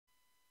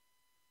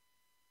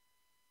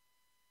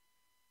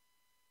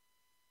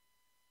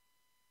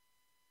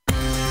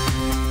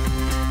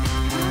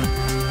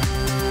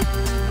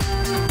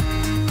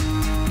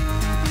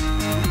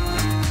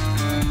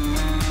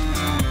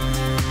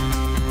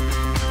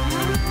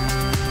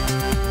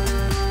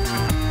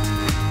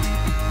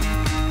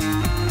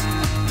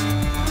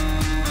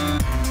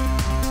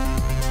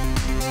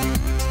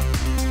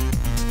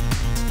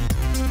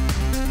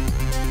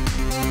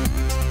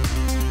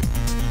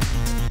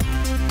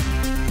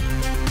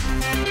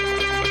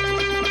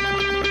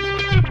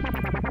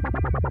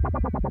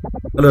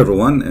Hello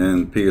everyone,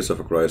 and peace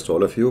of Christ to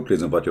all of you.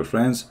 Please invite your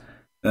friends,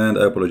 and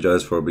I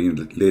apologize for being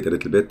late a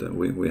little bit.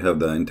 We have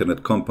the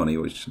internet company,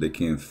 which they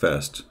came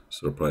fast,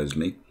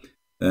 surprisingly,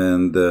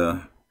 and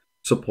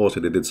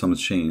supposedly they did some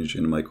change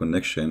in my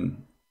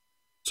connection.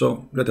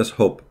 So let us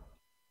hope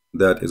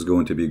that is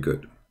going to be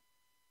good.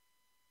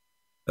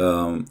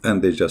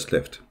 And they just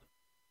left.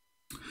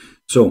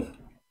 So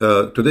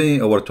today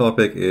our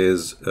topic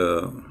is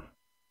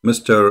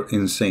Mr.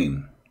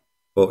 Insane,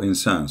 or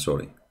Insan,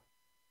 sorry.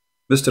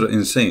 Mr.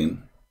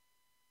 Insane,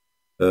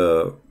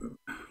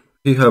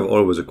 he have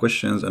always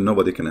questions and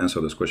nobody can answer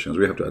those questions,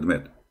 we have to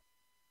admit.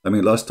 I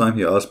mean, last time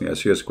he asked me a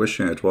serious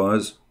question, it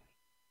was,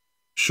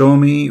 show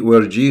me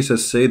where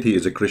Jesus said he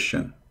is a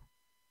Christian.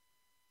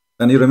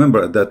 And you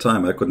remember at that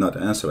time I could not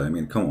answer. I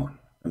mean, come on.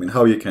 I mean,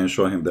 how you can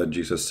show him that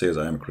Jesus says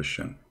I am a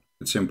Christian?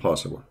 It's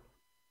impossible.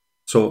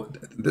 So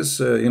this,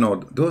 you know,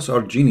 those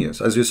are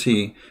genius. As you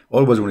see,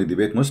 always when we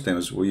debate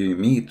Muslims, we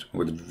meet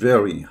with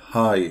very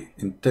high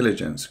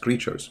intelligence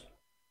creatures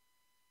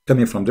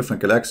coming from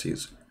different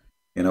galaxies.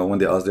 You know, when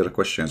they ask their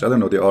questions, I don't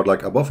know, they are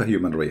like above a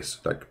human race.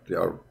 Like, they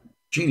are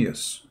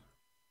genius,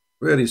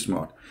 very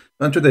smart.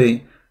 And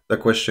today the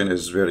question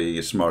is very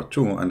smart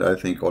too, and I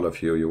think all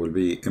of you will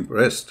be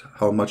impressed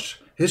how much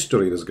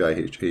history this guy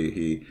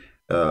he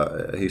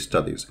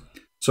studies.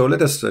 So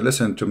let us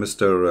listen to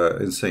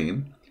Mr.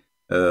 Insane,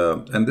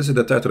 and this is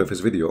the title of his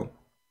video.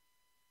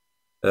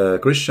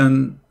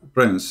 Christian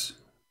Prince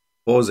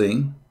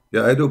posing.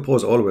 Yeah, I do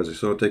pose always,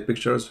 so take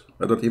pictures.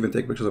 I don't even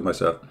take pictures of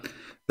myself.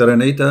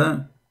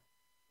 Ternyata,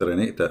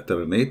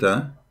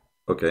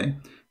 okay.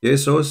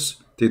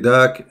 Yesus,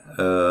 Tidak,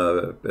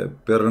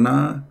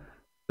 Pernah,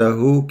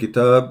 Tahu,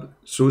 Kitab,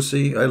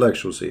 Suci. I like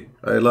Suci.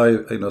 I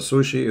like, you know,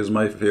 sushi is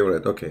my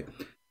favorite. Okay.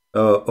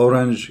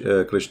 Orange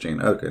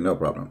Christian. Okay, no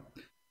problem.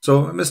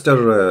 So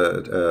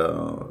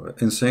Mr.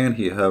 Insane,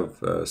 he have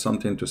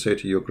something to say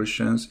to you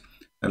Christians,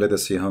 and let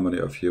us see how many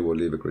of you will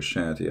leave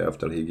Christianity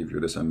after he give you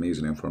this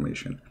amazing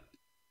information.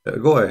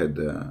 Go ahead,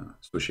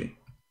 Sushi.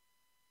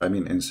 I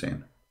mean,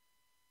 Insane.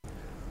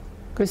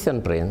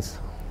 Christian Prince,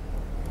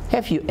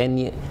 have you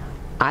any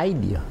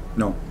idea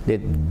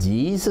that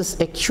Jesus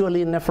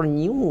actually never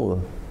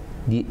knew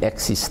the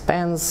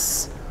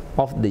existence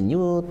of the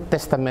New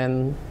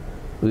Testament,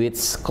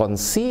 which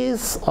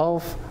consists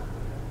of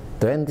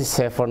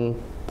 27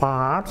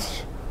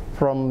 parts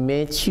from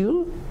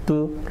Matthew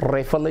to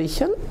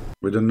Revelation?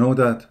 We don't know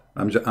that.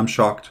 I'm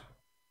shocked.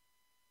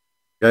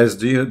 Guys,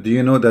 do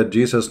you know that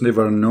Jesus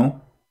never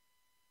know?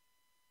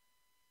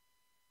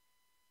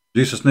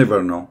 Jesus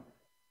never know.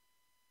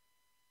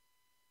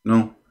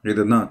 No, he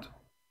did not.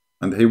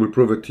 And he will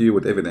prove it to you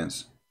with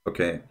evidence.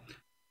 Okay.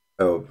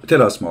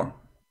 Tell us more.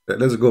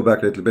 Let's go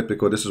back a little bit,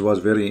 because this was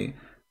very,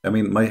 I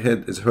mean, my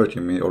head is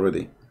hurting me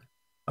already.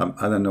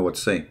 I don't know what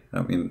to say.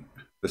 I mean,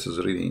 this is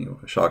really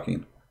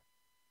shocking.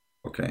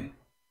 Okay.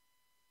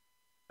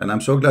 And I'm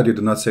so glad you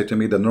did not say to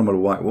me the normal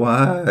why.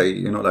 Why?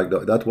 You know, like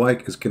that why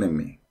is killing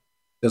me.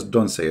 Just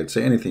don't say it.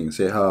 Say anything.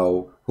 Say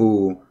how,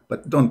 who,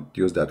 but don't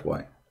use that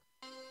why.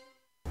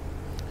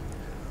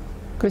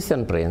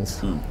 Christian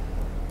Prince,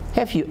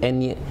 have you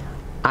any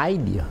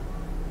idea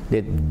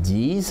that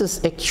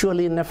Jesus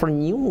actually never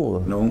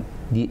knew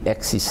the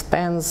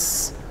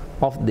existence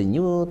of the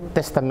New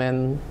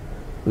Testament,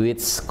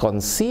 which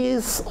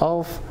consists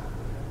of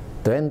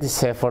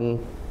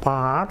 27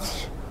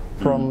 parts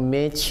from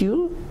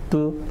Matthew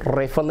to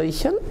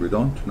Revelation? We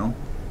don't know.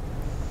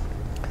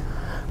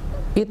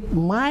 It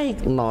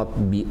might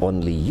not be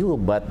only you,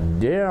 but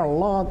there are a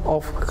lot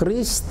of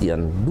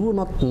Christians do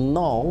not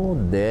know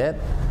that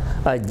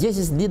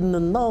Jesus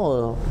didn't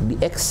know the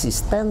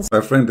existence.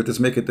 My friend, that is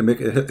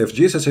if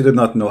Jesus he did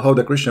not know, how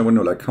the Christian would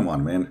know? Like, come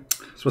on, man.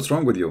 So what's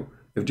wrong with you?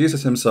 If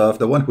Jesus himself,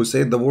 the one who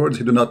said the words,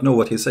 he did not know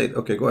what he said.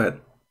 Okay, go ahead.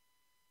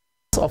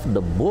 Of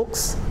the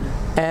books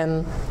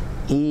and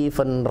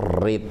even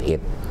read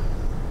it.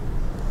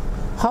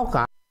 How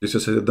come?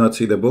 Jesus did not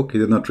see the book, he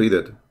did not read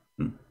it.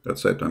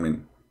 That's it. I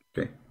mean,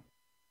 okay.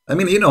 I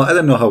mean, you know, I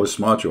don't know how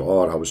smart you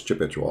are, how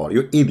stupid you are.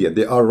 You idiot.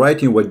 They are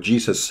writing what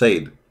Jesus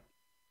said.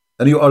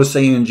 And you are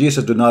saying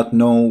Jesus do not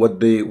know what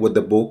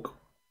the book.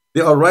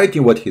 They are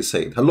writing what he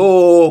said.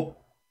 Hello.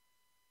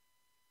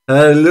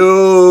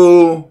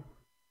 Hello.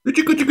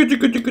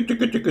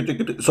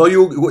 So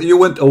you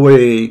went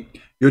away.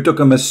 You took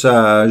a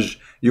massage.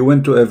 You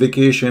went to a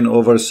vacation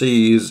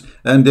overseas,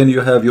 and then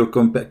you have your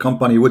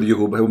company with you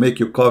who make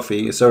you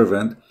coffee, a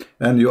servant,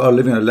 and you are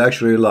living a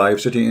luxury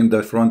life, sitting in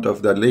the front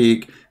of the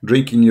lake,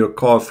 drinking your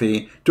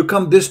coffee, to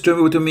come this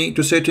to me,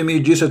 to say to me,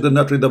 Jesus did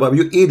not read the Bible.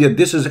 You idiot,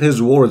 this is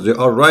his words. They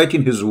are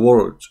writing his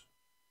words.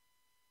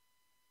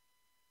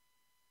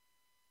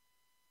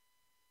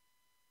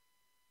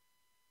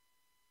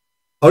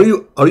 Are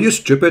you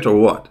stupid or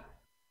what?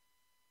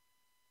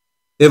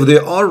 If they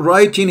are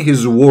writing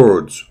his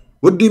words,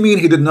 what do you mean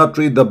he did not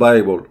read the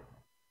Bible?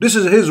 This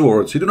is his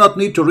words. He do not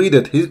need to read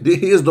it. He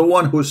is the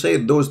one who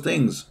said those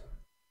things.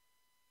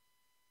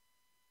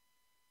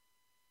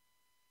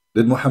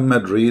 Did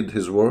Muhammad read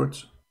his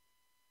words?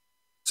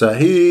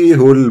 Sahih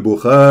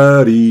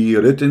al-Bukhari,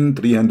 written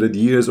 300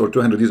 years or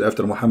 200 years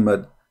after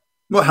Muhammad.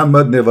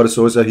 Muhammad never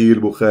saw Sahih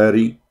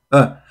al-Bukhari.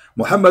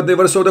 Muhammad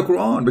never saw the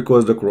Quran,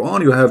 because the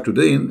Quran you have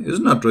today is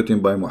not written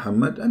by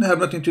Muhammad and have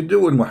nothing to do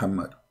with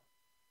Muhammad.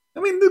 I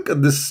mean, look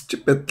at this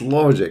stupid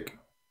logic.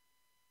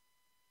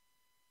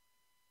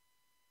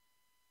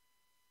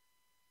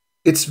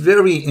 It's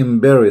very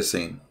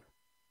embarrassing.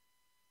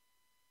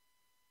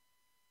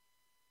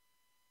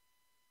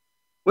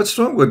 What's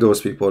wrong with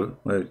those people?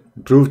 Right?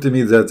 Prove to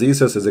me that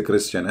Jesus is a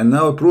Christian, and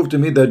now prove to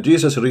me that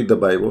Jesus read the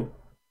Bible.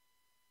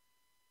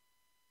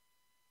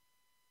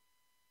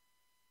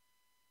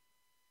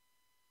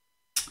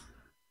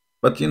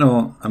 But you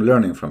know, I'm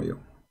learning from you.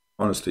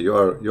 Honestly, you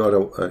are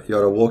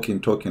a walking,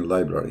 talking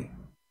library.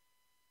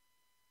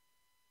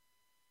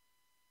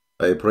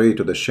 I pray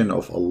to the shin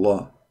of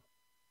Allah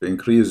to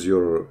increase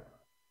your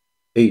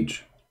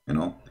age. You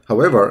know.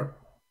 However,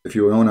 if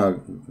you wanna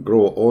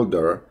grow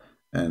older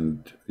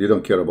and you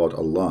don't care about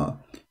Allah,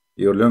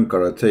 you learn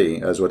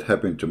karate, as what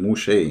happened to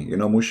Moshe. You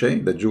know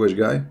Moshe, the Jewish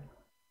guy.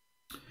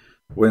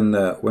 When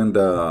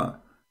Allah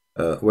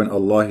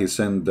he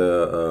sent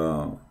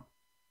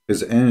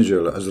his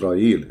angel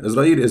Israel.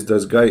 Israel is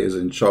this guy is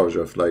in charge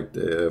of like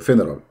the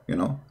funeral, you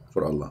know,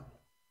 for Allah.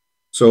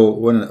 So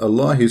when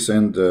Allah he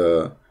sent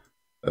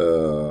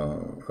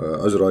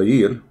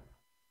Israel,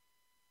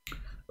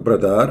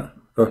 brother,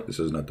 oh, this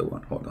is not the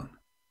one. Hold on.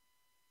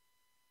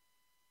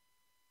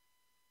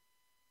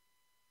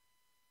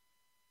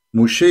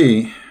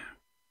 Moshe,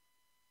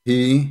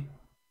 he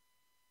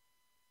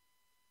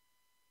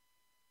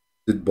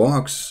did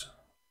box.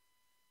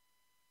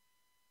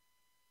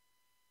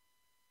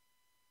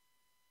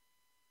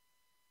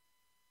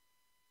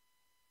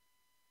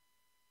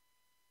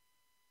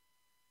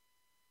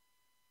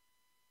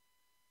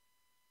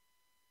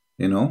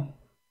 You know,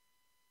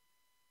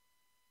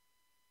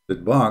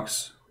 did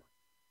box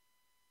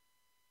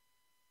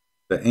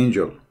the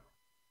angel,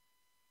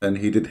 and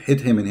he did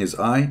hit him in his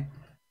eye.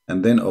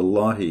 And then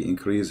Allah he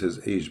increased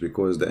his age,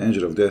 because the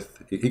angel of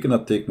death he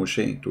cannot take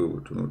Moshe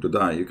to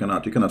die. You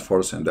cannot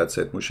force him. That's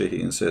it. Moshe he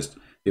insists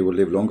he will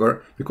live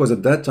longer, because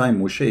at that time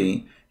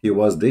Moshe he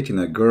was dating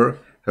a girl.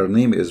 Her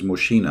name is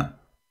Moshina,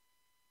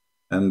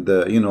 and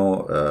you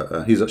know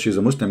she's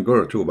a Muslim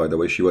girl too, by the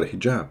way. She wore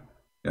hijab,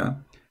 yeah.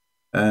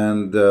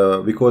 And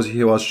because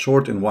he was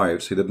short in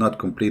wives, he did not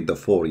complete the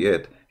 4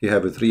 yet. He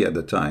had 3 at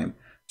the time,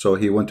 so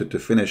he wanted to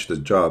finish the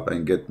job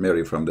and get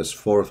married from this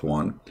 4th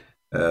one.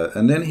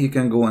 And then he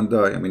can go and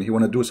die. I mean, he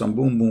want to do some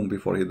boom boom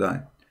before he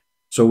die.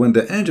 So when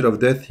the angel of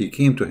death he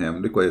came to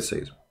him, look what it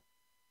says.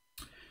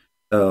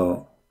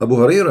 Abu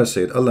Hurairah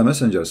said, Allah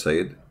Messenger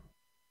said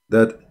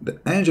that the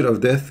angel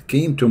of death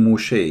came to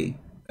Moshe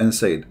and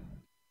said,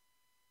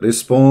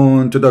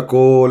 respond to the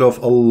call of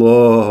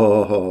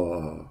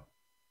Allah.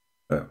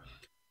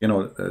 You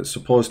know,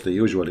 supposedly,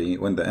 usually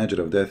when the angel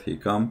of death he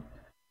come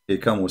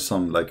with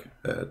some like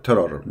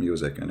terror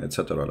music and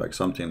etc., like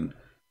something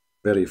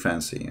very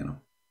fancy, you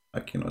know.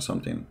 Like, you know,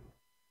 something.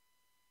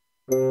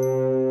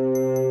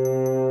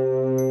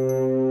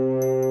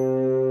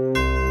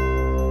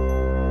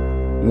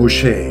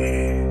 Moshe,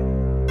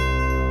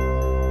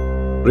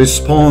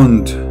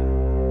 respond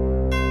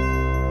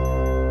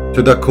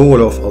to the call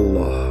of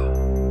Allah.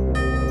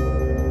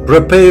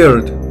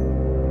 Prepared,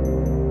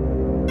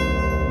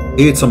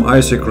 eat some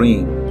ice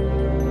cream,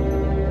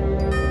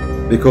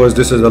 because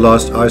this is the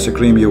last ice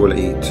cream you will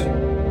eat.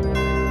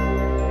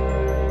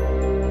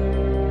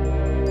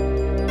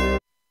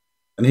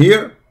 And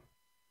here,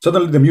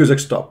 suddenly the music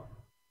stopped.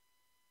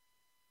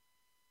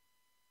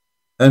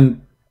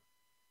 And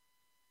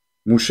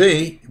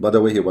Moshe, by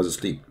the way, he was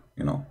asleep,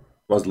 you know,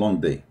 it was a long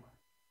day.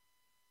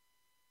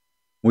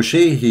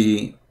 Moshe,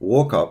 he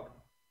woke up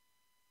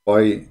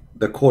by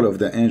the call of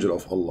the angel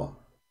of Allah,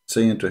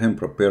 saying to him,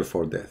 prepare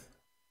for death.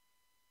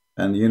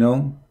 And you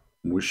know,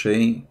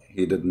 Moshe,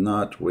 he did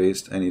not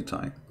waste any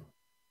time.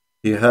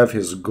 He have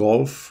his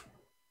golf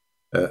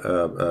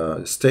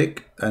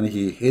stick, and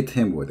he hit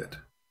him with it.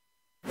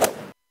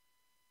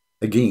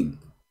 Again,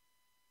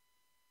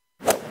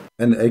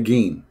 and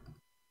again,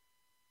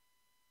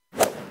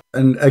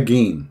 and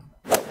again,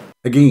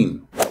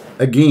 again,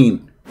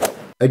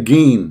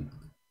 again,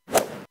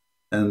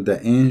 and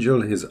the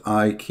angel, his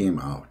eye came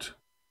out.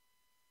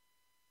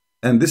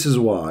 And this is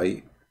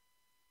why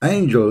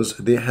angels,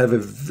 they have a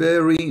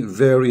very,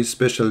 very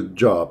special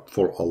job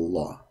for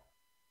Allah,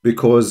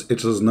 because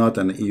it is not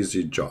an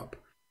easy job.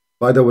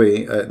 By the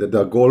way,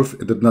 the golf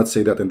did not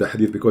say that in the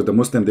hadith, because the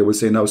Muslim, they will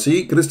say, now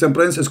see, Christian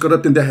Prince is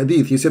corrupt in the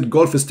hadith. He said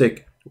golf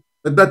stick.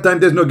 At that time,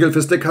 there's no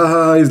golf stick.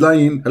 Haha, he's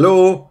lying.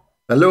 Hello?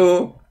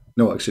 Hello?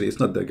 No, actually,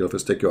 it's not the golf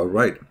stick. You are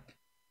right.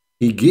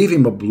 He gave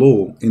him a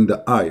blow in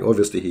the eye.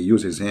 Obviously, he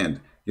used his hand.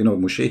 You know,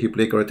 Moshe, he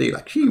played karate.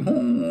 Like,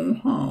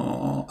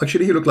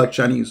 actually, he looked like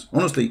Chinese.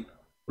 Honestly,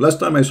 last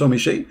time I saw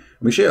Moshe,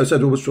 I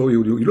said, oh, so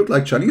you look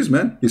like Chinese,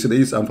 man. He said,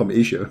 yes, I'm from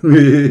Asia.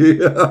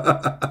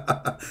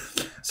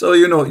 So,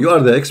 you know, you are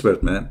the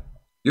expert, man.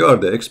 You are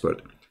the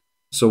expert.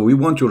 So we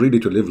want you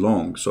really to live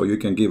long, so you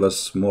can give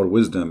us more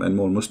wisdom, and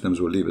more Muslims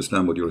will leave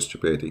Islam with your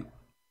stupidity.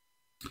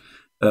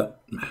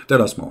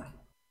 Tell us more.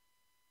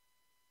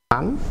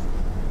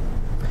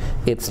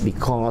 It's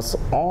because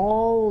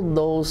all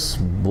those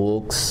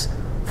books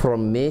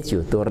from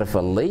Matthew to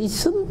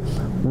Revelation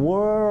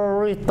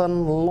were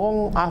written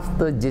long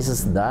after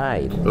Jesus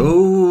died.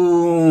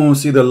 Oh,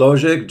 see the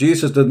logic?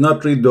 Jesus did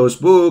not read those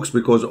books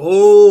because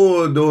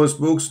all those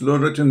books were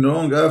written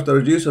long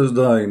after Jesus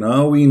died.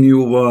 Now we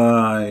knew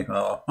why.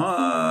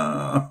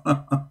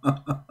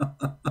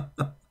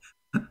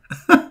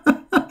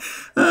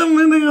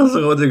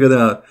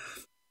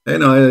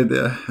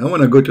 I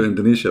want to go to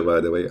Indonesia,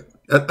 by the way.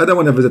 I don't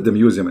want to visit the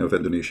museum of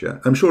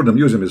Indonesia. I'm sure the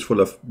museum is full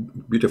of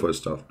beautiful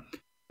stuff.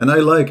 And I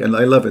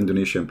love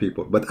Indonesian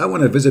people. But I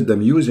want to visit the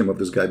museum of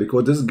this guy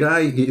because this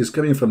guy, he is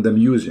coming from the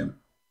museum.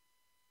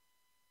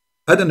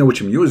 I don't know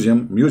which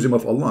museum, Museum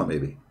of Allah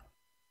maybe.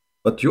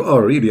 But you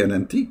are really an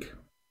antique.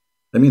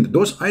 I mean,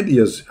 those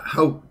ideas,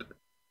 how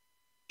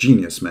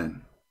genius,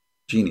 man.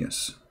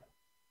 Genius.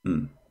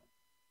 I'm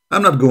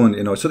not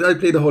going, so I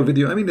play the whole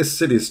video. I mean, this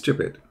silly,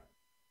 stupid.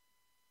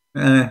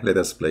 Let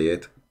us play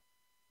it.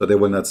 So they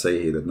will not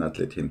say he did not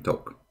let him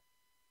talk.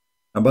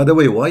 And by the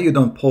way, why you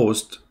don't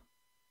post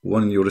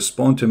when you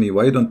respond to me?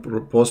 Why you don't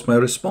post my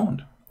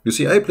respond? You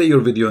see, I play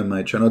your video on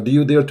my channel. Do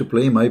you dare to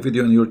play my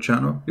video on your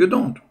channel? You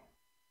don't.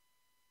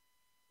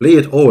 Play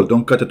it all.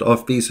 Don't cut it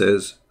off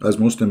pieces, as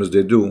Muslims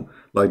they do.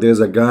 Like there's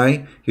a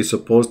guy, he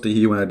want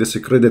to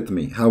discredit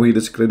me. How he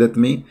discredit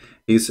me?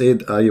 He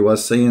said, I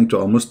was saying to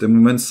a Muslim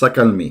woman,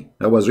 suckle me.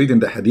 I was reading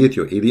the hadith,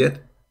 you idiot.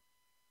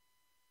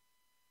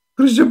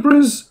 Christian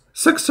prince,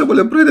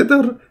 sexual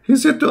predator. He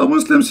said to a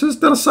Muslim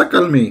sister,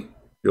 suckle me.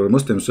 Your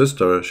Muslim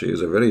sister, she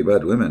is a very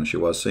bad woman. She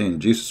was saying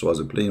Jesus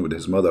was playing with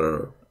his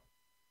mother.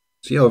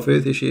 See how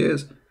filthy she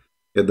is?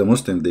 Yet the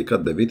Muslim, they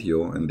cut the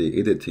video and they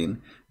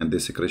editing, and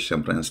this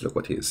Christian prince, look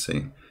what he is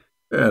saying.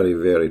 Very,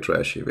 very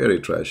trashy,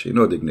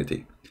 no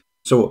dignity.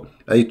 So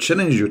I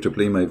challenge you to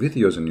play my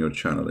videos in your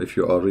channel if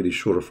you are really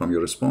sure from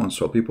your response,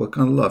 so people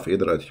can laugh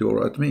either at you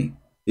or at me.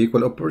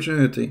 Equal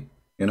opportunity,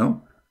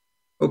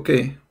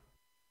 Okay.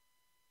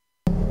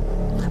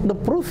 The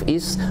proof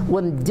is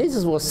when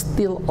Jesus was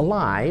still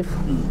alive,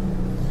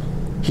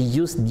 he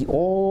used the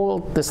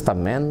Old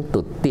Testament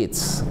to teach,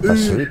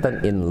 as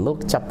written in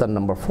Luke chapter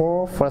number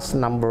 4, verse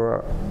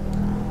number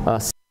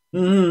 6.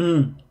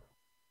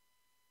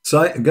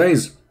 So,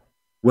 guys,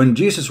 when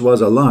Jesus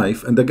was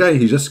alive, and the guy,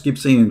 he just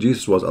keeps saying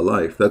Jesus was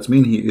alive, that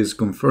means he is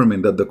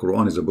confirming that the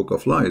Quran is a book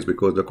of lies,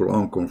 because the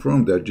Quran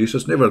confirmed that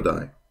Jesus never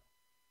died.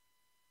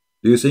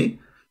 Do you see?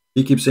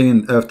 He keeps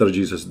saying after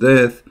Jesus'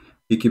 death,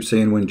 he keeps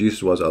saying when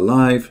Jesus was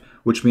alive,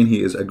 which means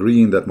he is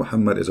agreeing that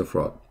Muhammad is a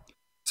fraud.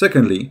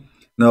 Secondly,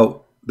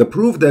 now, the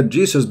proof that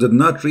Jesus did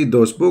not read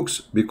those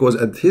books, because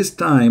at his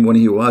time when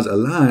he was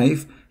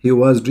alive, he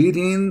was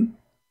reading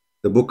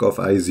the book of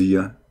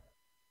Isaiah.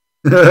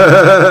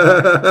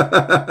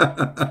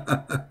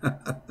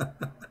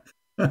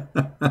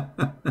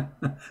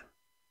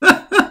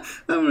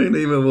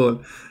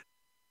 Unbelievable.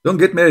 Don't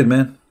get married,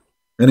 man.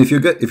 And if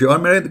you are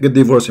married, get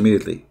divorced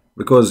immediately,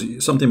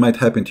 because something might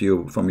happen to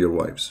you from your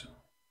wives.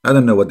 I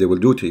don't know what they will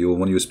do to you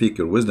when you speak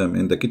your wisdom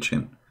in the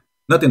kitchen.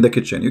 Not in the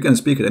kitchen. You can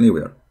speak it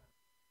anywhere.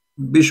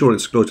 Be sure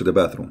it's close to the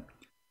bathroom.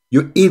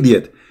 You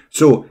idiot.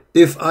 So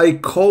if I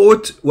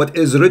quote what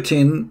is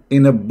written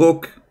in a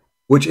book,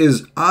 which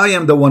is, I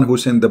am the one who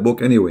sent the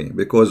book anyway,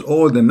 because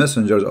all the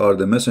messengers are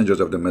the messengers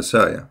of the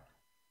Messiah.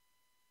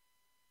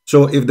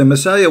 So if the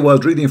Messiah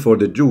was reading for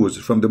the Jews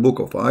from the book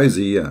of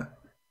Isaiah,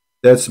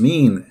 that's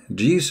mean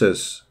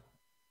Jesus,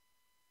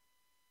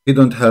 he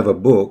don't have a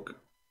book,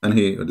 and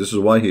this is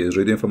why he is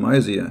reading from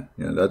Isaiah.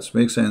 Yeah, that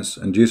makes sense.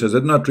 And Jesus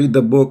did not read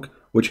the book,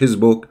 which his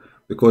book,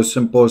 because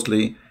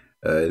supposedly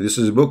this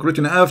is a book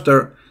written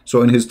after.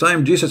 So in his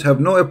time, Jesus have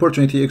no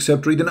opportunity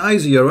except reading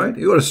Isaiah, right?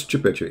 You are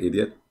stupid, you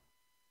idiot.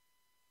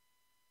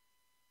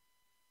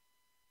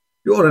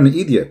 You are an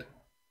idiot.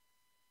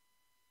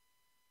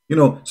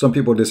 Some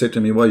people, they say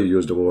to me, why you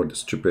use the word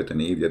stupid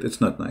and idiot?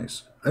 It's not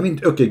nice. I mean,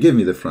 okay, give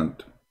me the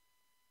front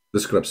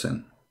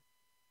description.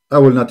 I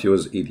will not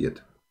use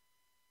idiot.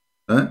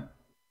 Huh?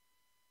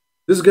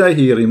 This guy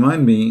here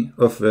remind me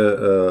of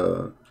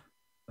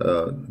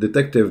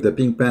Detective the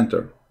Pink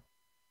Panther.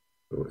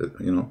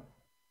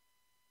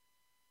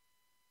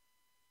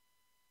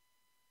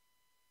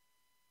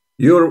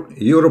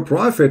 Your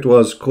prophet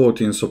was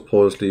quoting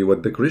supposedly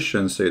what the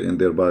Christians said in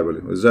their Bible.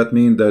 Does that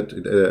mean that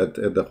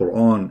the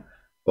Quran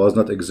was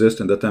not exist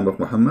in the time of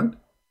Muhammad?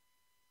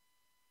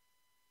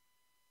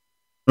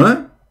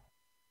 Huh?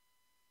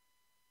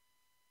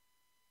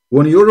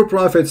 When your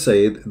prophet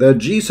said that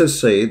Jesus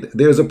said,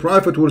 there is a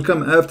prophet who will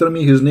come after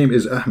me, his name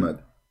is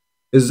Ahmad.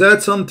 Is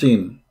that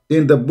something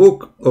in the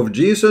book of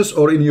Jesus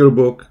or in your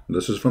book?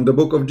 This is from the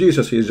book of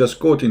Jesus. He is just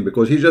quoting,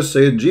 because he just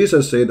said,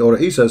 Jesus said, or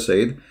Isa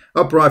said,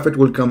 a prophet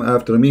will come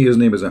after me, his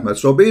name is Ahmad.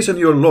 So based on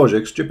your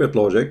logic, stupid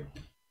logic,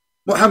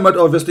 Muhammad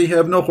obviously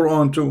have no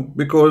Quran too,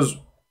 because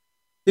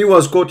he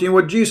was quoting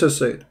what Jesus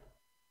said.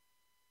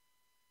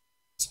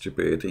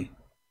 Stupidity.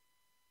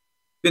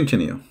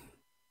 Continue.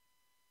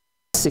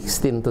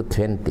 16 to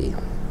 20.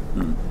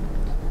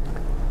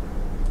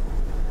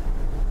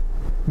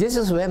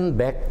 Jesus went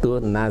back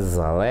to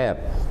Nazareth,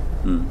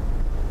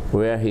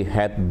 where he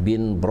had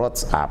been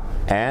brought up,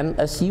 and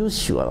as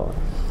usual,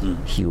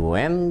 he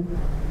went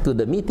to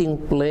the meeting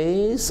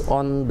place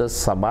on the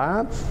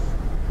Sabbath,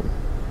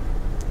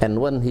 and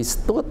when he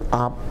stood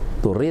up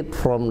to read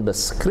from the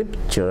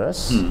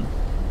scriptures,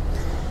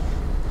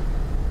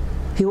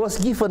 he was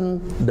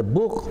given the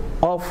book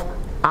of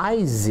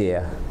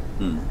Isaiah,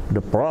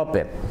 the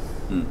prophet.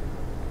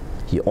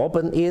 He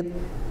opened it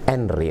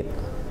and read,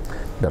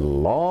 "The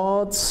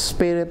Lord's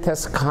Spirit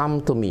has come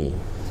to me,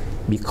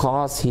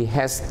 because he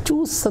has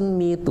chosen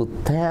me to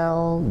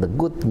tell the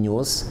good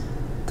news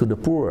to the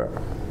poor.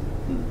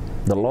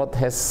 The Lord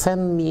has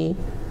sent me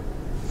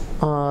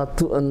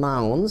to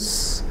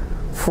announce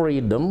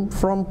freedom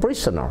from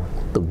prisoner,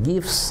 to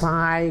give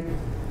sight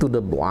to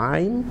the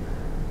blind,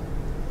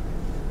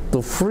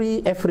 to free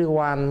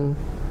everyone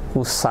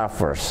who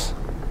suffers,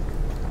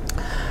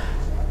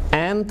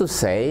 and to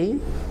say,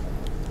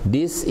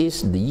 this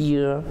is the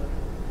year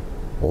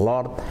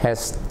Lord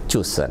has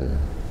chosen."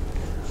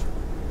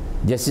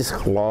 Jesus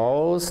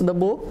closed the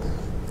book,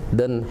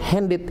 then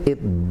handed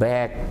it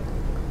back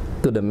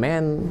to the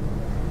man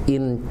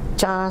in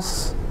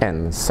charge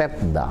and sat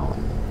down.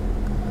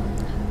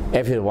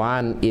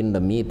 Everyone in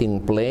the meeting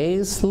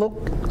place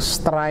looked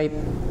straight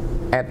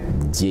at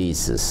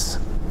Jesus.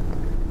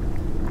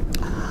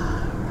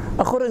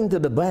 According to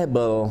the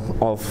Bible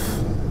of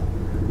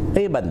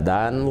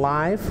Abundant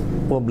Life,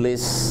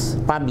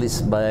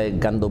 published by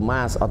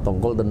Gandomas atau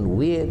Golden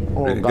Wheat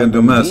or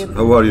Gandomas,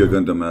 how are you,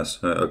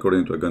 Gandomas?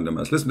 According to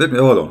Gandomas, listen. Let me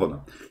hold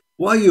on.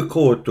 Why you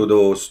quote to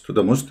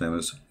the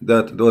Muslims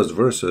those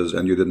verses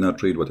and you did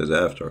not read what is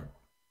after?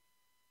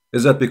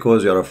 Is that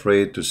because you are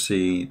afraid to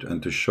see and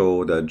to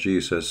show that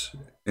Jesus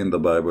in the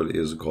Bible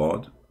is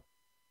God?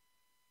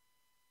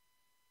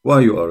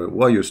 Why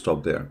you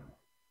stop there?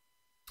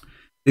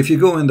 If you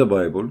go in the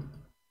Bible,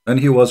 and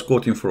he was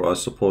quoting for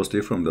us supposedly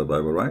from the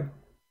Bible, right?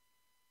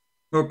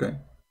 Okay.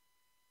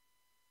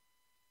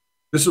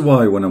 This is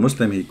why when a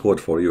Muslim he quote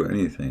for you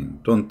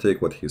anything, don't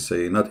take what he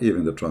say, not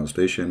even the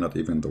translation, not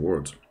even the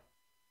words.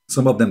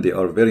 Some of them, they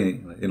are very,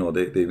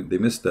 they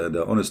miss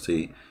the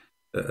honesty,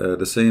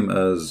 the same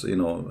as,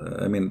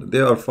 I mean,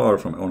 they are far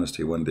from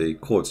honesty when they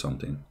quote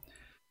something.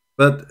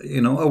 But,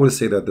 I will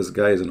say that this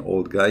guy is an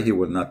old guy. He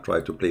will not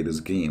try to play this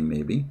game,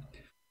 maybe.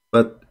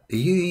 But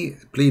he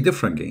play a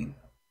different game.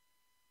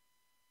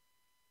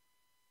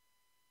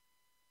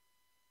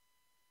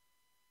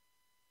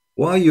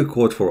 Why you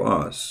quote for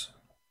us?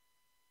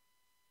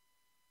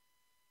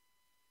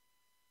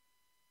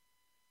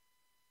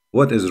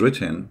 What is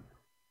written,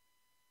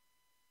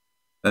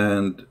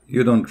 and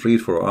you don't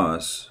read for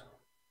us?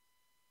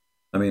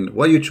 I mean,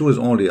 why you choose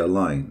only a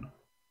line?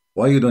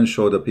 Why you don't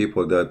show the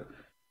people that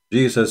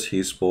Jesus,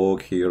 he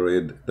spoke, he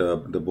read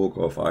the book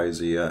of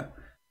Isaiah.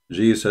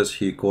 Jesus,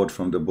 he quote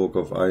from the book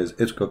of Isaiah.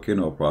 It's okay,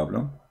 no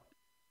problem.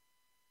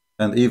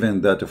 And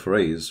even that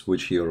phrase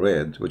which he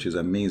read, which is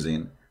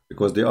amazing,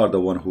 because they are the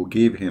one who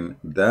gave him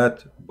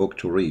that book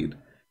to read.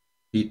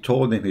 He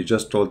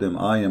just told them,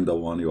 I am the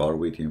one you are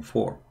waiting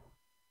for.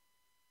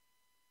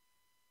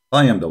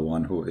 I am the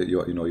one who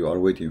you are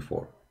waiting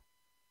for.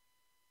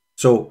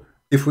 So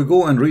if we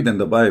go and read in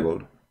the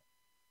Bible,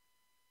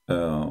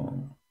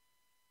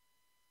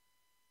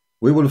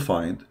 we will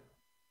find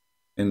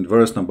in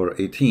verse number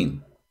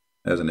 18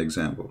 as an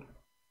example.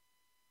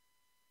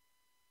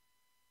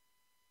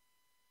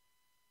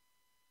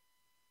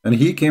 And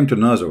he came to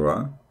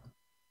Nazareth,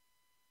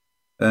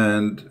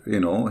 and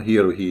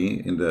here he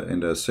in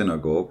the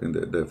synagogue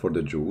for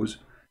the Jews,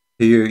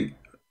 he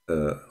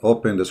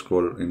opened the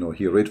scroll.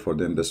 He read for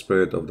them, "The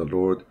Spirit of the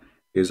Lord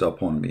is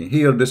upon me."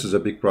 Here, this is a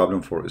big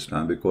problem for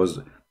Islam,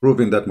 because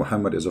proving that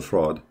Muhammad is a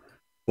fraud.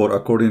 For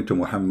according to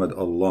Muhammad,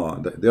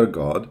 Allah, their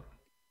God,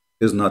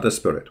 is not a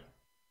spirit.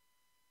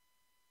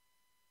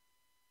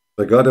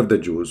 The God of the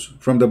Jews,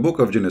 from the book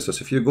of Genesis,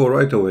 if you go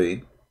right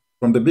away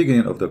from the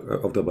beginning of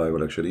the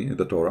Bible, actually in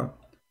the Torah,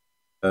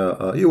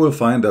 you will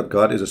find that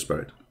God is a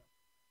spirit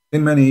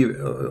in many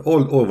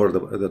all over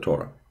the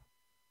Torah.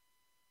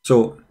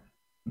 So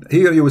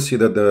here you will see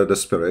that the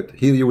spirit.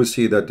 Here you will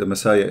see that the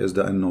Messiah is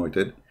the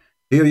anointed.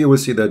 Here you will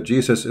see that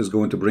Jesus is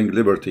going to bring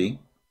liberty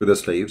to the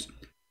slaves.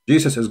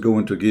 Jesus is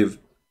going to give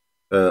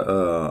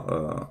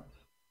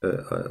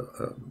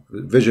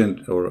vision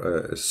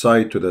or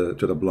sight to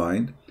the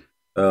blind.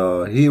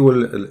 He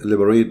will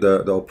liberate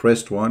the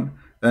oppressed one,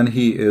 and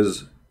he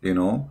is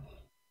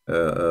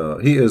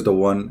he is the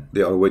one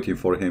they are waiting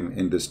for him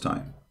in this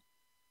time.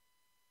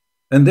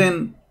 And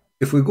then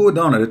if we go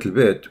down a little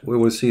bit, we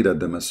will see that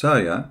the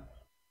Messiah,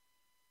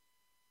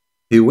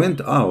 he went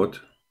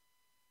out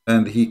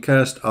and he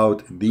cast out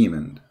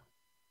demon.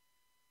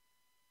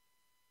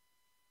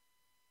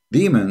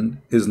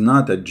 Demon is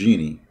not a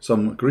genie.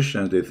 Some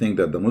Christians, they think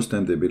that the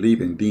Muslims, they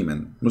believe in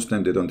demon.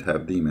 Muslims, they don't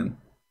have demon.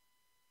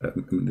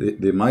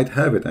 They might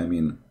have it, I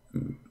mean,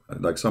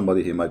 like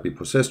somebody, he might be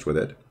possessed with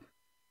it,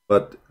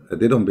 but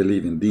they don't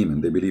believe in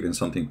demon. They believe in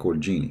something called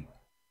genie.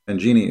 And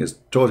genie is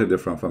totally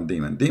different from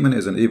demon. Demon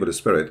is an evil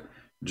spirit.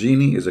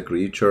 Genie is a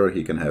creature.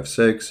 He can have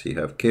sex. He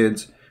have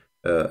kids.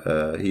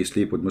 He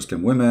sleep with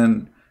Muslim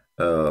women.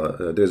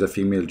 There's a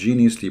female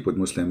genie sleep with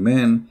Muslim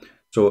men.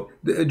 So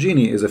the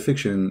genie is a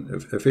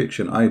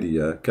fiction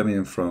idea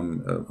coming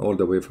from all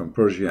the way from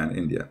Persia and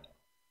India.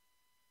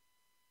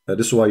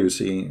 This is why you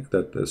see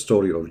that the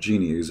story of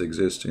genies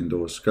exists in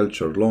those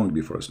cultures long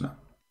before Islam.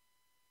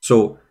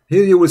 So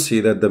here you will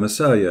see that the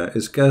Messiah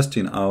is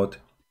casting out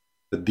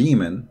the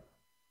demon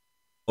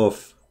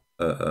of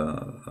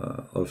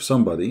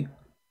somebody,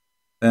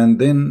 and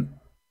then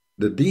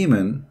the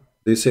demon,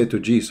 they say to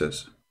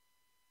Jesus,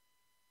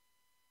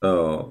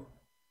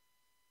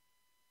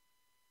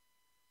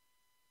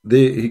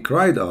 he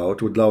cried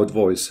out with loud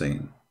voice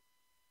saying,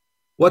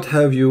 "What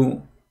have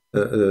you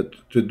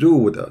to do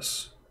with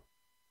us?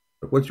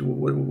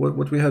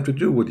 What we have to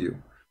do with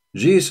you?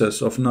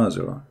 Jesus of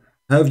Nazareth,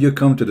 have you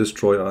come to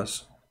destroy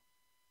us?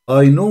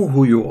 I know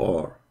who you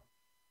are,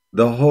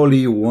 the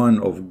Holy One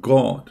of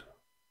God."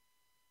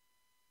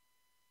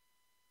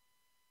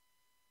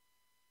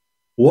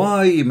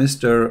 Why,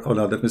 Mr. Oh,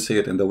 now let me say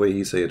it in the way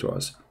he said it to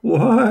us.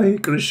 Why,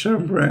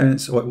 Christian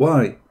friends?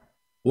 Why?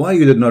 Why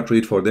you did not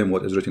read for them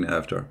what is written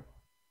after?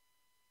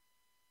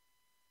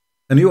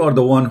 And you are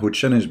the one who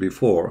challenged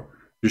before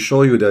to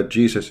show you that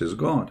Jesus is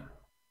God,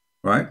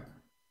 right?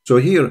 So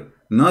here,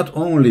 not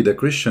only the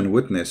Christian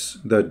witness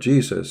that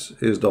Jesus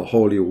is the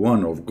Holy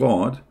One of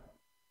God,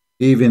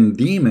 even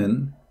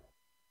demon,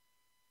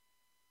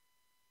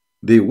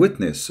 they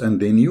witness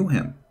and they knew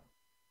him.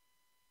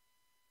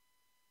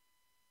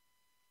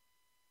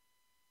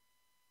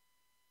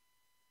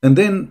 And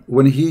then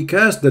when he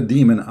cast the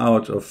demon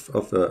out of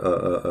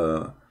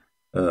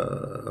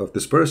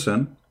this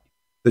person,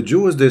 the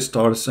Jews, they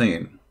start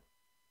saying,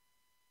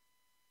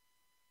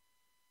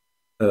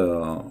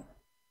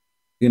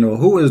 you know,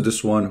 who is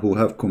this one who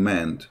have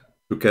command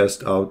to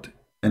cast out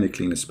any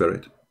clean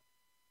spirit?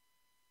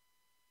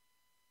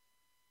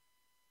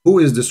 Who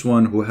is this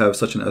one who have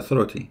such an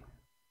authority?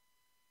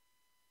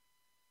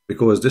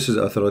 Because this is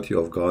authority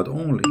of God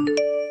only,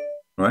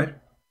 right?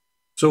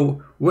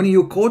 So when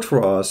you quote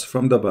for us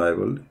from the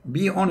Bible,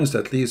 be honest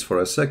at least for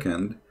a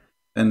second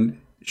and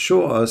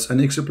show us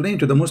and explain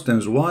to the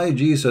Muslims why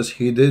Jesus,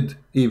 he did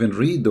even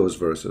read those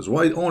verses.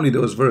 Why only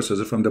those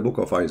verses from the book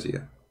of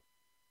Isaiah?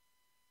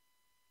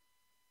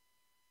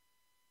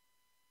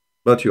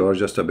 But you are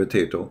just a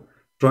potato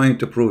trying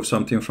to prove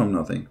something from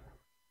nothing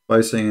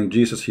by saying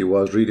Jesus, he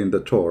was reading the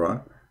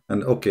Torah.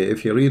 And okay,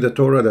 if he read the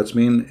Torah, that's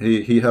mean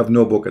he have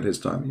no book at his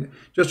time.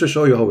 Just to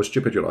show you how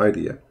stupid your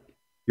idea.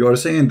 You are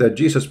saying that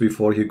Jesus,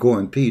 before he go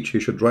and teach, he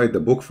should write the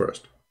book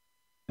first.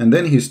 And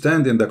then he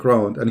stand in the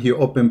crowd and he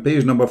open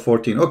page number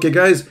 14. Okay,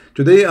 guys,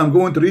 today I'm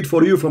going to read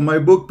for you from my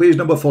book, page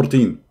number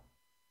 14.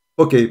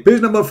 Okay,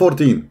 page number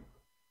 14.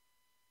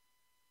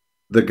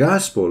 The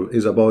gospel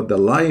is about the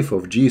life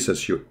of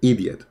Jesus, you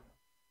idiot.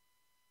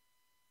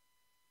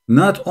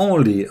 Not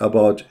only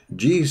about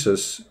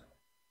Jesus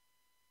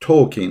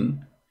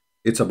talking,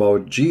 it's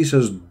about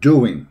Jesus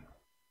doing.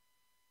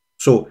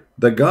 So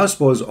the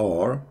gospels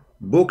are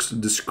books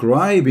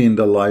describing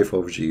the life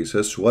of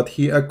Jesus, what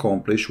he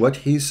accomplished, what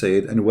he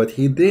said, and what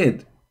he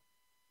did.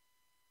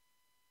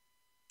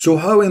 So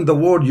how in the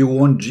world you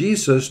want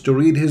Jesus to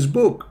read his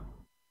book?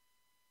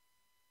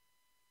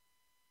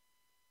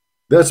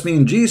 That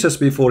means Jesus,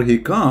 before he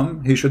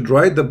come, he should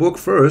write the book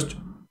first,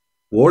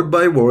 word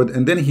by word,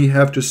 and then he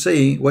have to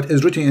say what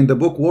is written in the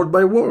book word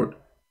by word.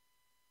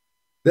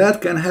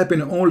 That can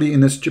happen only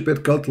in a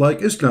stupid cult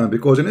like Islam,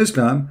 because in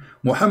Islam,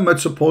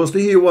 Muhammad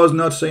supposedly he was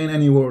not saying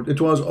any word.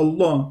 It was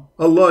Allah.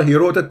 Allah, he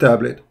wrote a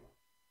tablet.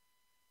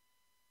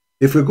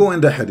 If we go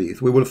in the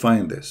hadith, we will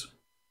find this.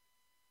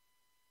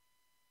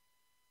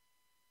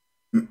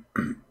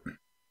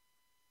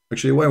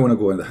 Actually, why I want to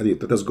go in the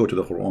hadith? Let us go to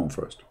the Qur'an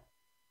first.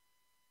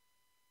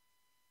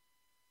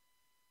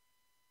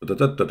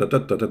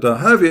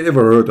 Have you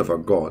ever heard of a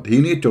God?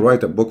 He need to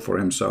write a book for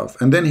himself,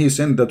 and then he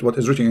sent that what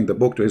is written in the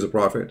book to his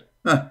prophet.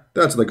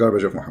 That's the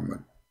garbage of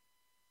Muhammad.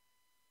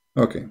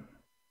 Okay.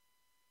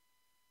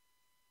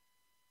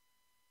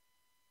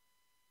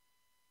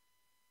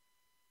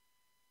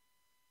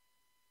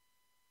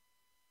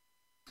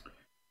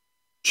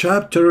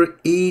 Chapter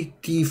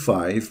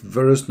 85,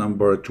 verse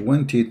number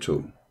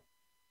 22.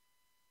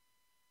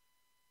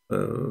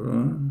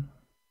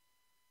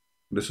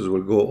 This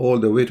will go all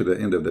the way to the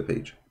end of the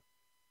page.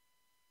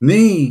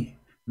 Nay,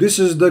 this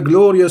is the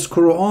glorious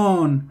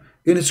Qur'an,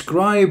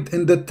 inscribed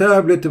in the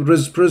tablet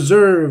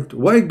preserved.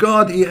 Why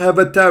God he have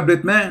a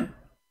tablet, man?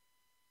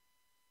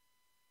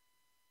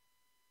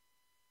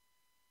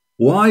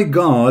 Why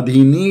God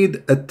he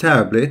need a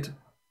tablet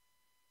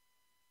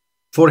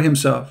for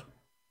himself?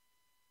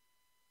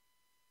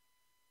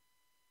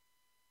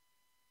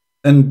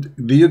 And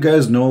do you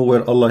guys know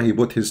where Allah he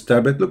put his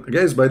tablet? Look,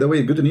 guys, by the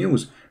way, good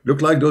news.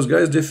 Look like those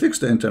guys, they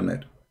fixed the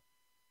internet.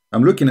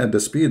 I'm looking at the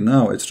speed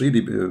now. It's really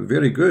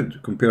very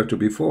good compared to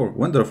before.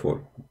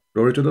 Wonderful.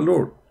 Glory to the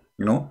Lord.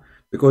 You know,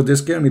 because they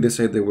scare me. They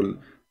said they will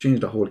change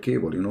the whole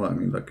cable. You know what I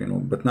mean? Like, you know,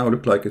 but now it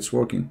look like it's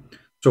working.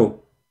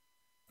 So,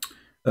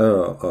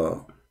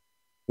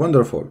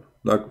 wonderful.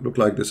 look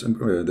like this.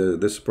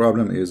 This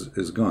problem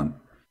is gone.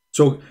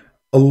 So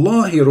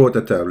Allah, He wrote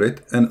a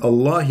tablet, and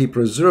Allah, He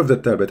preserved the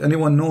tablet.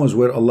 Anyone knows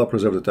where Allah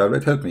preserved the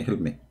tablet? Help me, help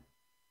me.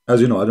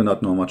 As you know, I do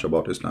not know much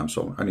about Islam,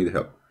 so I need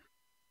help.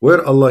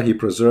 Where Allah, He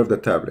preserved the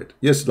tablet?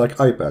 Yes, like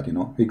iPad, you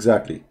know,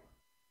 exactly.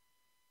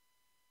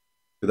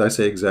 Did I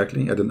say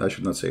exactly? I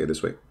should not say it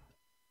this way.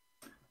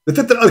 The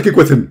Titter Alki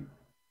question.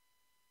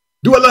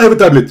 Do Allah have a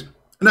tablet?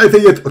 And I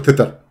say yes,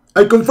 Titter.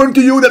 I confirm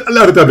to you that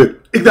Allah has a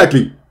tablet.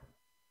 Exactly.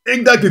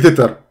 Exactly,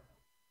 Titter.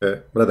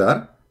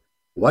 Brother,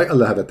 why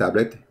Allah have a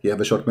tablet? He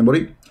have a short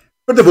memory?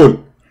 First of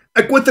all,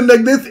 a question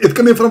like this is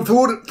coming from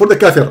for the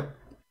kafir.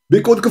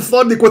 Because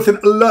kuffar, they question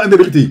Allah and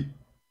ability.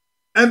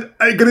 And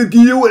I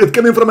guarantee you it's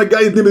coming from a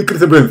guy named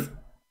Christian Prince.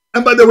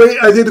 And by the way,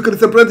 I say to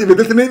Christian Prince, if you're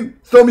listening,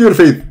 show me your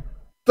faith.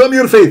 Show me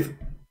your faith.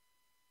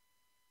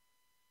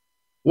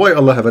 Why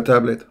Allah have a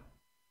tablet?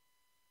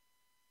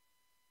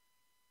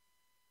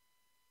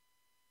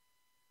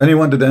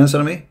 Anyone did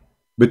answer me?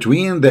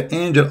 Between the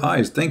angel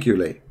eyes. Thank you,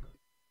 Lay.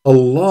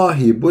 Allah,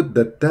 He put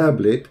the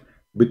tablet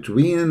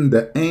between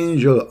the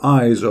angel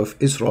eyes of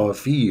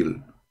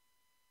Israfil.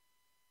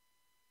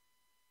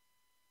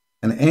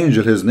 An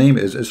angel, his name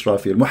is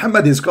Israfil.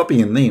 Muhammad is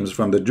copying names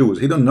from the Jews.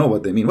 He don't know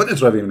what they mean. What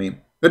Israfil mean?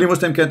 Any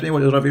Muslim can't mean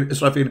what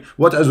Israfil,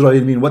 what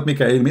Azrael mean, what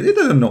Mikael mean. He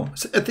doesn't know.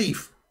 It's a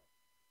thief.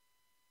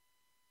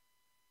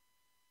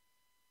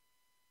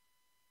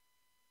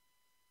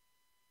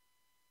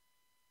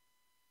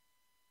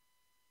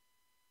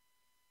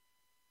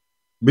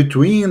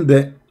 Between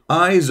the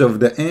eyes of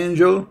the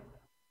angel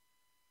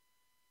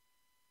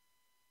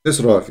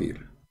Israfil.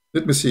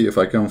 Let me see if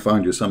I can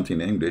find you something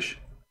in English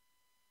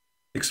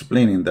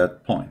explaining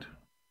that point.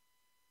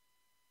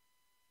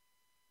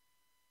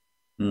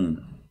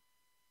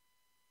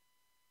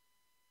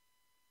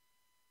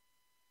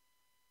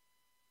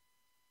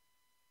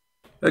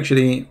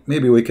 Actually,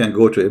 maybe we can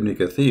go to Ibn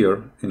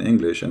Kathir in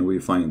English and we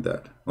find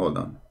that. Hold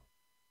on.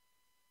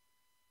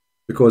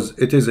 Because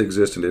it is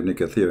exist in Ibn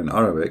Kathir in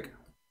Arabic,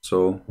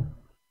 so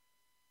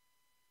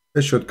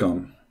it should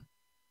come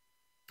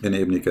in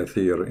Ibn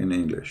Kathir in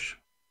English.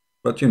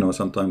 But you know,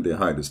 sometimes they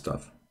hide the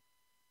stuff.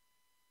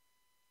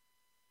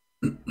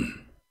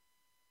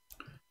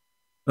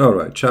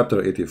 Alright,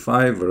 chapter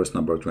 85, verse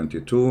number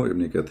 22,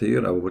 Ibn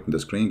Kathir. I will put in the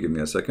screen, give me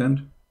a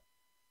second.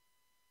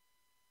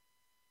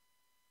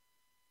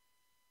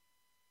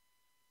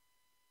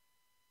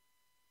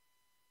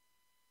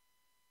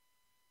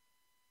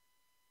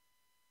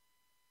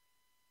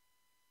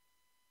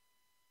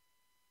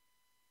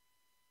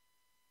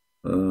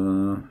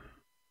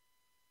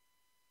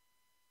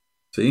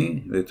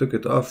 See, they took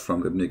it off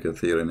from Ibn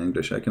Kathir in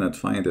English. I cannot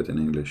find it in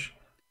English.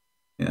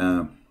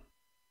 Yeah.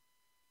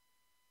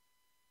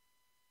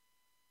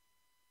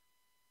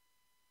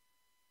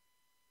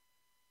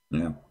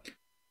 Yeah.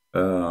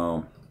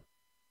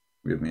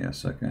 Give me a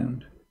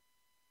second.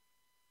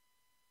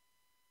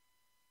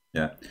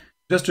 Yeah.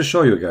 Just to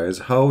show you guys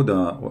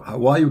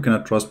why you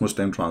cannot trust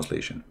Muslim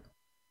translation.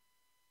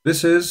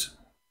 This is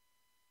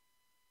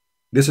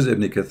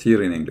Ibn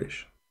Kathir in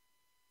English.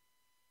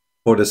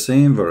 For the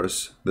same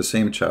verse, the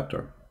same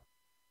chapter.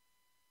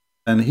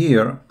 And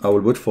here I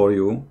will put for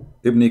you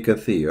Ibn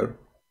Kathir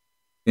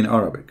in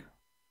Arabic.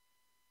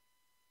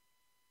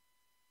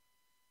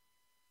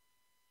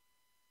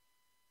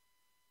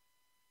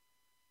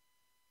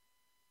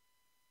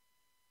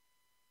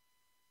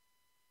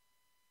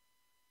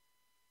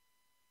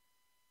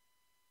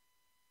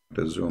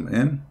 Let's zoom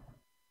in.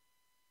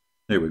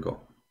 Here we go.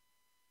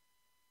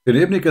 In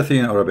Ibn Kathir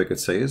in Arabic it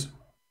says,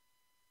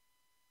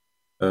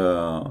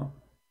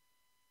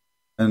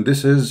 and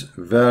this is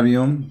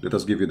volume. Let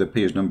us give you the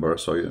page number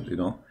so you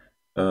know.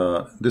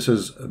 This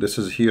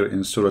is here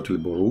in Surah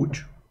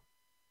Al-Buruj.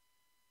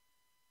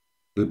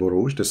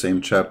 Al-Buruj, the same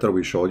chapter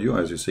we showed you,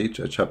 as you see,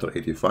 chapter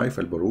 85,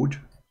 Al-Buruj.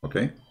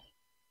 Okay.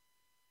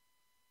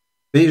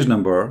 Page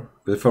number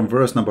from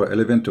verse number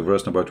 11 to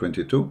verse number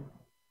 22.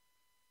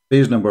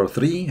 Page number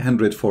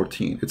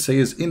 314. It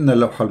says, "Inna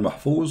lawh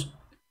al-mahfuz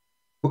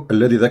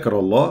alladhi dhakara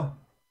Allah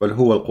bal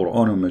huwa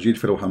al-Qur'an al-Majid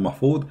fi lawh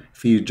al-mahfuz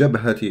fi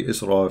jabhati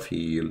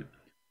Israfil."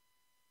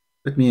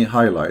 Let me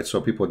highlight so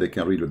people they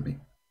can read with me.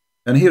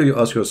 And here you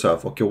ask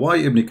yourself, okay, why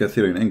Ibn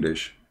Kathir in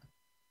English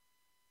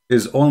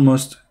is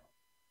almost,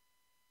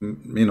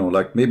 you know,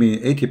 like maybe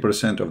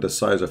 80% of the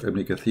size of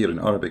Ibn Kathir in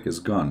Arabic is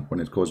gone when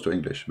it goes to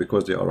English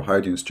because they are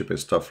hiding stupid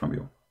stuff from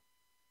you.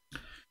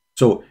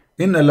 So,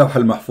 Inna lawh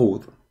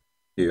al-mahfuz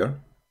here,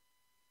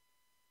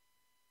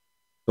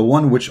 the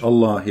one which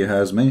Allah He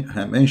has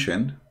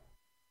mentioned,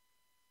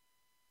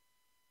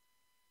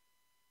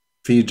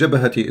 fi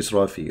jabhati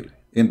Israfil,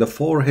 in the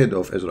forehead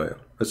of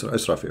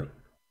Israfil.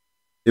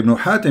 Ibn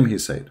Hatim, he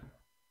said,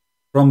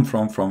 from,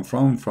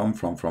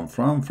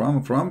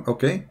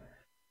 okay,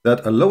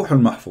 that al-Lawh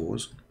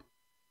al-Mahfuz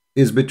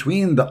is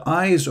between the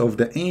eyes of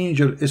the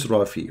angel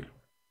Israfil,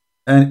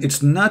 and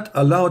it's not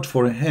allowed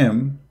for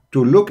him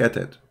to look at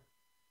it.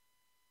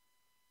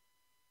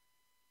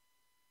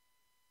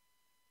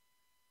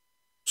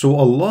 So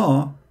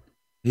Allah,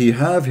 He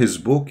have His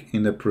book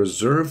in a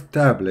preserved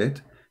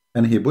tablet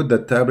and he put the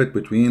tablet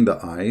between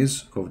the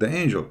eyes of the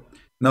angel.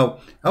 Now,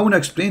 I want to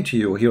explain to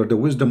you here the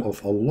wisdom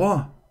of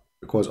Allah,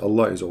 because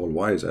Allah is all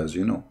wise, as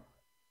you know.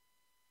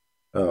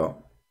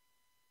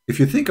 If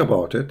you think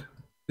about it,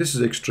 this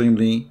is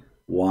extremely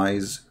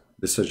wise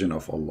decision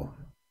of Allah.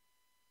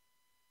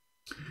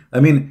 I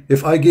mean,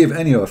 if I give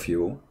any of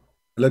you,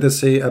 let us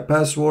say, a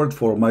password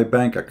for my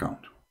bank account,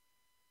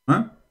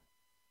 huh?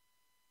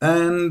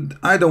 And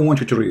I don't want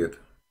you to read it,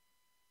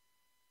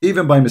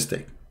 even by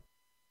mistake.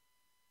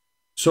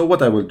 So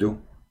what I will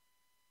do,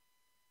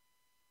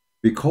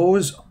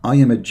 because I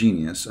am a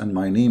genius and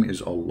my name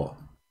is Allah,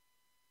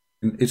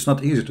 and it's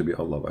not easy to be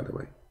Allah, by the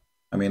way.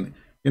 I mean,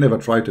 you never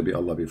tried to be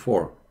Allah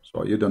before,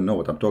 so you don't know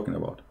what I'm talking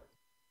about.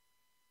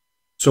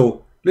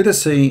 So let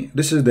us say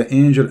this is the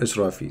angel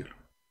Israfil.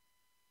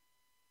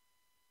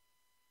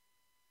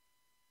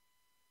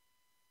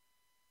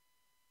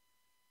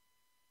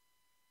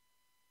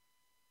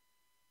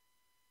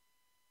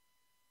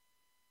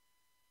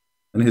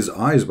 And his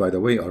eyes, by the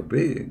way, are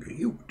big,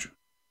 huge,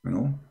 you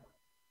know.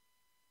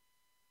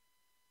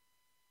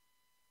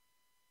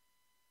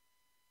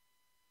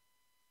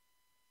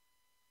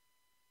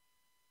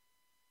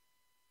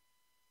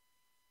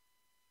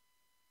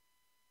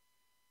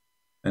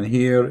 And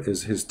here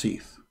is his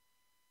teeth.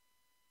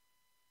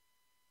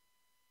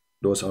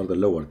 Those are the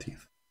lower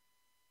teeth.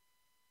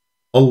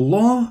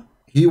 Allah,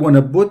 he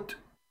wanna put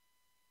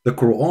the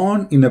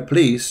Quran in a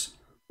place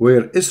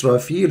where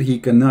Israfil he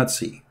cannot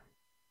see.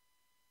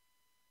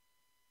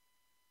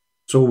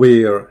 So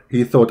where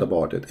he thought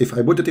about it, if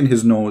I put it in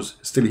his nose,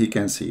 still he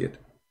can see it.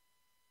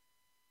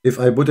 If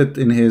I put it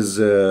in his,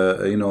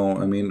 you know,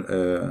 I mean,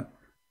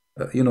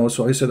 you know,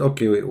 so I said,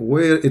 okay,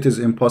 where it is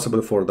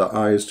impossible for the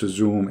eyes to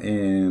zoom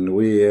in,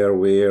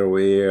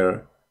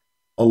 where?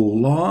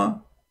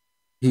 Allah,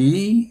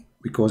 he,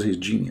 because he's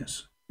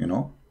genius, you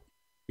know,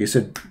 he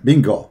said,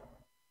 bingo,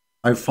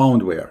 I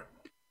found where.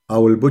 I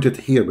will put it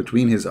here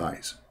between his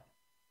eyes.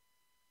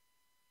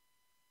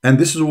 And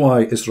this is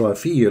why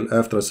Israfil,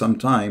 after some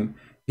time,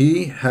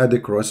 he had the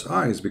cross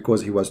eyes,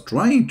 because he was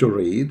trying to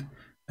read,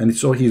 and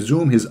so he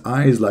zoomed his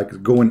eyes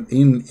like going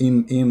in,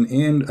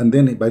 and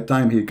then by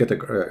time he get a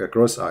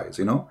cross eyes,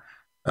 you know.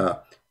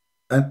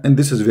 And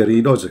this is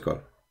very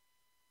logical,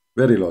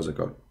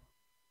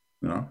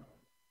 you know.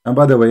 And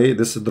by the way,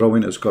 this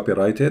drawing is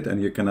copyrighted,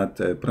 and you cannot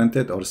print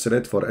it or sell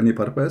it for any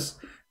purpose,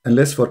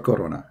 unless for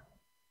Corona.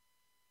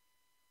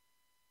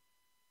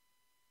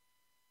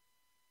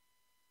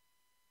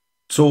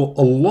 So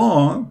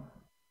Allah,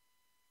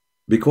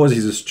 because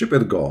he's a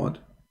stupid God,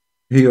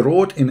 he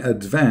wrote in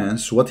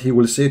advance what he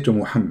will say to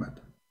Muhammad.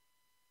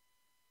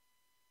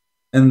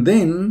 And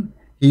then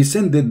he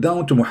sent it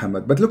down to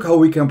Muhammad. But look how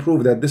we can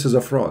prove that this is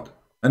a fraud.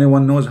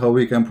 Anyone knows how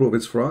we can prove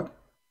it's fraud?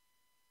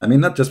 I mean,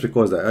 not just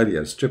because the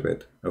idea is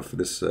stupid of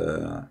this,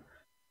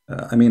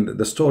 I mean,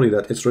 the story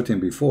that it's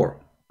written before.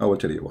 I will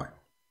tell you why.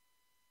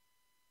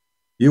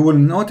 You will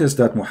notice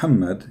that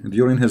Muhammad,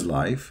 during his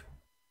life,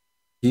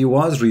 he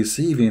was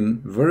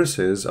receiving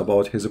verses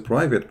about his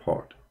private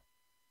part.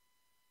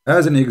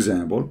 As an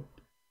example,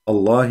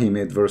 Allah, he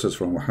made verses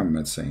from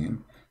Muhammad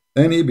saying,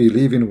 any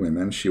believing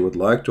woman, she would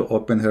like to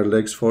open her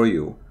legs for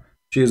you,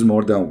 she is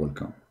more than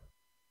welcome.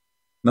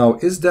 Now,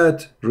 is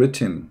that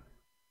written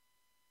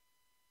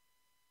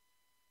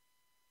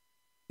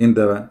in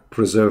the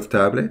preserved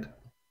tablet?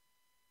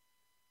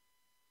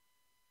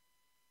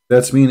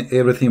 That's mean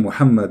everything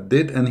Muhammad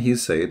did and he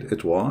said,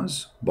 it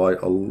was by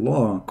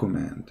Allah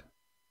command.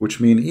 Which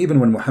means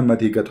even when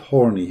Muhammad he got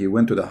horny, he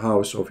went to the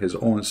house of his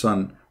own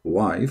son,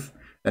 wife,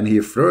 and he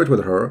flirted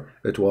with her.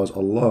 It was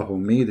Allah who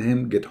made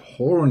him get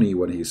horny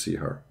when he see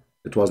her.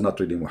 It was not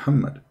really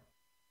Muhammad.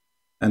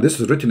 And this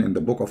is written in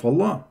the book of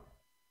Allah.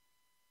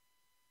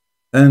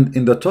 And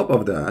in the top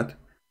of that,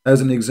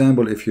 as an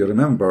example, if you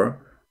remember,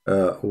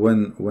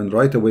 when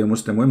right away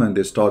Muslim women,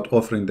 they start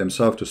offering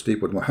themselves to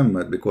sleep with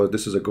Muhammad, because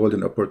this is a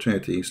golden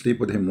opportunity. Sleep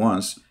with him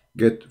once,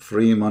 get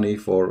free money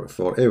for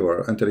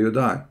forever until you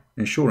die.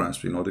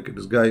 Insurance, you know,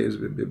 this guy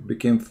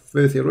became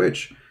filthy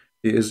rich.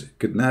 He is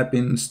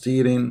kidnapping,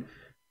 stealing,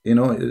 you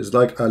know, is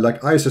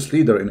like ISIS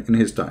leader in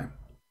his time.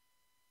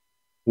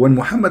 When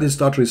Muhammad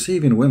start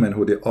receiving women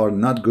who they are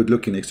not good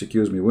looking,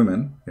 excuse me,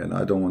 women, and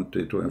I don't want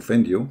to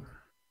offend you,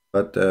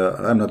 but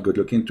I'm not good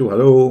looking too.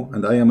 Hello,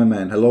 and I am a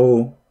man.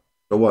 Hello,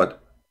 so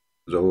what?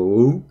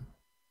 So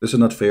this is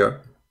not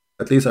fair.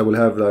 At least I will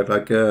have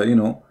you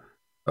know,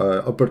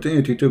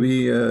 opportunity to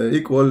be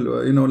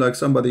equal, you know, like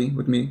somebody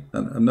with me,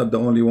 and I'm not the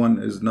only one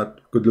is not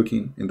good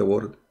looking in the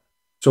world.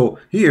 So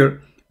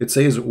here it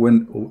says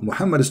when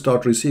Muhammad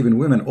start receiving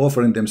women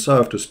offering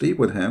themselves to sleep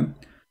with him,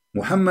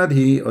 Muhammad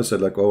he said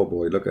like, oh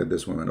boy, look at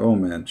this woman, oh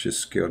man, she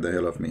scared the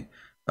hell of me,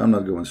 I'm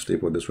not going to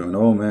sleep with this woman,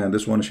 oh man,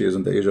 this one, she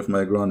isn't the age of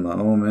my grandma,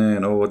 oh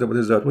man, oh what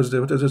is that, what is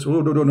this,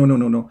 oh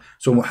no.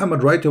 So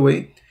Muhammad right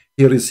away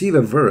he received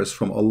a verse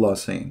from Allah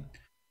saying,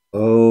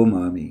 oh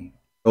mommy,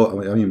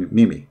 oh I mean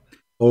Mimi,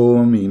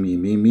 oh,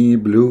 me,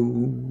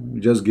 blue,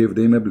 just give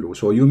them a blue.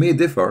 So you may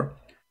differ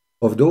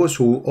of those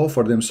who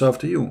offer themselves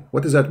to you.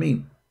 What does that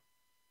mean?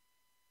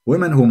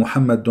 women who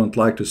Muhammad don't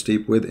like to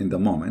sleep with in the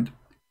moment,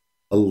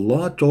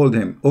 Allah told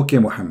him, okay,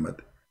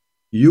 Muhammad,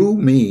 you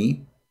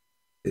may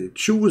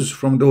choose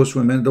from those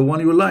women the one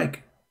you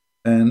like,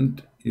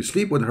 and you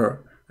sleep with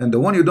her. And the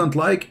one you don't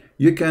like,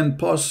 you can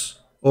pause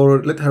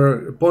or let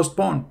her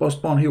postpone.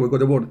 Postpone, here we got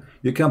the word.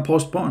 You can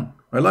postpone.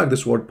 I like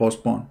this word,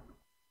 postpone.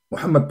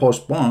 Muhammad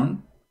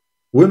postpone.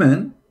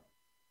 Women,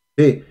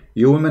 hey,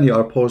 you women, you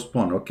are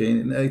postponed.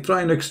 Okay,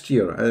 try next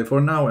year.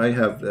 For now, I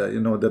have,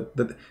 you know,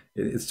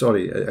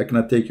 sorry, I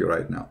cannot take you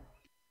right now.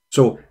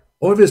 So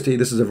obviously,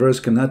 this is a verse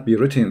cannot be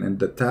written in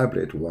the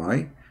tablet.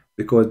 Why?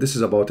 Because this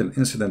is about an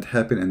incident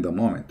happening in the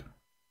moment.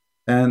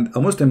 And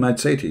a Muslim might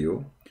say to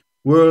you,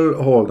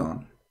 well, hold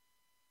on.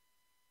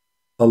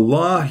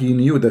 Allah, He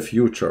knew the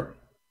future,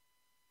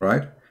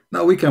 right?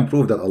 Now we can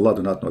prove that Allah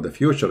do not know the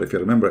future. If you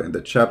remember in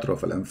the chapter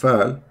of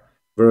Al-Anfal,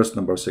 verse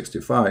number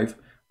 65,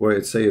 where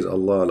it says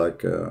Allah,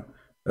 like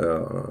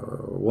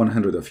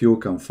 100 of you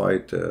can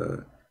fight,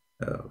 you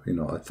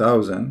know,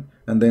 1,000,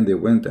 and then they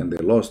went and they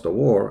lost the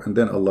war, and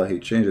then Allah, He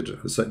changed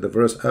it, the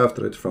verse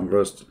after it from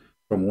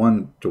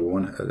 1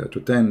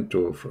 to 10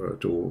 to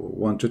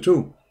 1 to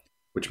 2,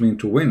 which means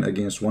to win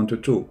against 1 to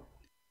 2.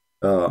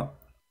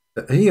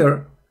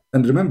 Here,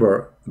 and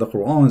remember, the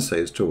Qur'an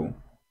says too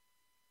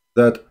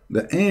that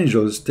the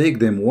angels take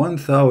them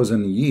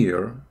 1,000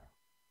 years,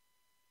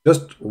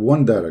 just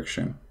one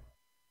direction.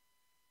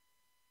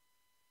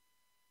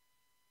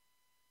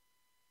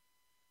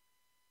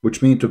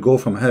 Which means to go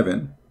from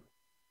heaven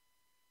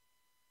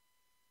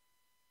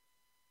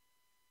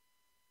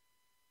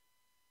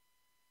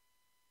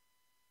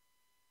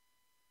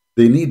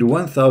they need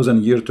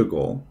 1,000 years to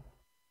go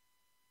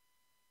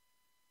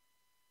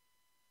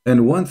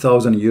and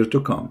 1,000 years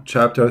to come.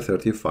 Chapter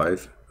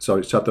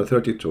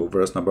 32,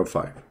 verse number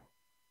 5.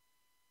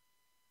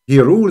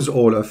 He rules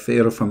all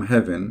affairs from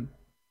heaven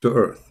to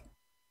earth.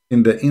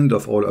 In the end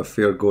of all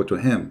affairs go to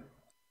Him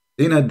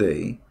in a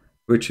day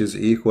which is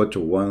equal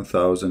to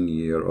 1,000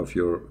 years of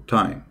your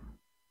time.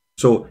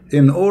 So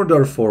in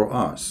order for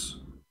us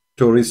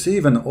to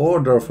receive an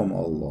order from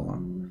Allah,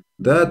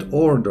 that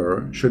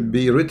order should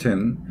be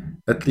written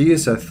at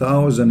least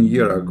 1,000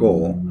 years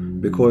ago,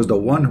 because the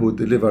one who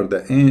delivered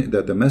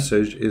the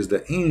message is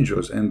the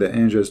angels, and the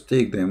angels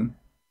take them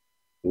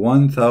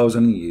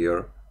 1,000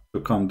 years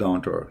to come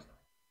down to earth.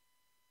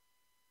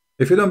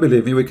 If you don't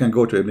believe me, we can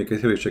go to Ibn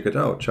Kathir, check it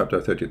out, chapter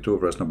 32,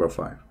 verse number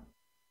 5.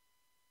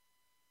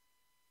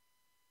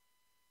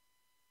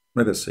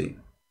 Let us see.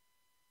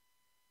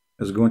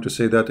 Is going to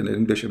say that in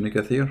English, Ibn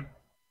Kathir?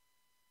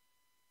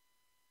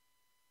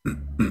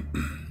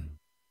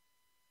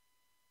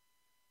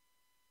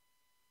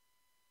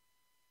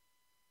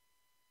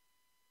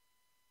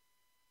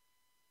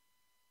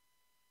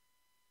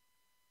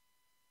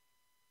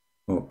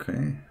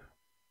 Okay.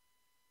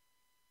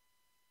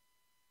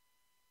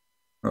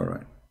 All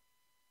right.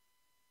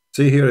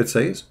 See here it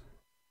says,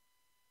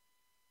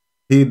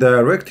 He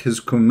direct His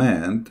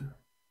command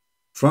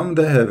from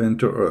the heaven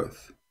to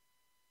earth.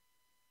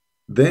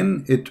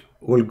 Then it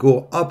will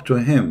go up to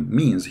Him,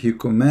 means He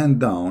command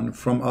down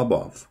from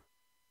above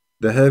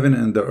the heaven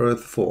and the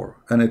earth for,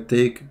 and it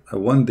take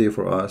one day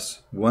for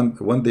us,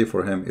 one day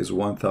for Him is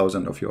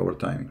 1,000 of your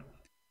time.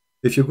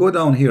 If you go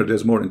down here,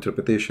 there's more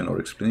interpretation or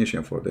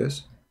explanation for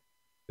this.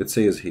 It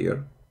says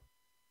here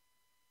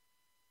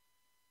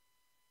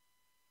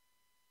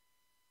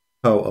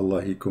how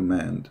Allah He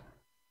command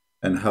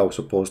and how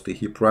supposedly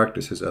He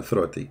practice His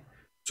authority.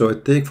 So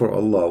it take for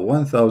Allah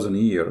 1,000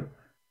 years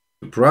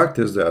to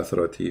practice the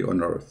authority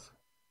on earth.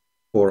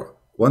 For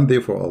one day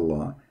for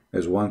Allah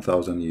is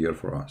 1,000 years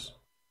for us.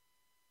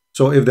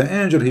 So if the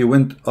angel he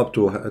went up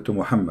to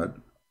Muhammad,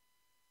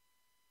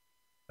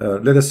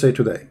 let us say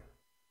today,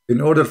 in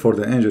order for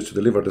the angels to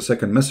deliver the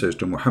second message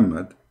to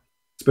Muhammad,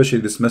 especially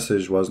this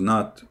message was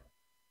not,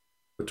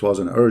 it was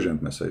an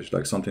urgent message,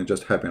 like something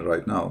just happened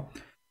right now,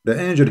 the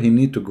angel he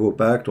need to go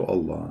back to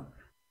Allah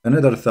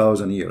another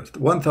 1,000 years,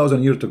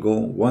 1,000 years to go,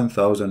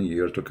 1,000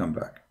 years to come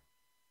back.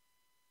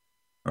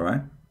 All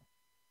right,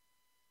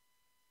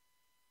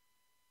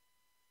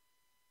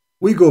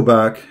 we go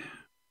back.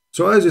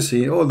 So as you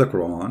see, all the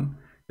Quran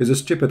is a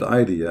stupid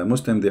idea.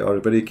 Muslims, they are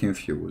very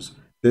confused.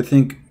 They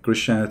think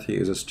Christianity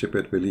is a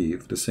stupid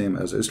belief, the same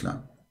as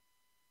Islam,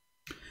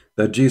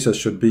 that Jesus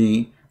should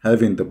be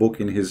having the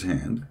book in his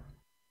hand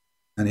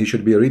and he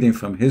should be reading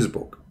from his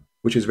book,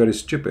 which is very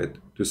stupid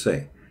to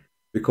say,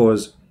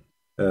 because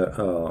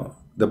the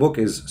book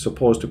is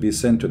supposed to be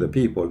sent to the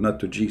people, not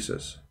to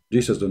Jesus.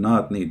 Jesus do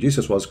not need.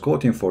 Jesus was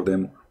quoting for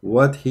them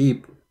what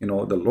he, you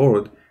know, the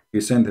Lord,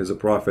 he sent his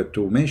prophet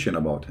to mention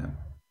about him.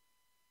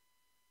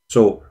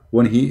 So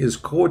when he is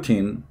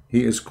quoting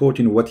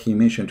what he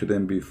mentioned to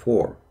them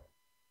before.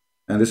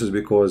 And this is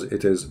because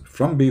it is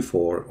from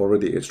before,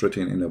 already it's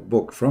written in a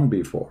book from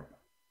before.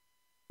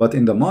 But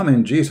in the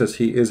moment, Jesus,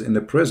 he is in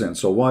the present.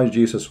 So why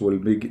Jesus will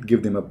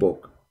give them a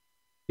book?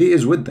 He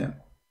is with them.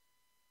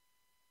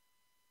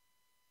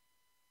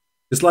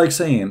 It's like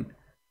saying,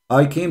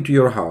 I came to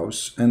your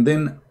house and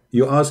then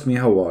you ask me,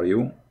 how are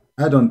you?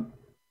 I don't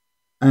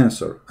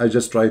answer. I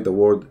just write the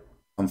word,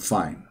 I'm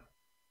fine.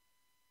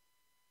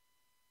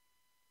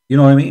 You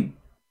know what I mean?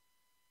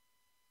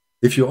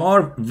 If you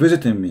are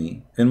visiting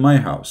me in my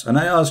house and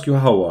I ask you,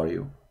 how are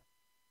you?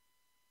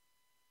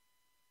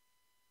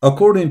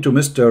 According to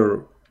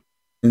Mr.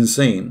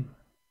 Insane,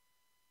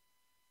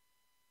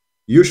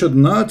 you should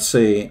not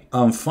say,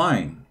 I'm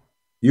fine.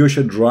 You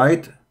should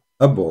write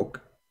a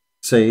book,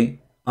 say,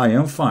 I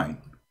am fine.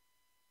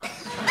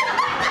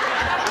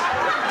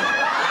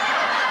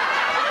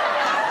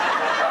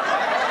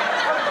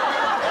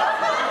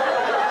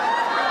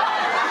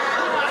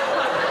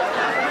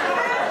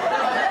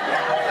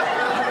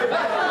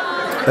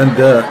 And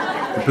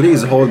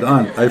please hold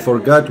on. I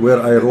forgot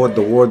where I wrote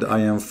the word I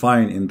am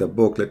fine in the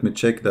book. Let me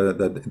check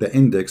the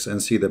index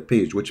and see the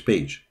page. Which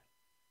page?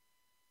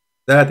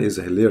 That is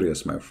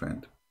hilarious, my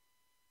friend.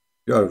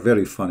 You are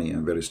very funny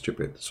and very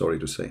stupid. Sorry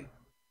to say.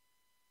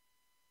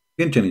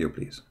 Continue,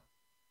 please.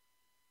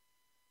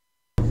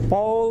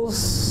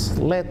 Paul's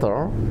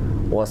letter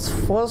was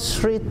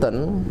first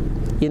written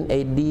in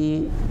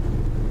AD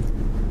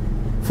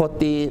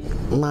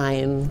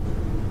 49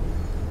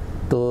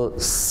 to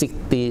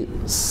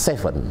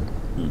 67.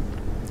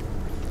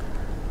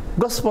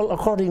 Gospel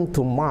according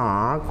to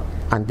Mark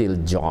until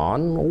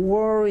John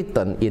were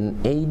written in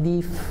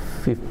AD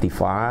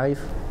 55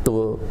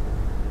 to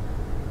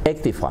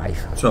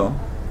 85. So,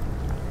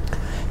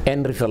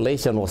 and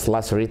Revelation was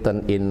last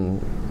written in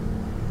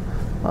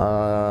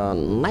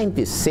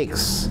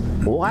 96,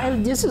 while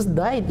Jesus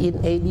died in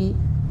AD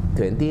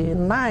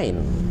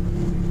 29.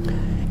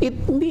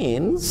 It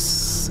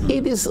means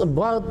it is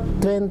about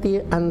 20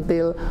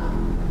 until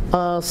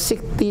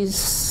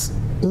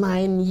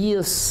 69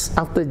 years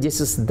after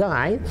Jesus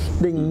died,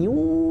 the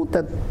New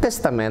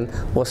Testament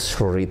was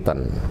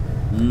written.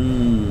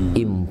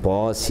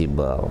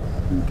 Impossible.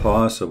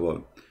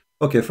 Impossible.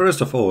 Okay,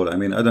 first of all, I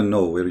mean, I don't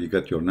know where you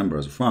get your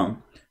numbers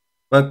from,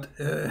 but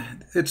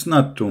it's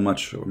not too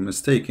much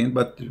mistaken,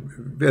 but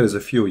there is a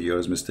few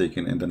years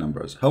mistaken in the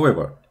numbers.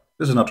 However,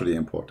 this is not really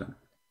important.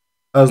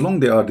 As long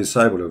they are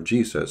disciples of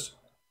Jesus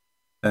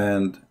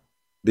and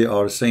they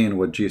are saying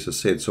what Jesus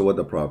said, so what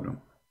the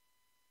problem?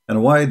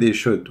 And why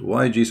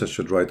Jesus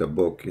should write a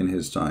book in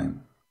his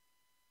time?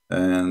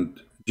 And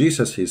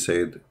Jesus, he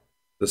said,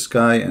 the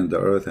sky and the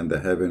earth and the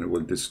heaven will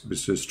be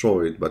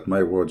destroyed, but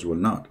my words will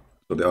not.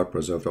 So they are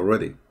preserved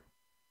already.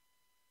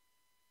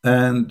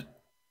 And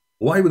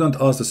why we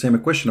don't ask the same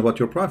question about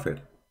your prophet?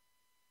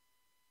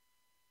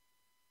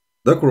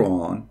 The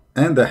Quran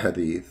and the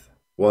Hadith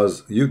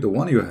the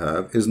one you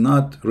have is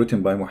not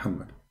written by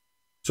Muhammad.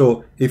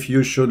 So we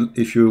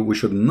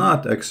should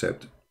not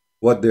accept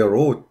what they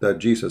wrote that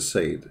Jesus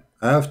said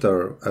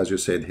after, as you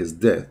said, his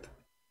death,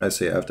 I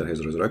say after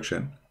his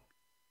resurrection,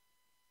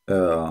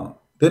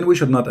 then we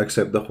should not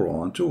accept the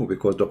Quran too,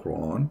 because the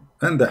Quran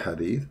and the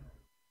Hadith,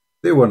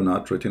 they were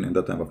not written in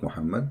the time of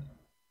Muhammad.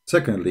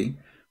 Secondly,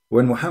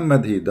 when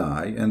Muhammad he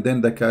died and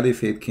then the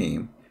Caliphate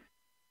came,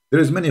 there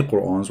is many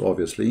Qur'ans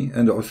obviously,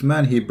 and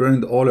Uthman he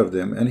burned all of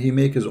them and he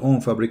make his own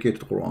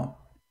fabricated Qur'an.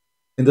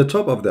 In the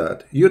top of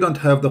that, you don't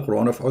have the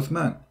Qur'an of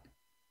Uthman.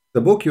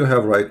 The book you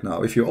have right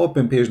now, if you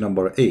open page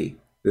number A,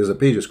 there's a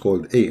page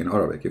called A in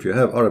Arabic. If you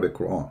have Arabic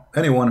Qur'an,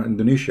 anyone in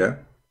Indonesia,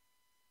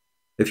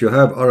 if you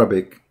have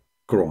Arabic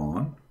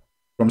Qur'an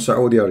from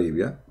Saudi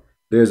Arabia,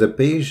 there's a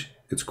page,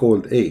 it's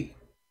called A.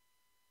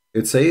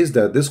 It says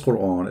that this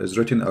Quran is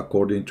written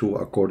according to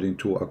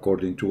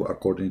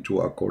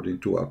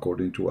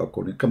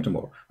come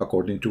tomorrow,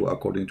 according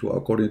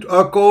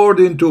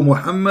to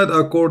Muhammad,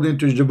 according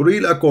to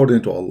Jibreel,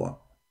 according to Allah.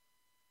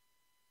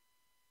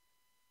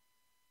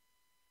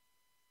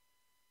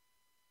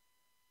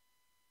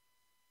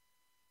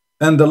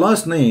 And the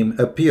last name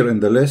appear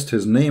in the list,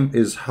 his name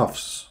is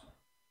Hafs.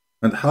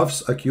 And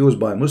Hafs accused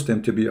by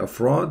Muslim to be a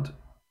fraud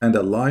and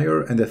a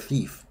liar and a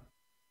thief.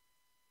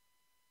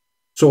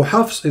 So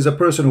Hafs is a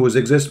person who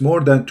exists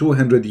more than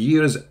 200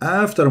 years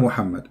after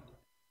Muhammad.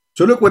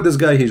 So look what this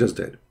guy he just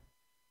did.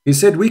 He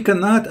said we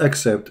cannot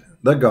accept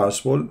the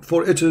gospel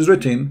for it is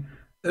written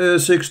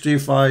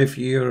 65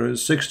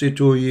 years,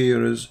 62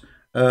 years,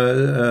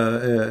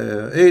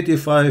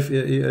 85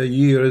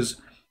 years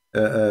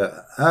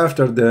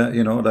after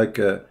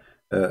the,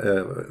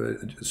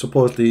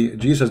 supposedly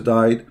Jesus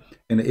died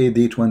in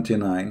AD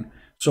 29.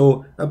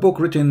 So a book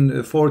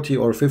written 40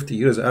 or 50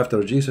 years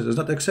after Jesus is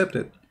not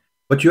accepted.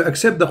 But you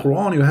accept the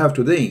Quran you have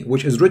today,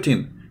 which is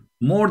written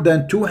more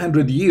than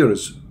 200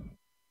 years.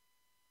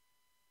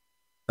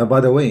 By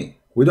the way,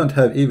 we don't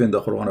have even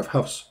the Quran of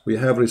Hafs. We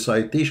have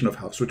recitation of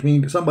Hafs, which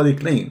means somebody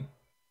claim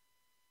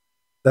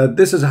that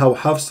this is how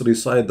Hafs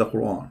recite the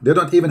Quran. They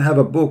don't even have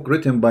a book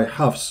written by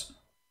Hafs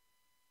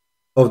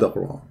of the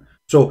Quran.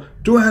 So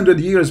 200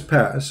 years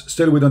pass,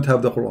 still we don't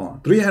have the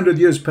Quran. 300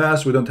 years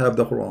pass, we don't have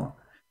the Quran.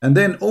 And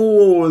then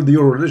all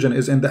your religion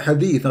is in the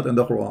Hadith, not in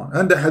the Quran.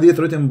 And the Hadith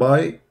written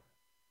by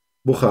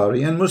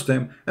Bukhari and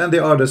Muslim, and they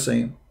are the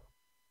same.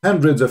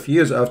 Hundreds of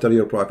years after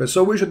your prophet.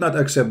 So we should not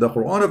accept the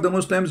Quran of the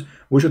Muslims.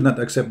 We should not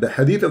accept the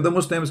Hadith of the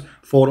Muslims.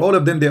 For all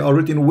of them, they are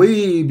written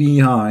way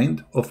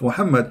behind of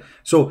Muhammad.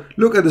 So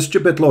look at the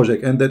stupid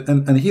logic, and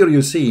here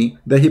you see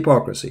the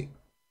hypocrisy.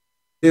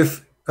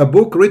 If a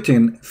book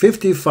written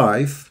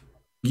 55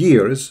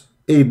 years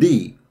AD.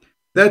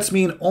 That's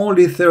mean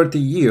only 30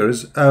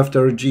 years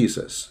after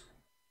Jesus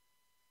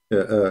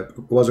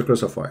was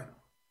crucified.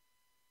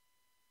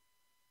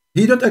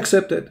 He don't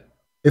accept it.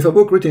 If a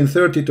book written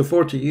 30 to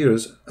 40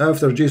 years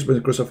after Jesus was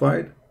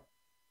crucified,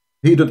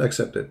 he don't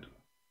accept it.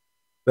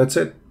 That's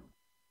it.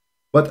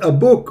 But a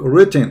book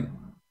written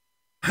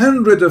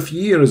hundreds of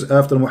years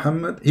after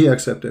Muhammad, he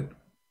accepted.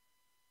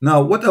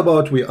 Now, what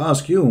about, we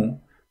ask you,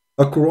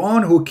 a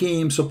Quran who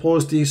came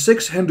supposedly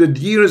 600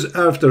 years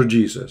after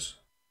Jesus?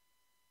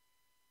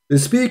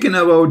 Speaking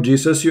about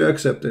Jesus, you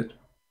accept it.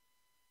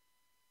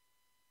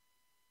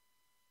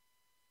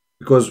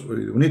 Because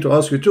we need to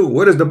ask you too,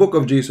 where is the book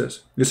of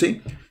Jesus? You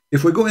see,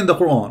 if we go in the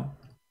Quran,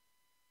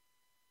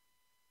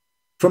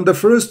 from the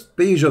first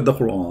page of the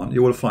Quran,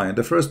 you will find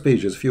the first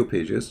pages, few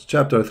pages,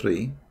 chapter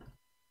 3,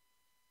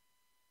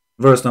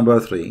 verse number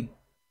 3,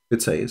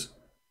 it says,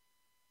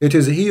 "It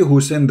is he who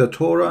sent the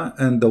Torah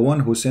and the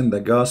one who sent the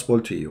gospel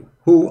to you."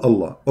 Who?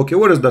 Allah. Okay,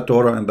 what is the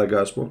Torah and the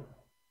gospel?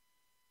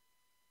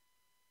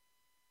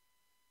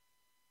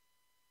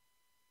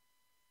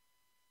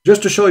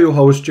 Just to show you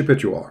how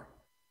stupid you are.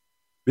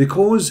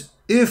 Because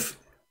if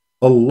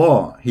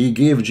Allah, he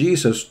gave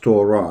Jesus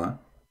Torah,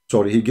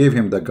 sorry, he gave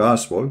him the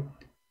gospel,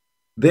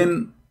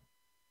 then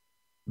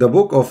the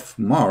book of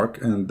Mark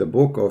and the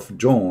book of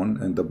John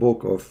and the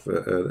book of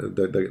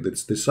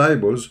the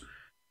disciples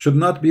should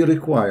not be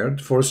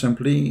required, for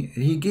simply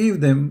he gave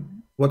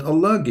them what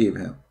Allah gave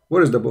him.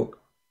 Where is the book?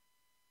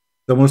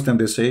 The Muslim,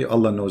 they say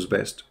Allah knows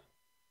best.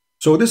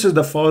 So this is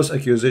the false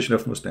accusation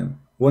of Muslim.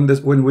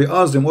 When we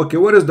ask them, okay,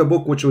 where is the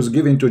book which was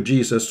given to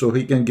Jesus so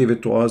he can give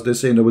it to us? They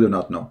say, no, we do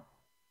not know.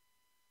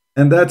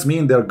 And that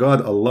means their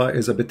God, Allah,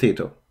 is a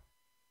potato.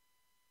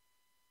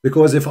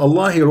 Because if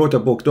Allah, he wrote a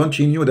book, don't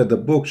you know that the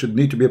book should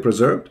need to be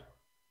preserved?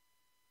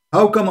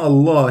 How come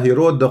Allah, he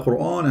wrote the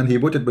Quran and he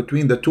put it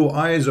between the two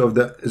eyes of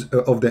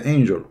the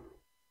angel?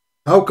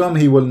 How come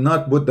he will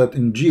not put that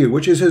Injil,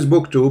 which is his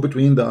book too,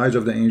 between the eyes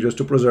of the angels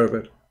to preserve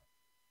it?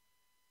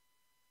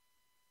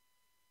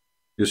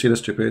 You see the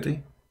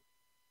stupidity?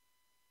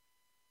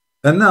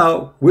 And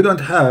now we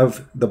don't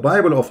have the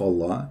Bible of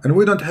Allah, and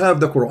we don't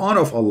have the Quran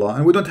of Allah,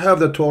 and we don't have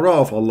the Torah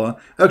of Allah.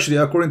 Actually,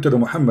 according to the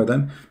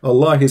Muhammadan,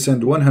 Allah, he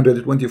sent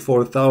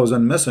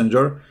 124,000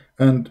 messenger,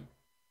 and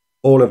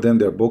all of them,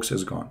 their books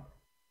is gone.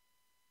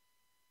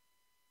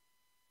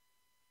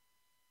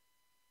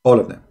 All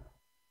of them.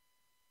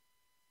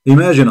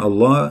 Imagine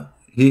Allah,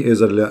 he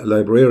is a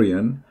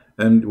librarian,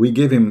 and we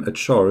give him a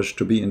charge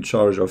to be in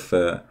charge of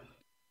a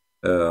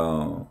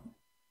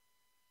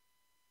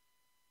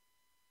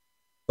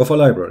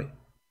library,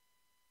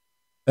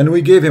 and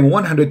we gave him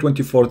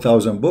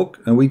 124,000 book,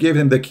 and we gave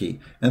him the key,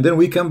 and then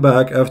we come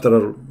back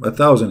after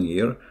 1,000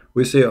 years,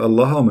 we say,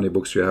 Allah, how many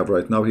books you have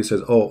right now? He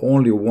says, oh,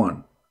 only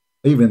one.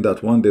 Even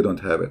that one, they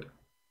don't have it.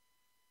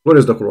 Where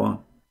is the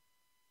Quran?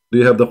 Do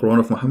you have the Quran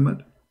of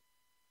Muhammad?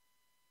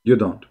 You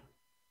don't.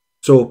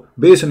 So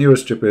based on your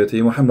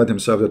stupidity, Muhammad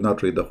himself did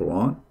not read the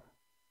Quran,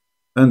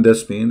 and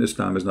this means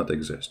Islam does not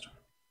exist.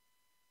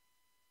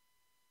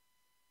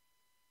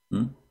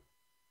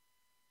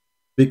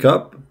 Pick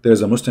up,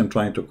 there's a Muslim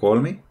trying to call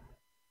me.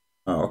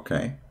 Oh,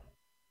 okay.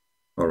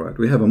 All right,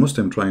 we have a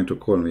Muslim trying to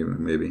call me,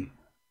 maybe.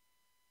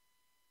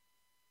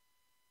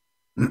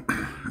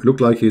 Look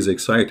like he's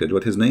excited.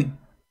 What's his name?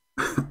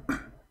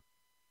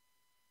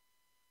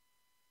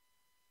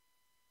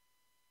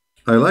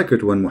 I like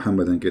it when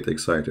Muhammadan get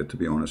excited, to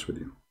be honest with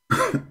you.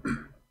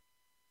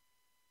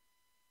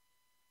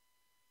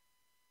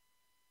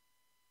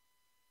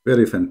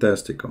 Very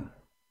fantastical.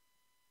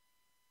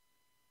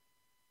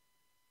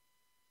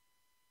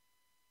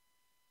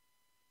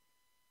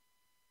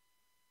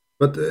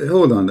 But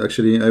hold on,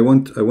 actually, I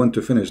want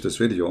to finish this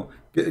video.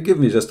 Give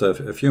me just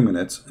a few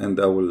minutes, and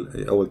I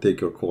will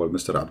take your call,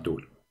 Mr.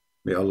 Abdul.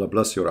 May Allah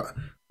bless you,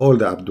 all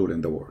the Abdul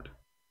in the world.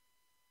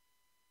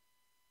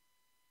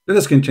 Let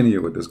us continue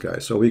with this guy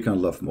so we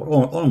can love more.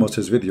 Almost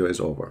his video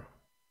is over.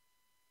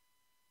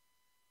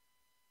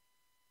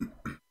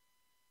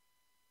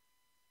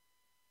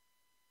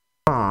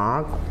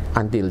 Mark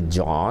until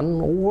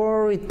John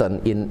were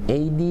written in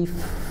AD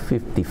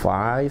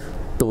 55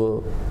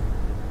 to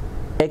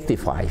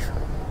 85,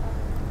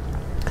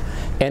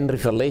 and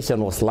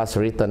Revelation was last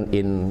written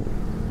in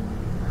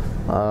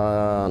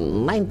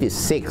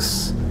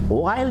 96,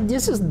 while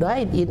Jesus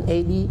died in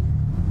AD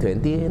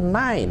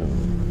 29.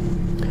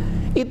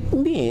 It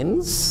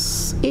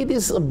means it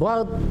is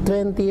about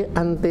 20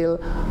 until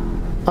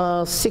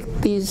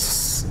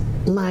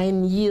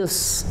 69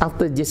 years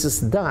after Jesus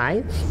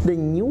died, the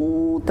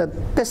New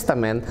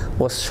Testament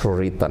was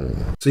written.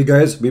 See,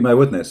 guys, be my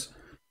witness.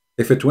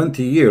 If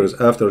 20 years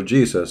after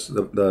Jesus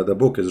the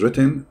book is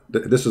written,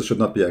 this should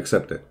not be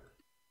accepted.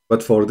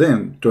 But for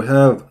them to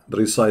have the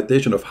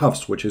recitation of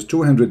Hafs, which is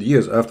 200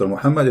 years after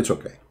Muhammad, it's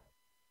okay.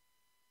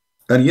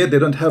 And yet they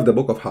don't have the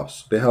book of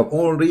Hafs. They have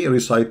only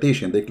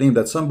recitation. They claim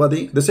that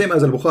somebody, the same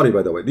as Al-Bukhari,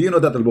 by the way. Do you know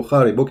that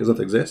Al-Bukhari book doesn't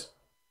exist?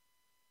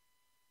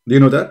 Do you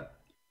know that?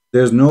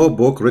 There's no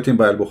book written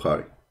by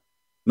Al-Bukhari.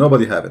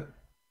 Nobody have it.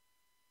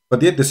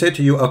 But yet they say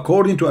to you,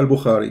 according to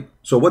Al-Bukhari.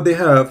 So what they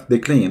have, they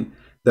claim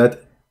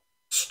that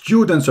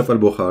students of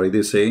Al-Bukhari,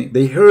 they say,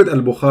 they heard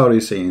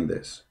Al-Bukhari saying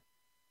this.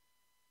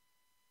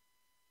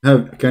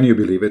 Can you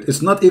believe it?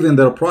 It's not even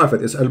their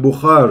prophet, it's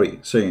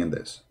Al-Bukhari saying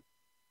this.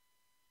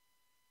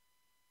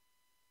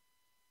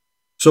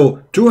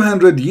 So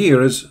 200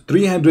 years,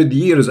 300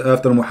 years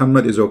after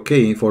Muhammad is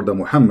okay for the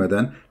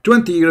Muhammadan,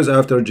 20 years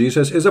after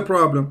Jesus is a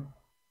problem.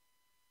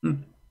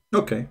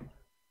 Okay.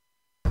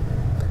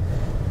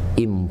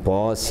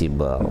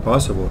 Impossible.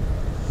 Impossible.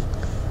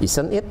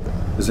 Isn't it?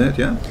 Isn't it?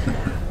 Yeah.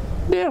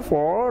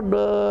 Therefore,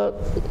 the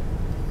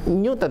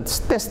New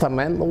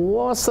Testament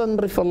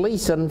wasn't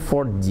revelation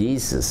for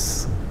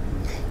Jesus.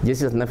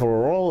 Jesus never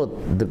wrote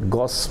the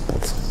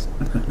Gospels.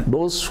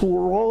 Those who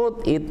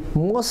wrote it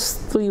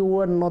mostly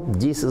were not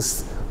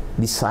Jesus'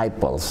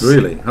 disciples.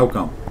 Really? How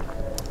come?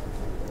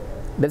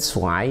 That's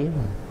why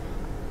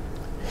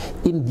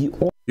in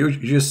the you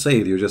just say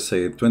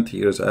it 20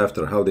 years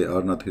after, how they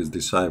are not his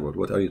disciple.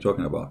 What are you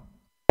talking about?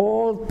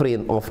 old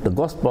print of the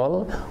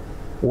Gospel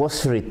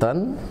was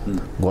written,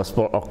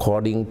 Gospel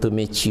according to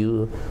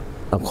Matthew,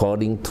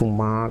 according to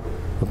Mark,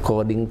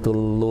 according to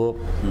Luke,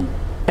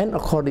 and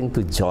according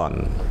to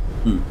John.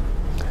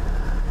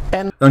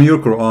 And your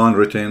Quran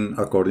written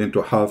according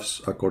to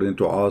Hafs, according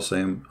to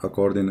Asim,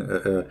 according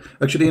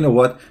actually, you know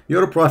what,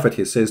 your prophet,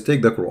 he says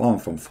take the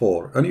Quran from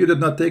 4, and you did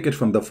not take it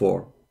from the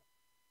 4.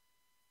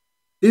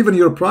 Even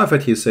your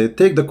prophet, he said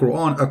take the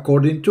Quran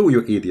according to,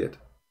 you idiot.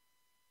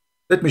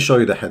 Let me show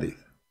you the hadith.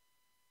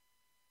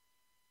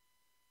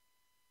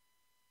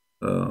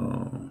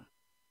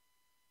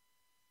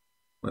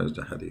 Where's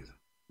the hadith?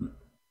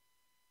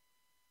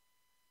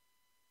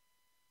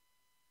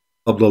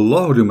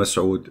 Abdullah ibn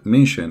Mas'ud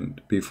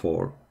mentioned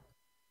before,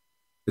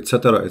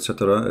 etc.,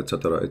 etc.,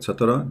 etc.,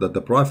 etc., that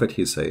the prophet,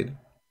 he said,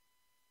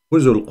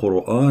 خُذُوا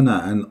الْقُرْآنَ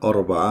عَنْ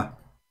أَرْبَعَةٍ,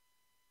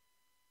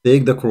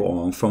 take the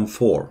Quran from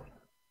 4.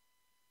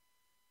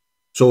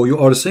 So you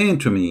are saying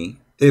to me,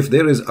 if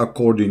there is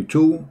according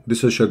to, this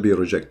should be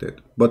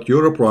rejected. But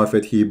your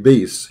prophet, he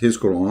based his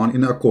Quran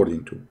in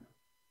according to.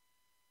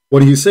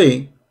 When he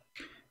say,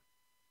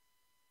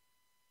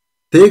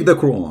 take the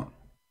Quran,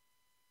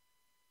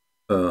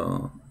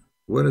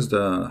 where is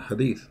the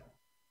hadith?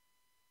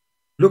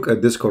 Look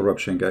at this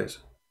corruption, guys.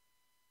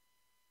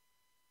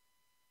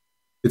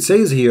 It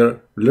says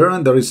here,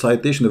 learn the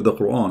recitation of the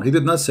Quran. He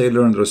did not say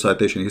learn the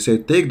recitation. He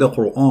said take the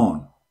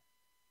Quran.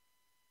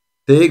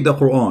 Take the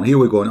Quran. Here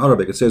we go in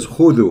Arabic. It says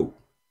خُذُوا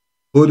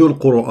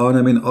الْقُرْآنَ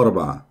مِنْ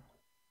أَرْبَعَةٍ.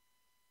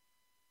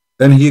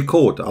 And he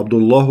quote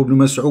Abdullah ibn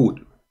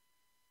Mas'ud.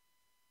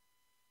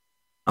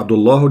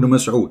 Abdullah ibn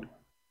Mas'ud.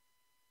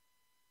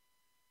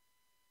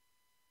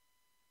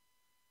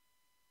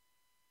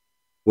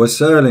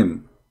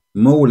 وسالم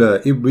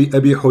مولى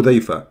أبي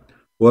حذيفة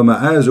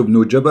ومعاذ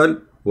بن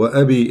جبل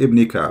وأبي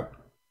ابن كعب.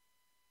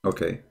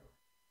 Okay.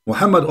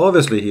 Muhammad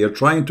obviously here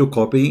trying to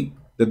copy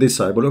the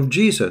disciple of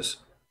Jesus.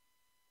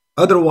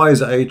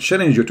 Otherwise, I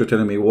challenge you to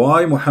tell me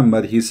why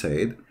Muhammad, he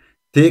said,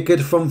 take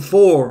it from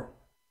 4.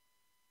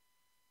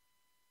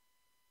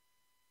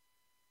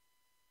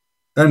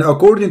 And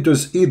according to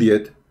this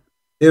idiot,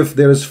 if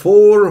there is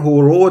 4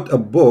 who wrote a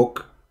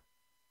book,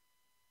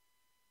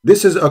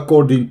 this is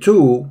according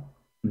to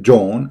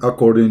John,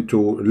 according to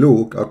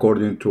Luke,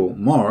 according to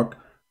Mark,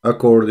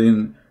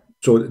 according,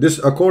 so this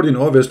according,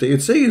 obviously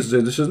it says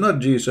that this is not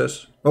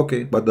Jesus.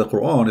 Okay, but the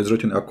Quran is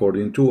written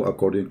according to,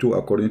 according to,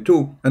 according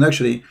to. And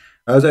actually,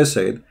 as I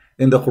said,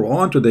 in the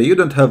Quran today, you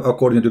don't have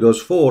according to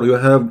those 4, you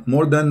have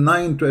more than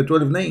 9 to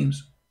 12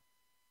 names.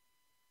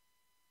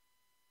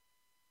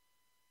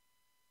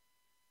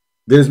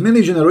 There's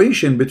many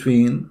generation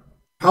between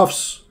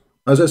Hafs.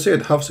 As I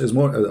said, Hafs is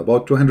more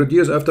about 200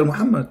 years after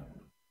Muhammad.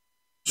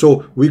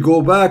 So we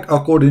go back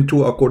according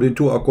to, according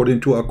to,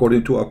 according to,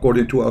 according to,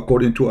 according to,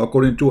 according to,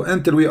 according to,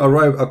 until we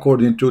arrive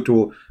according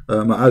to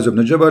Mu'az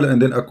ibn Jabal,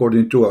 and then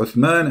according to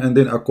Uthman, and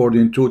then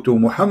according to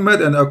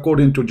Muhammad, and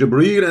according to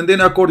Jibreel, and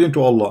then according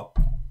to Allah.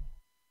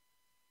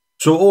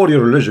 So all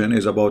your religion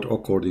is about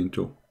according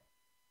to.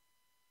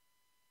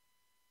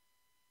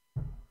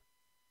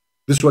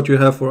 This is what you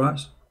have for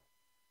us.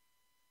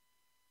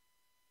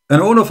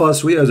 And all of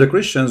us, we as a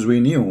Christians,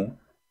 we knew,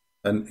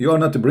 and you are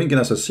not bringing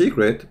us a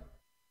secret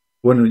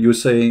when you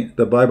say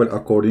the Bible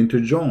according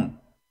to John,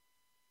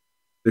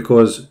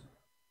 because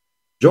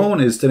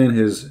John is telling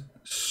his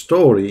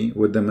story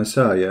with the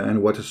Messiah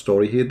and what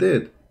story he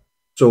did.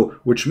 So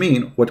which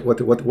mean what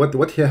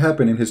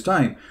happened in his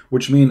time,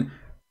 which mean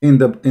in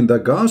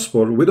the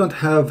gospel we don't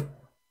have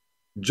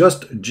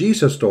just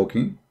Jesus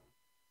talking,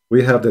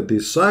 we have the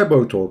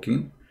disciple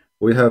talking,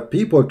 we have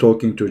people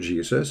talking to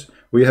Jesus,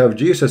 we have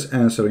Jesus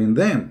answering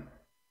them.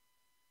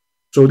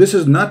 So this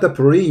is not a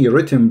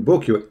pre-written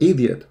book, you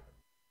idiot.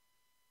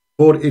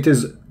 For it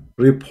is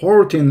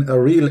reporting a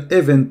real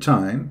event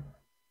time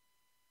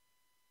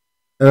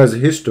as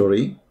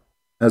history,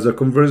 as a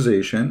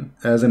conversation,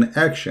 as an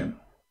action.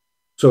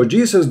 So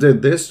Jesus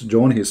did this.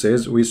 John, he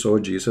says, we saw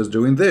Jesus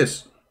doing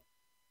this.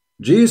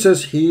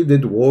 Jesus, he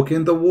did walk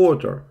in the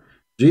water.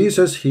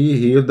 Jesus, he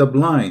healed the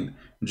blind.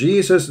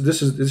 Jesus,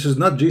 this is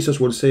not Jesus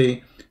will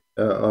say,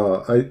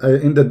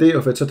 in the day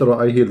of etc.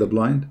 I heal the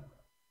blind.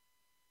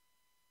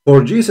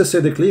 For Jesus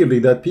said clearly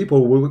that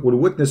people will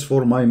witness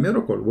for my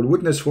miracle, will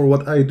witness for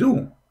what I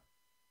do.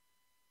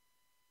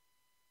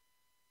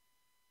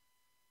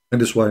 And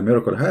this is why a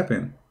miracle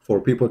happened, for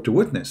people to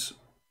witness,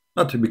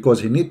 not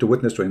because he need to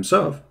witness to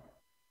himself.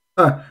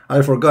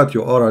 I forgot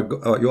you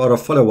are a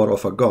follower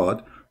of a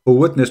God who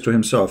witnessed to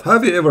himself.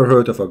 Have you ever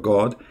heard of a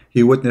God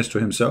he witnessed to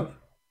himself?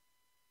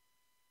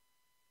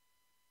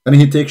 And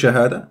he takes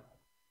shahada?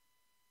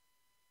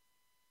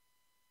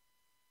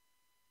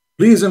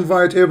 Please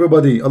invite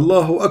everybody.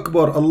 Allahu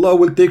Akbar. Allah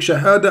will take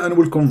shahada and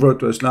will convert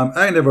to Islam.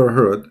 I never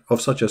heard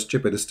of such a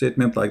stupid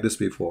statement like this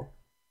before.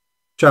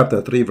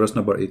 Chapter 3, verse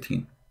number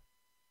 18.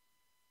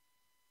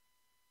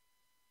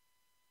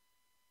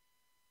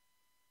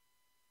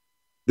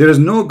 There is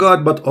no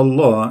God but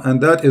Allah, and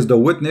that is the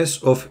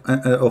witness of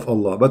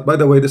Allah. But by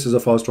the way, this is a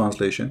false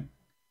translation.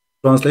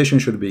 Translation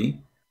should be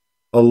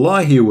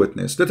Allah he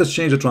witnessed. Let us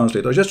change the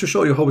translator just to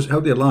show you how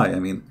they lie. I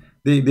mean,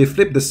 they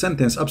flip the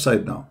sentence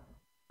upside down.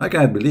 I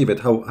cannot believe it.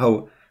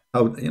 How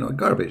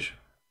garbage.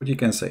 What you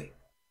can say?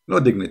 No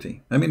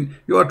dignity. I mean,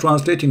 you are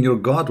translating your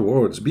God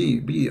words.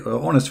 Be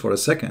honest for a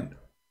second.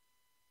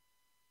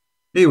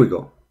 Here we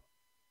go.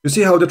 You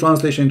see how the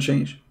translation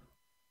changed?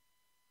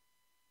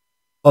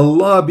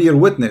 Allah bear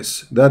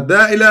witness that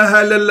la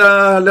ilaha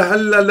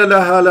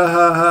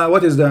illallah.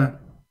 What is that?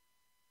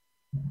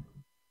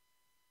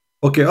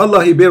 Okay,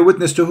 Allah he bear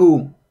witness to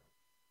who?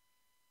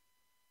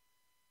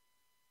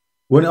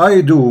 When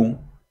I do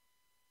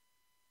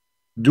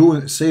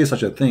say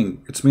such a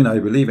thing, it's mean I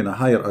believe in a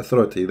higher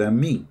authority than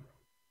me.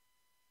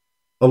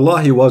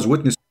 Allah he was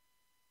witness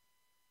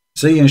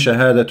saying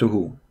shahada to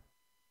who?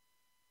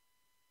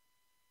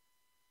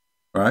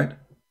 Right?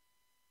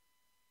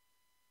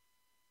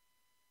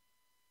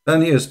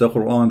 And yes, the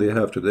Qur'an they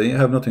have today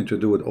have nothing to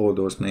do with all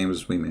those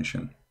names we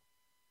mentioned.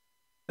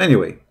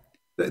 Anyway,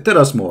 tell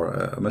us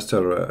more,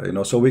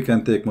 Mr. So we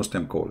can take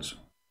Muslim calls.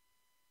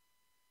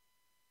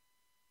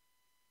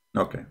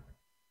 Okay.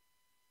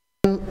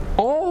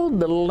 All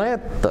the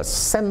letters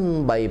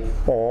sent by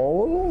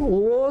Paul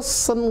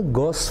wasn't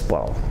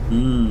gospel.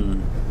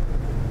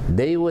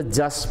 They were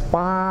just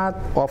part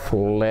of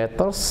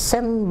letters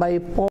sent by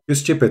Paul. You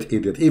stupid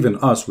idiot. Even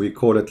us, we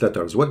call it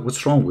letters.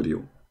 What's wrong with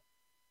you?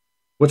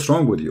 What's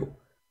wrong with you?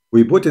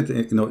 We put it,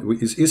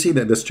 you see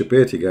that the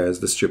stupidity, guys,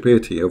 the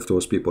stupidity of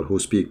those people who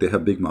speak, they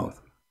have big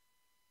mouth.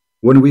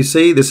 When we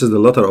say this is the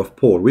letter of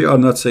Paul, we are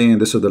not saying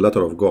this is the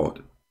letter of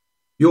God.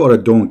 You are a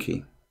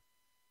donkey.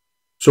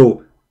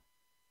 So,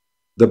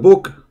 the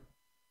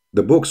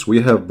books,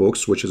 we have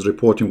books which is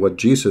reporting what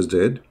Jesus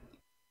did,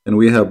 and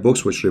we have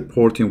books which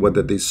reporting what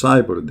the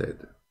disciple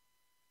did.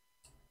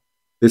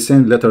 They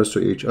send letters to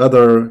each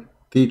other,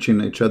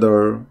 teaching each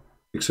other,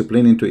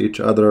 explaining to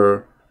each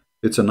other.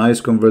 It's a nice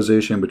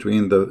conversation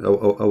between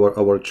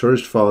our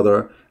church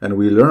father, and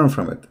we learn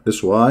from it.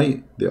 That's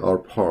why they are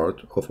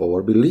part of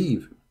our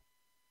belief.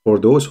 For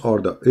those are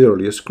the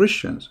earliest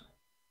Christians.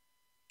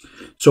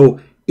 So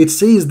it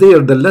says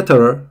there the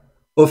letter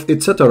of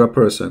etc.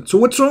 person. So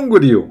what's wrong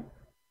with you?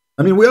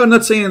 I mean, we are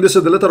not saying this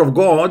is the letter of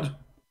God.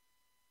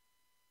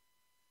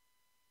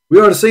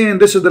 We are saying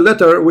this is the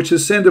letter which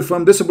is sent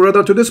from this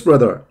brother to this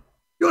brother.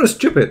 You are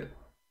stupid.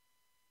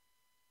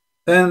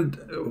 And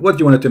what do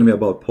you want to tell me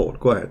about Paul?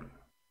 Go ahead.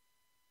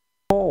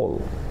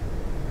 Paul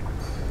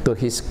to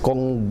his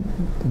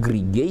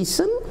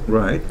congregation,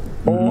 right?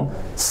 Or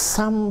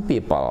some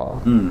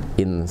people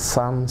in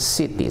some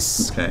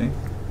cities. Okay.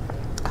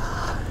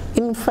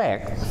 In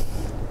fact,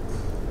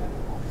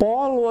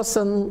 Paul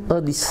wasn't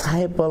a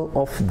disciple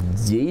of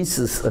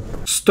Jesus.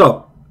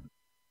 Stop.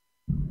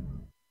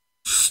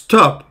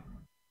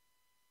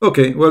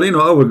 Okay, well,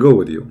 I will go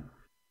with you.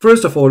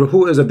 First of all,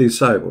 who is a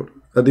disciple?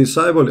 A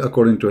disciple,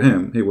 according to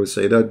him, he will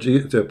say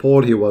that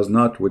Paul, he was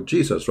not with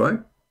Jesus, right?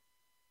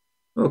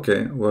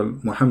 Okay, well,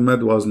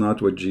 Muhammad was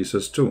not with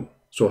Jesus too.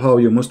 So how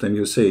you Muslim,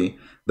 you say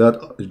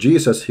that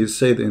Jesus, he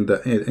said in the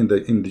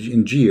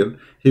Injil,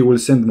 he will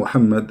send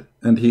Muhammad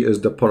and he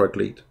is the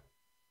Paraclete.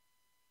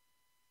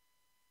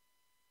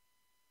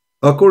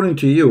 According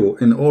to you,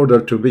 in order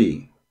to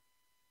be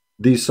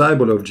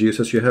disciple of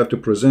Jesus, you have to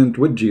present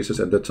with Jesus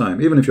at the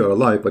time. Even if you are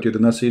alive, but you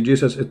did not see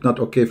Jesus, it's not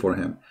okay for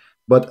him.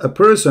 But a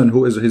person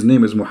who is, his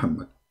name is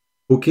Muhammad,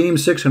 who came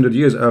 600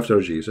 years after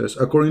Jesus,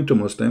 according to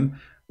Muslim,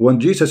 when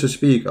Jesus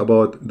speak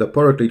about the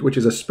Paraclete, which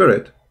is a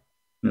spirit,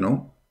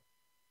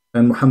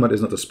 and Muhammad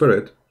is not a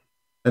spirit,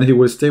 and he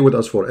will stay with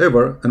us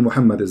forever, and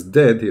Muhammad is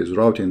dead, he is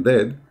rotting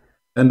dead,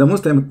 and the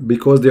Muslim,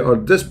 because they are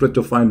desperate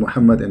to find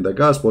Muhammad in the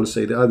gospel,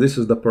 say that this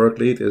is the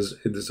Paraclete,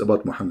 it is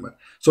about Muhammad.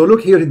 So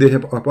look here, the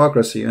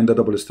hypocrisy and the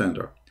double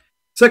standard.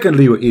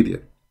 Secondly, you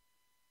idiot,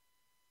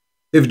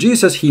 if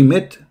Jesus, he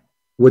met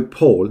with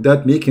Paul,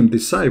 that make him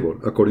disciple,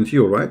 according to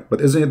you, right?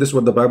 But isn't this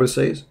what the Bible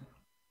says?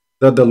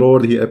 That the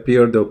Lord, he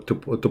appeared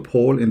to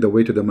Paul in the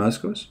way to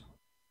Damascus?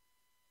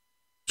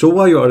 So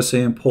why you are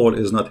saying Paul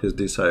is not his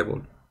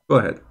disciple? Go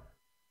ahead.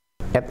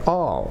 At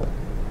all.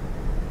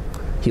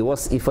 He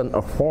was even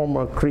a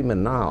former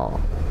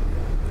criminal,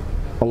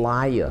 a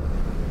liar.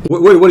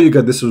 Where do you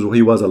get this?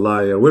 He was a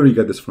liar. Where do you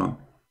get this from?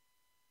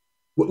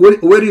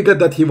 Where do you get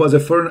that he was a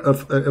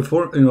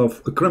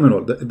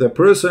criminal? The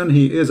person,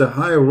 he is a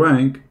higher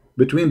rank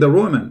between the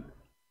Roman.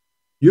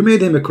 You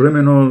made him a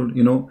criminal,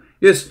 you know.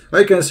 Yes,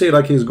 I can say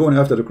like he's going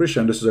after the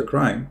Christian, this is a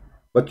crime.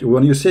 But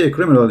when you say a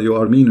criminal, you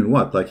are meaning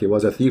what? Like he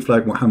was a thief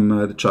like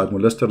Muhammad, child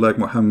molester like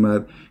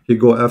Muhammad, he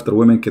go after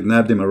women,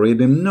 kidnap them and rape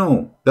them.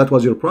 No, that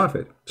was your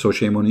prophet. So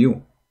shame on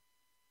you.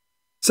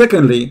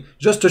 Secondly,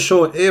 just to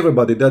show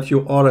everybody that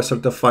you are a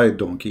certified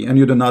donkey and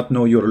you do not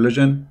know your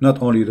religion,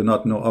 not only you do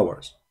not know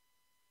ours.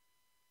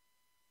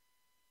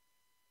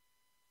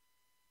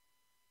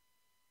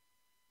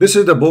 This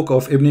is the book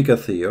of Ibn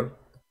Kathir,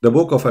 the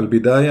book of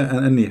Al-Bidayah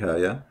and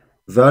Al-Nihaya,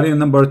 volume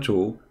number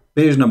 2,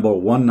 page number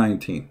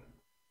 119.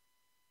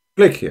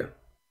 Click here.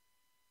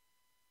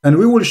 And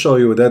we will show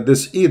you that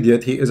this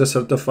idiot, he is a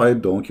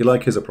certified donkey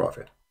like he's a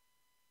prophet.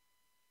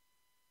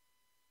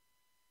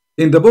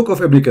 In the book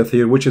of Ibn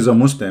Kathir, which is a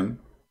Muslim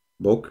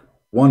book,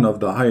 one of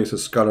the highest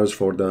scholars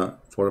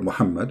for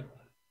Muhammad,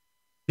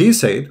 he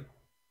said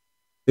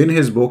in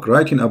his book,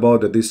 writing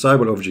about the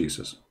disciple of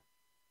Jesus,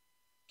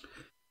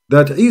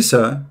 that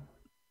Isa,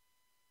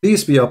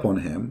 peace be upon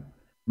him,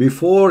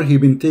 before he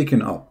been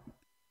taken up,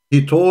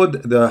 he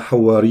told the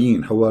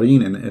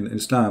Hawariyyin in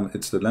Islam,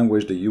 it's the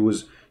language they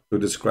use to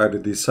describe the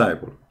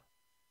disciple,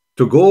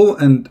 to go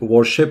and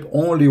worship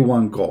only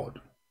one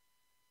God.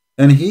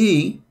 And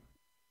he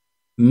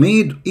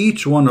made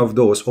each one of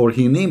those, or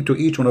he named to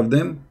each one of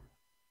them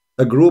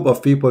a group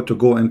of people to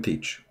go and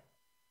teach.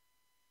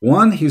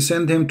 One, he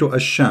sent him to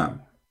Asham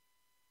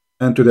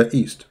and to the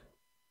east,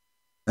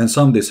 and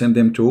some they sent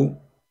him to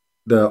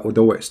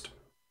the west.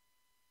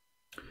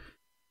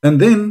 And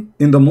then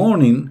in the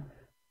morning,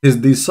 his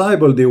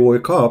disciple, they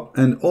wake up,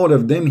 and all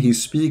of them, he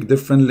speak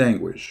different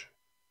language,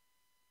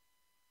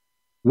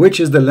 which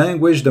is the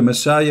language the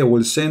Messiah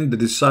will send the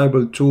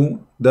disciple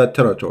to that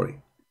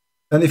territory.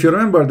 And if you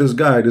remember this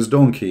guy, this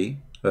donkey,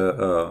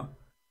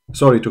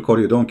 sorry to call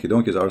you donkey,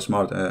 donkeys are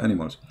smart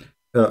animals.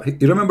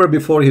 You remember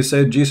before he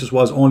said Jesus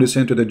was only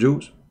sent to the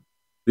Jews?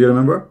 Do you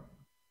remember?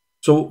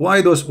 So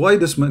why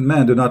this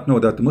man do not know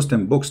that the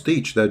Muslim books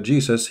teach that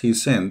Jesus, he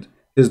sent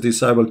his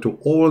disciple to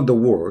all the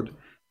world,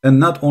 and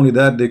not only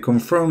that, they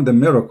confirm the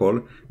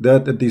miracle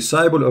that the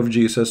disciple of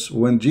Jesus,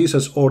 when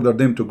Jesus ordered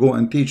them to go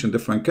and teach in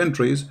different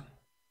countries,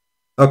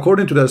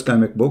 according to the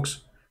Islamic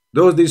books,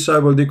 those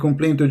disciples, they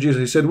complained to Jesus.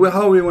 He said, well,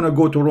 how are we going to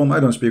go to Rome?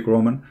 I don't speak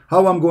Roman.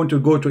 How I'm going to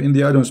go to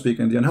India? I don't speak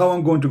Indian. How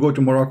I'm going to go to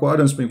Morocco? I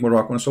don't speak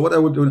Moroccan. So what I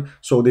would do?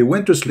 So they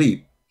went to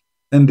sleep,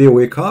 and they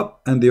wake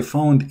up, and they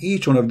found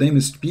each one of them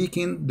is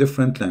speaking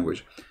different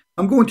language.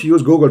 I'm going to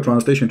use Google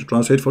Translation to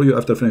translate for you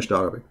after I finish the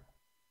Arabic.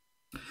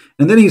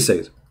 And then he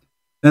says,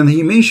 and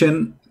he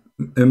mentioned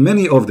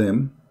many of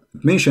them,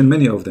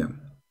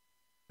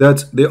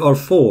 that there are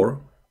 4: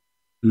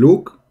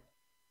 Luke,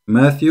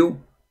 Matthew,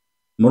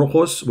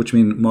 Marcos, which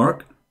means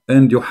Mark,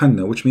 and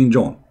Johanna, which means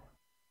John.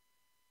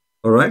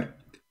 All right,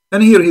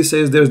 and here he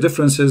says there's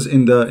differences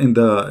in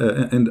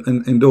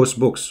those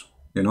books,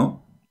 you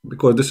know,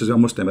 because this is a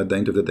Muslim at the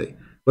end of the day.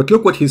 But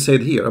look what he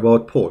said here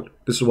about Paul.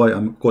 This is why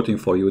I'm quoting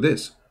for you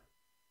this.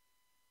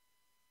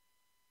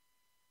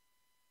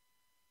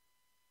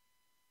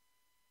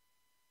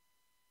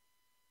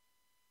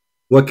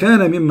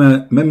 وكان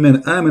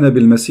ممن آمن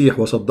بالمسيح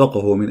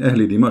وصدقه من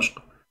أهل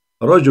دمشق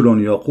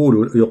رجل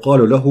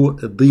يقال له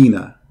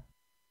دينا.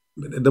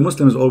 The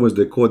Muslims always,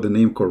 they quote the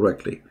name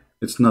correctly.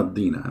 It's not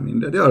Dina. I mean,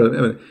 they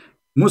are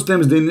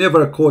Muslims, they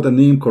never quote a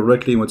name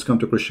correctly when it's come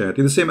to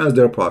Christianity, the same as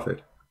their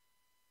prophet.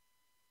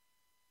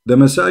 The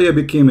Messiah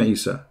became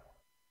Isa.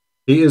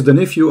 He is the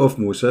nephew of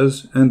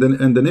Moses and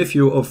the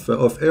nephew of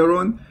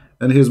Aaron,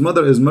 and his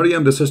mother is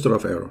Maryam, the sister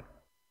of Aaron.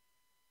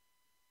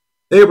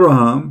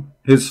 Abraham,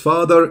 his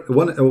father,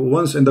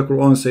 once in the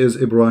Quran says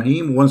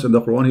Ibrahim, once in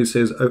the Quran he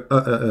says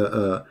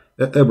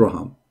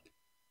Abraham.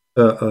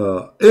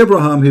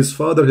 Abraham, his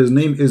father, his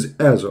name is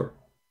Azar.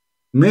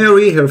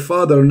 Mary, her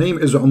father name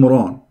is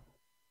Umran.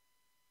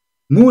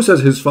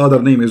 Moses, his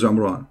father name is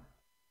Umran.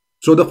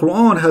 So the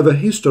Quran have a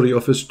history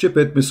of a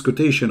stupid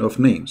misquotation of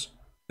names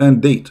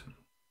and date.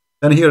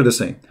 And here the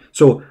same.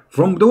 So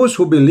from those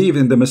who believe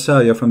in the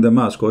Messiah from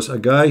Damascus, a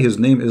guy, his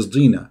name is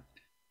Dina,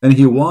 and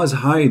he was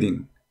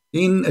hiding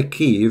in a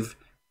cave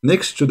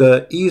next to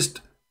the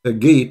east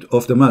gate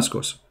of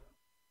Damascus,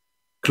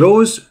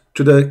 close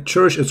to the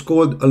church. It's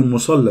called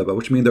Al-Musallaba,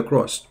 which means the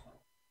cross.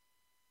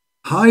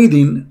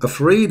 Hiding,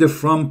 afraid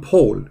from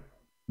Paul,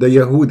 the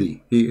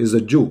Yahudi. He is a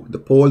Jew,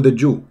 Paul the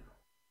Jew.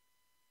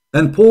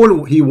 And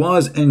Paul, he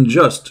was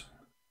unjust,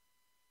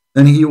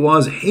 and he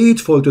was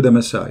hateful to the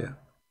Messiah.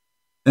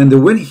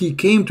 And when he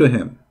came to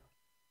him,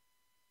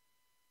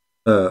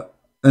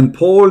 and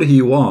Paul,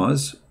 he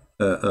was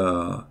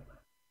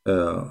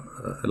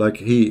like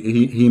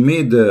he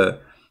made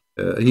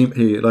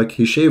like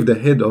he shaved the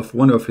head of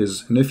one of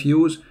his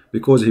nephews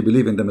because he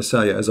believed in the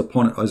Messiah as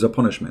a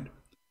punishment.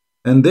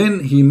 And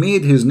then he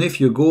made his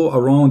nephew go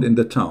around in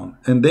the town,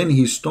 and then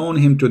he stoned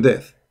him to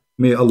death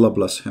may Allah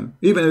bless him.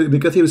 Even Ibn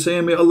Kathir is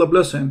saying, may Allah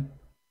bless him.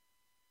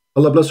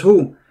 Allah bless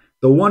who?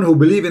 The one who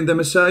believed in the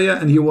Messiah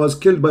and he was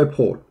killed by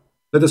Paul.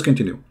 Let us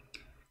continue.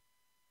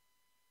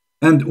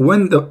 And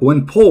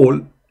when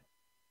Paul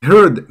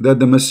heard that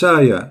the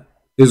Messiah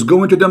is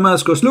going to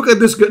Damascus, look at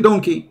this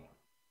donkey.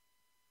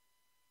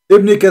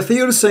 Ibn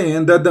Kathir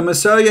saying that the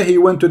Messiah, he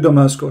went to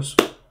Damascus.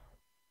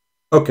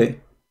 Okay.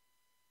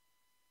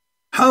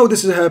 How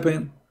this is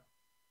happening?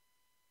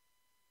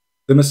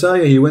 The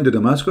Messiah, he went to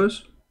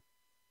Damascus.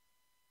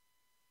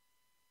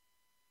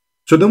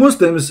 So the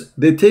Muslims,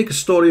 they take a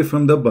story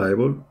from the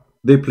Bible,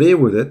 they play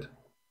with it,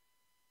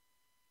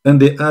 and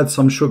they add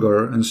some sugar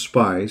and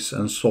spice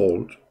and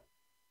salt,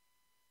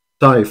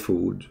 Thai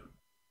food,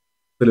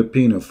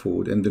 Filipino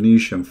food,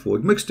 Indonesian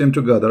food, mix them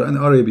together, and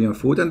Arabian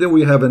food, and then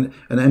we have an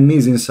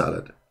amazing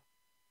salad.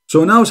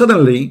 So now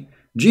suddenly,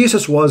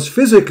 Jesus was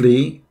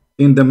physically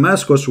in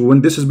Damascus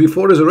when this is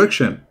before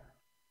resurrection.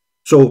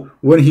 So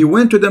when he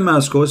went to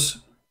Damascus,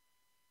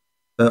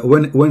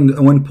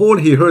 when Paul,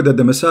 he heard that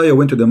the Messiah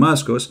went to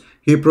Damascus,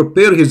 he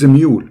prepared his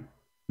mule,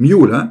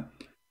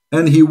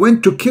 and he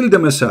went to kill the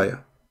Messiah.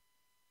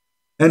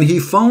 And he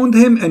found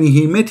him and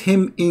he met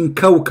him in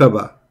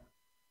Kawkaba.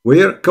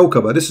 Where?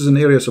 Kawkaba. This is an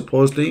area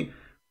supposedly,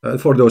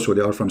 for those who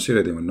are from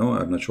Syria, they will know.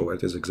 I'm not sure where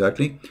it is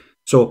exactly.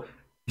 So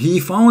he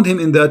found him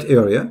in that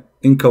area,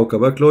 in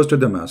Kawkaba, close to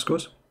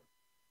Damascus.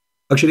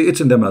 Actually,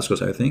 it's in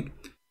Damascus, I think.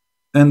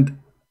 And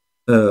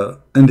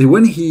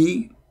when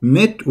he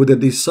met with a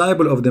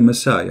disciple of the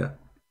Messiah,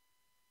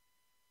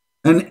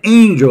 an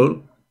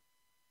angel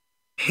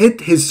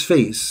hit his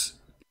face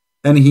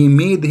and he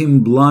made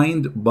him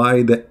blind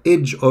by the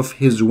edge of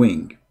his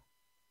wing.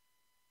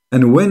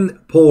 And when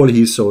Paul,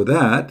 he saw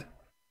that,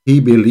 he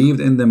believed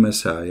in the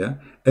Messiah,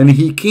 and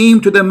he came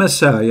to the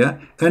Messiah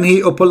and he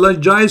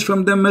apologized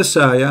from the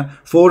Messiah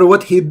for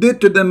what he did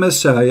to the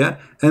Messiah,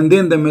 and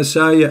then the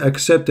Messiah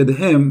accepted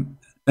him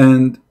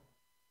and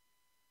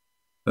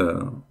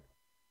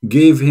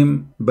gave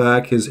him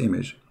back his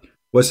image.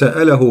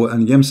 وَسَأَلَهُ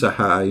أَنْ يَمْسَحَ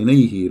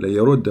عَيْنَيْهِ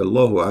لَيَرُدَّ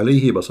اللَّهُ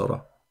عَلَيْهِ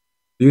بَصَرَهُ.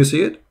 Do you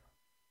see it?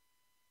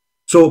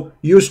 So,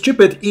 you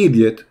stupid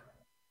idiot,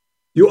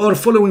 you are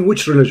following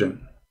which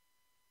religion?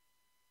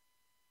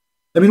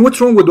 I mean,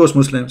 what's wrong with those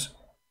Muslims?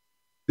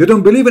 They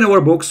don't believe in our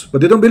books,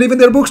 but they don't believe in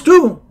their books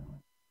too.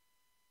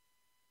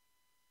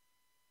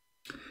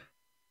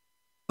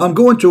 I'm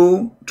going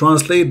to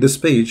translate this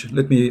page.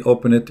 Let me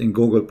open it in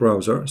Google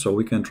browser so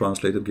we can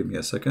translate it. Give me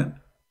a second.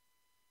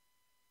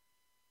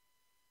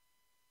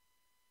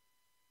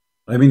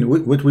 I mean,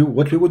 what we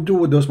would do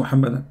with those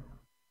Muhammadan.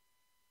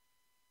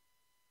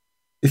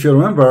 If you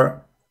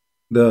remember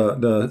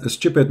the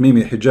stupid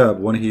Mimi hijab,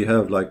 when he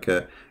have like,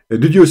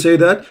 did you say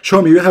that?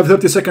 Show me, you have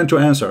 30 seconds to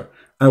answer.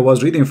 I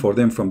was reading for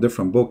them from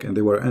different book and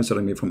they were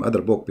answering me from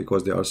other book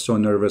because they are so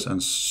nervous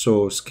and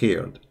so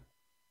scared.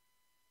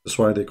 That's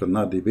why they could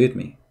not debate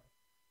me.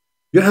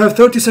 You have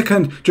 30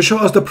 seconds to show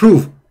us the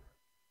proof.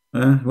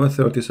 What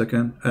 30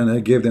 seconds? And I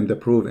gave them the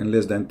proof in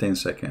less than 10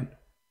 seconds.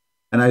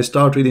 And I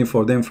start reading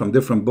for them from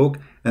different book,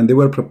 and they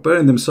were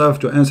preparing themselves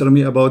to answer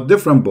me about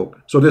different book.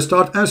 So they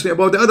start answering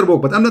about the other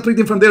book, but I'm not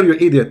reading from there, you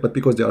idiot. But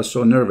because they are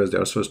so nervous, they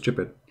are so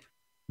stupid.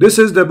 This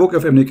is the book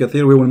of Ibn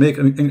Kathir. We will make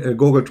a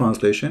Google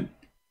translation.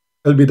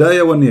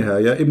 Al-Bidayah wa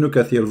Nihaya, Ibn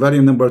Kathir,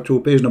 volume number 2,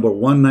 page number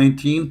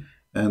 119.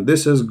 And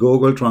this is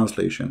Google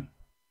translation.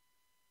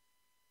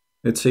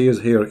 It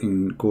says here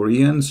in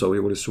Korean, so we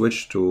will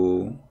switch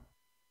to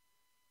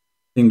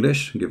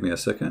English. Give me a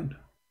second.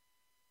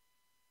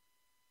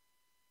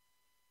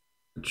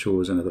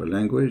 Choose another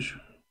language.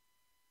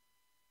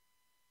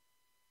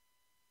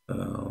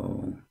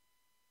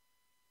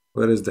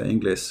 Where is the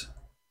English?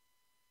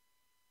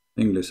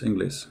 English.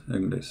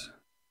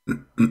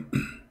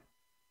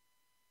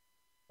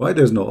 Why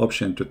there's no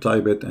option to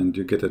type it and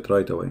you get it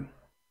right away?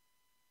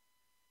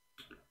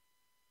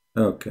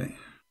 Okay.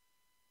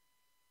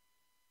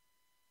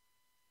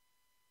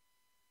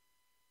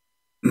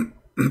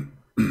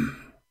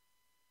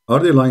 Are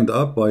they lined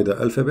up by the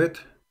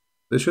alphabet?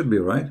 They should be,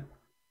 right?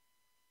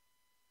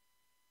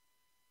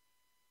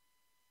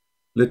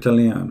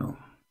 L'Italiano.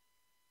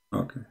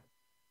 Okay.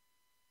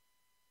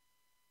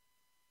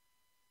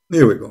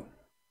 Here we go.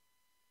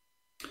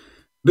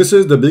 This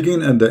is the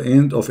beginning and the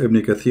end of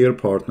Ibn Kathir,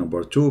 part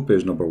number 2,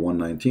 page number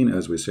 119,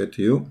 as we said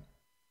to you.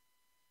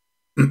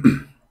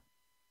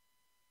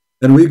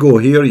 And we go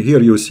here. Here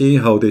you see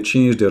how they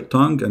change their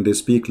tongue and they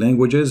speak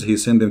languages. He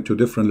sent them to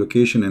different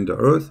locations in the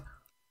earth.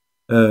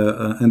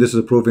 And this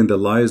is proving the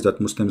lies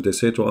that Muslims, they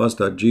say to us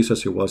that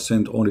Jesus, he was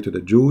sent only to the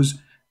Jews.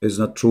 Is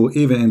not true,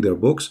 even in their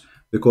books.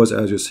 Because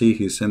as you see,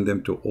 he sent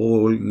them to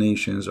all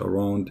nations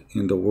around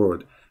in the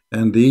world.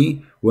 And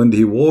when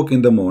they woke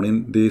in the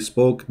morning, they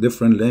spoke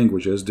different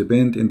languages,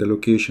 depending in the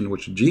location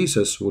which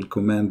Jesus would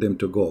command them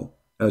to go,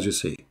 as you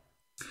see.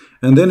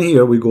 And then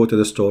here we go to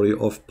the story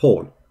of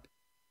Paul.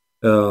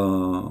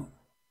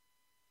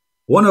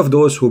 One of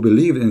those who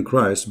believed in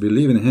Christ,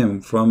 believed in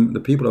him from the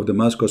people of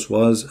Damascus,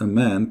 was a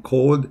man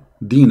called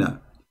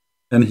Dina.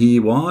 And he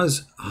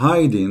was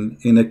hiding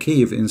in a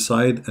cave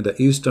inside the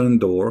eastern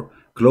door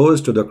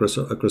close to the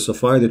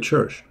crucified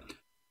church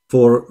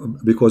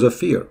because of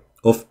fear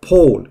of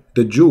Paul,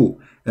 the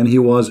Jew, and he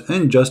was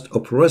unjust,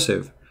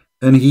 oppressive,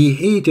 and he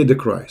hated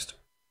Christ.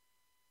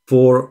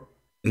 For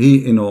he,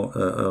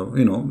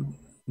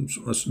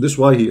 this is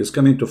why he is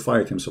coming to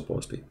fight him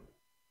supposedly.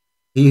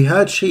 He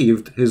had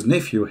shaved his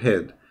nephew's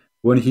head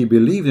when he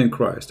believed in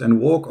Christ and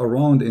walked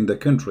around in the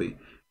country,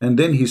 and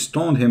then he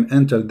stoned him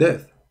until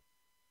death.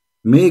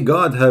 May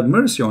God have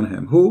mercy on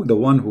him. Who? The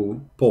one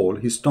who, Paul,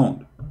 he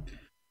stoned.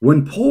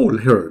 When Paul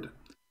heard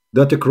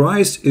that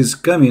Christ is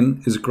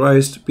coming, is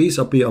Christ, peace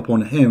be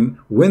upon him,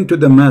 went to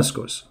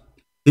Damascus.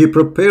 He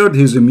prepared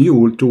his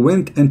mule to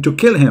went and to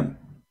kill him.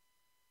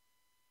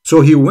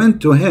 So he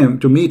went to him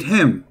to meet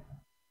him.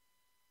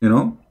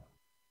 The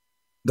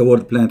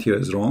word plant here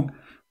is wrong.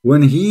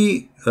 When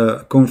he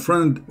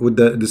confronted with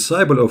the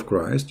disciple of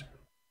Christ,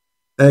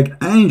 an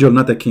angel,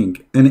 not a king,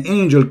 an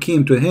angel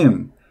came to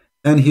him,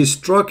 and he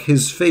struck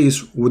his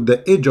face with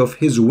the edge of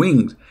his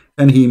wings,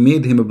 and he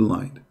made him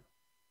blind.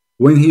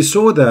 When he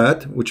saw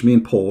that, which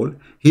means Paul,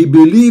 he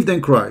believed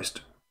in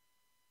Christ,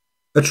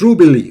 a true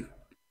belief,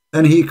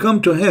 and he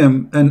come to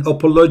him and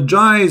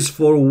apologized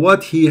for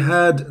what he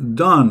had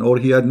done or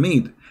he had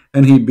made,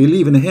 and he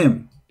believed in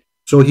him.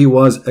 So he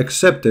was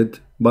accepted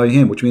by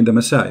him, which means the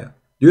Messiah.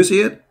 Do you see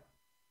it?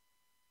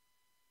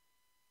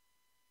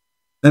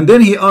 And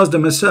then he asked the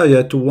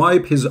Messiah to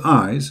wipe his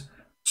eyes,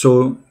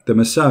 so the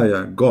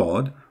Messiah,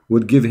 God,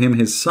 would give him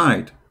his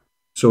sight.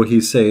 So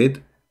he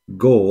said,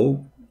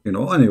 go,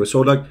 anyway.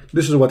 So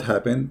this is what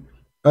happened.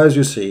 As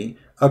you see,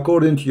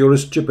 according to your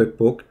stupid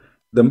book,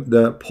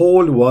 the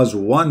Paul was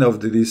one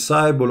of the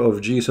disciples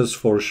of Jesus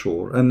for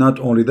sure. And not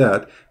only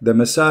that, the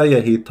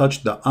Messiah, he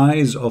touched the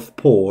eyes of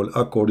Paul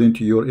according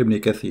to your Ibn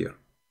Kathir.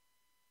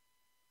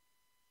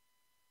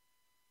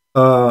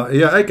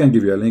 Yeah, I can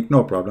give you a link,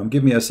 no problem.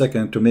 Give me a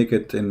second to make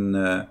it in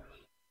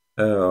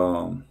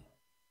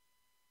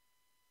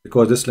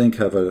because this link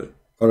have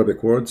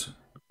Arabic words.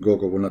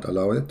 Google will not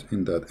allow it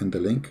in the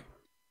link.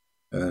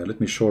 Let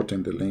me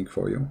shorten the link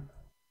for you.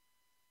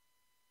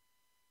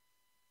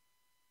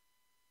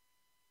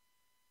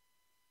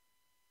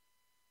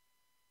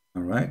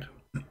 All right.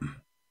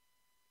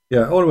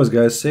 Yeah, always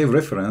guys, save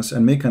reference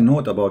and make a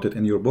note about it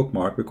in your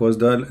bookmark, because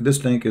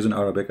this link is in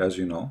Arabic, as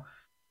you know.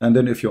 And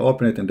then if you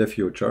open it in the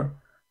future,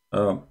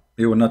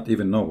 you will not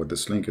even know what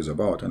this link is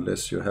about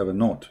unless you have a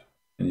note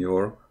in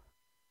your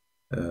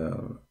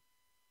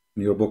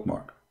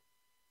bookmark.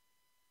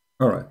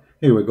 All right,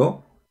 here we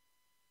go.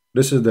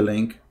 This is the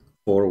link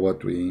for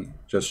what we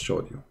just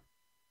showed you.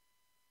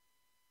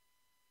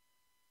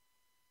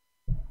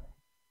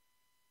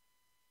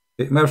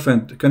 Hey, my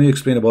friend, can you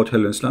explain about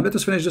hell in Islam? Let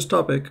us finish this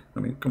topic. I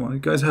mean, come on, you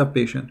guys have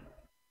patience.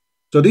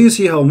 So do you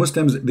see how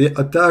Muslims, they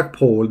attack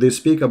Paul, they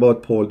speak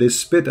about Paul, they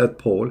spit at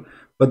Paul,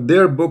 but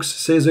their books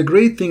says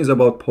great things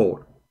about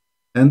Paul.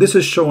 And this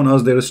is showing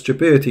us their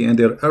stupidity and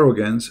their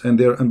arrogance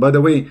and by the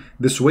way,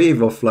 this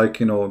wave of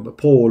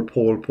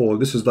Paul,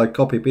 this is like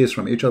copy paste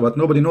from each other, but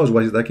nobody knows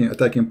why he's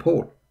attacking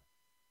Paul.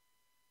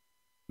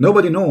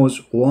 Nobody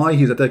knows why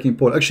he's attacking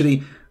Paul.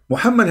 Actually,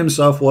 Muhammad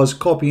himself was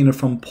copying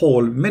from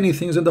Paul many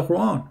things in the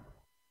Quran.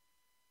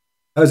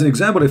 As an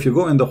example, if you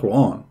go in the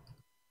Quran,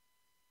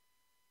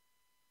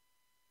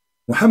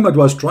 Muhammad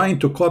was trying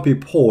to copy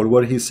Paul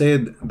where he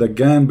said the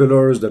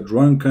gamblers, the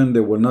drunken, they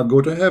will not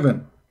go to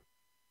heaven.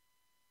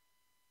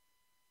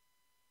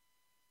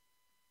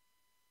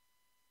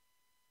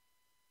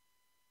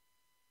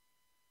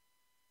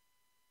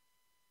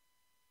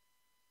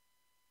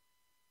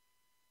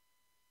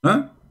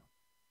 Huh?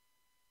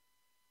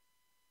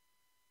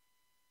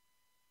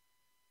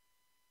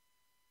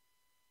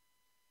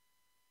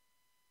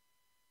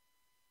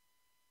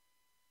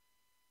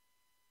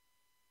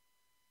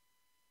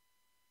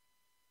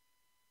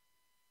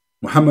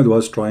 Muhammad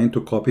was trying to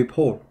copy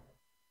Paul.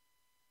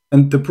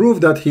 And to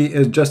prove that he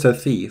is just a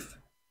thief,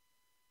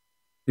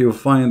 you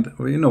find,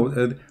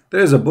 there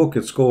is a book,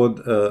 it's called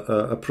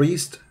A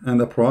Priest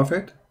and a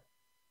Prophet.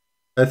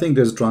 I think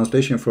there's a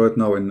translation for it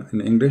now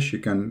in English. You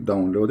can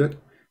download it.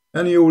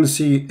 And you will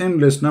see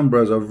endless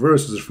numbers of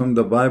verses from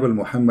the Bible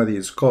Muhammad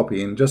is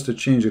copying just to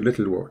change the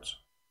little words.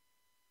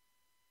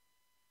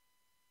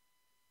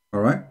 All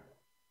right?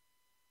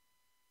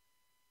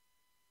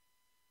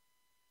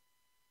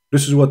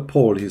 This is what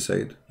Paul, he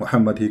said.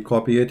 Muhammad, he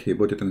copied it, he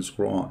put it in his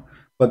Quran.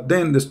 But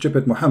then the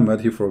stupid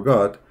Muhammad, he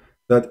forgot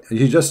that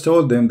he just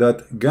told them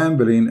that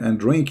gambling and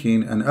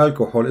drinking and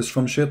alcohol is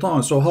from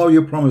shaitan. So how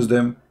you promise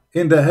them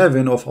in the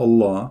heaven of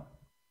Allah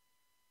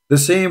the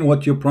same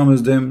what you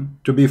promised them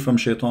to be from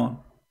shaitan?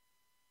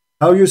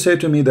 How you say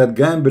to me that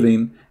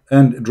gambling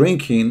and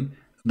drinking,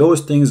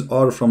 those things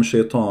are from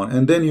shaitan,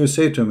 and then you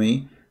say to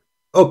me,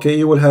 okay,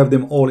 you will have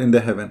them all in the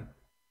heaven.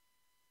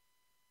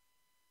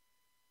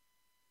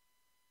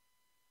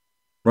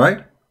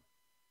 Right?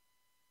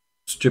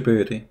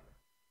 Stupidity.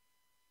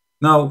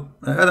 Now,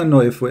 I don't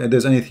know if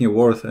there's anything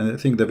worth, and I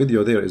think the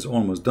video there is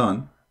almost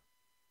done.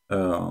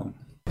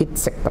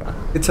 Etc.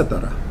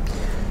 Etc.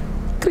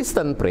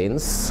 Kristen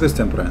Prince.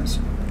 Kristen Prince.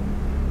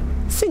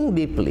 think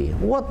deeply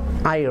what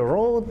I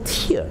wrote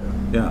here.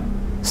 Yeah.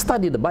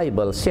 Study the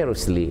Bible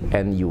seriously,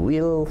 and you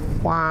will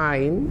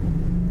find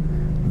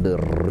the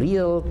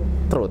real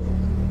truth.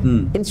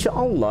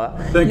 Inshallah.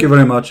 Thank you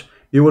very much.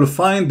 You will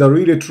find the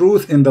real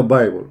truth in the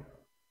Bible,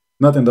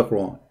 not in the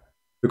Quran.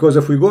 Because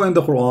if we go in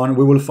the Quran,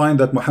 we will find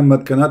that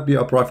Muhammad cannot be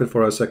a prophet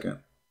for a second.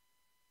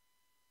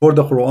 For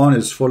the Quran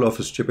is full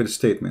of stupid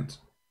statements.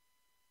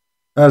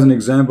 As an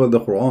example, the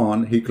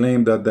Quran, he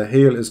claimed that the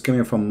hail is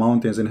coming from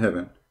mountains in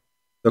heaven.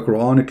 The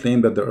Quran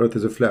claimed that the earth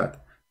is flat.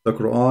 The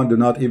Quran do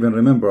not even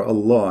remember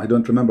Allah. He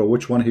don't remember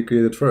which one he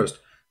created first,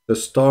 the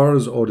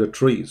stars or the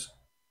trees.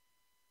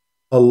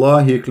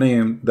 Allah, he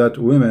claimed that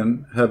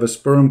women have a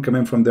sperm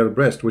coming from their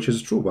breast, which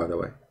is true, by the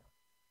way.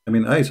 I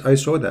mean, I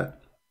saw that,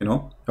 you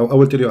know. I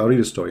will tell you a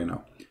real story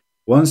now.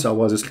 Once I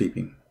was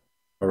sleeping,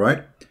 all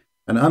right?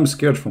 And I'm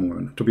scared from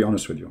women, to be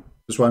honest with you.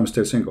 That's why I'm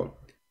still single.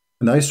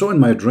 And I saw in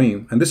my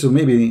dream, and this is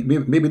maybe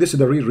this is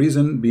the real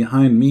reason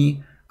behind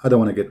me, I don't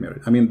want to get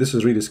married. I mean, this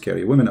is really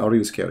scary. Women are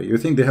really scary. You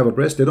think they have a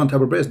breast? They don't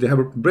have a breast. They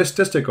have breast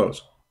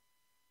testicles.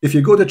 If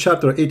you go to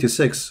chapter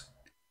 86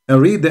 and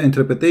read the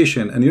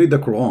interpretation and you read the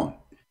Quran,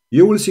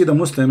 you will see the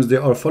Muslims, they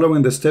are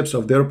following the steps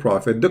of their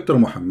prophet, Dr.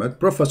 Muhammad,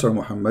 Professor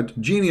Muhammad,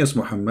 Genius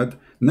Muhammad,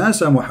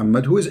 NASA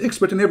Muhammad, who is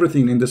expert in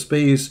everything, in the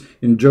space,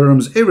 in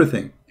germs,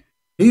 everything.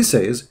 He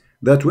says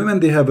that women,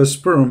 they have a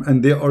sperm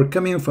and they are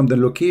coming from the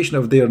location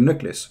of their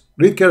nucleus.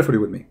 Read carefully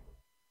with me.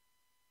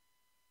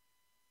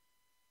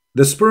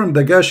 The sperm,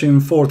 the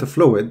gushing forth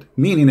fluid,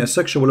 meaning a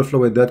sexual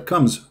fluid that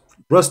comes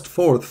burst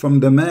forth from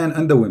the man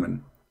and the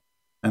women.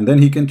 And then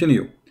he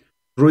continued,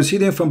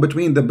 proceeding from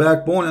between the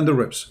backbone and the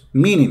ribs,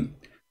 meaning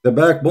the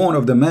backbone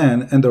of the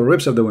man and the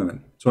ribs of the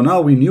women. So now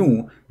we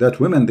knew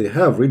that women, they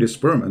have really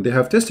sperm and they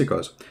have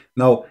testicles.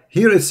 Now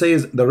here it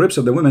says the ribs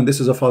of the women. This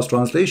is a false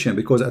translation,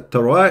 because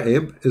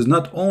at-taraib is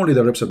not only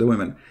the ribs of the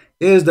women,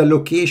 is the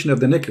location of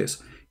the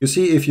necklace. You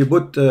see, if you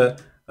put,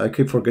 I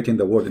keep forgetting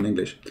the word in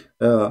English.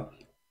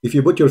 If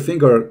you put your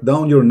finger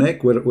down your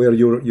neck, where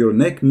your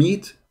neck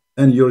meet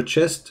and your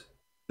chest,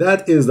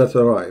 that is the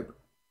taraib.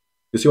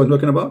 You see what I'm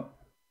talking about?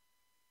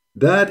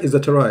 That is the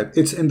taraib.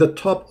 It's in the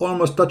top,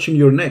 almost touching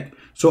your neck.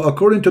 So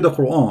according to the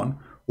Quran,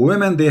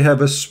 women, they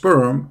have a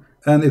sperm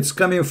and it's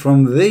coming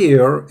from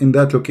there in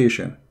that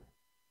location.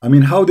 I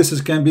mean, how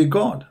this can be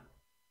God?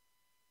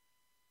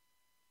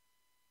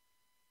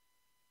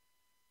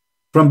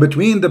 From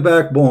between the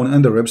backbone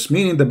and the ribs,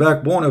 meaning the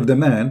backbone of the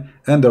man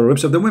and the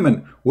ribs of the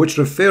women, which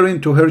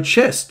referring to her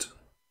chest.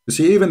 You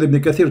see, even the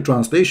Ibn Kathir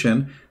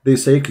translation, they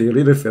say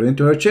clearly referring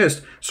to her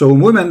chest. So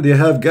women, they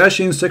have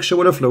gushing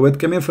sexual fluid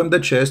coming from the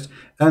chest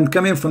and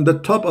coming from the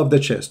top of the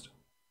chest.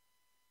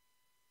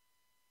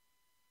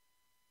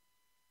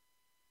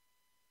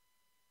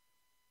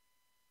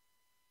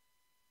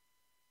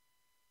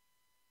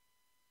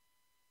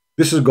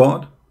 This is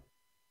God.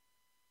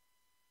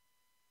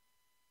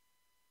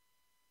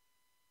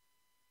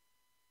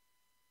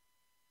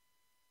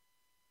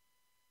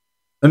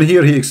 And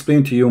here he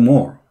explained to you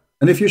more.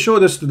 And if you show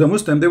this to the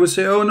Muslim, they will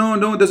say, oh,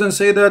 no, it doesn't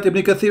say that.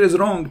 Ibn Kathir is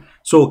wrong.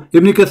 So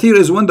Ibn Kathir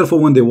is wonderful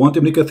when they want.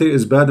 Ibn Kathir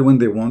is bad when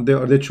they want.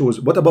 They choose.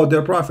 What about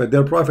their prophet?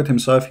 Their prophet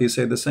himself, he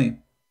said the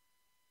same.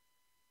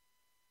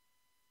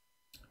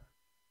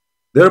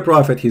 Their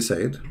prophet, he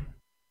said,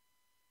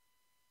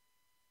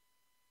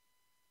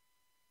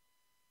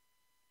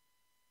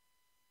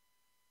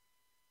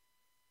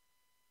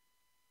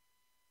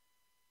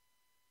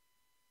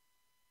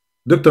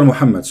 Dr.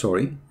 Muhammad,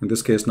 sorry, in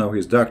this case now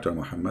he's Dr.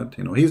 Muhammad,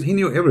 you know, he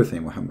knew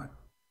everything, Muhammad.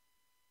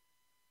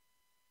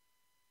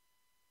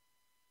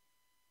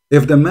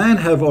 If the man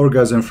have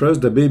orgasm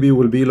first, the baby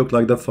will look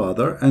like the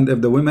father, and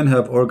if the women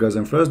have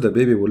orgasm first, the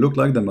baby will look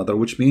like the mother,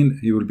 which means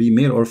he will be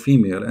male or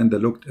female, and they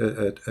looked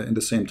in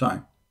the same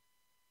time.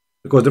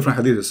 Because different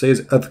hadith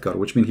says adhkar,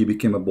 which means he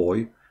became a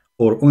boy,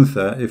 or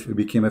untha if he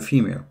became a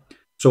female.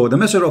 So the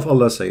Messenger of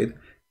Allah said,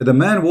 the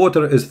man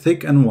water is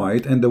thick and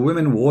white, and the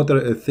women water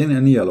is thin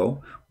and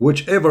yellow.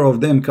 Whichever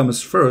of them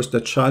comes first, the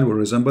child will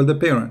resemble the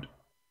parent.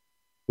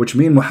 Which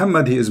means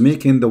Muhammad, he is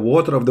making the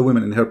water of the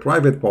women in her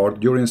private part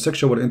during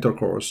sexual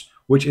intercourse,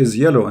 which is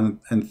yellow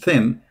and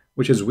thin,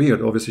 which is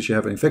weird, obviously she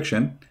have an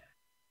infection,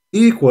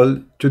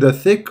 equal to the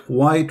thick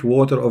white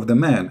water of the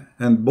man,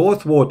 and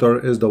both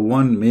water is the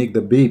one make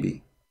the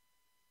baby.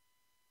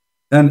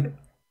 And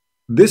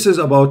this is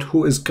about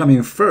who is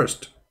coming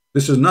first.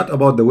 This is not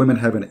about the women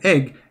having an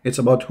egg. It's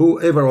about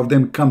whoever of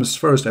them comes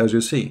first, as you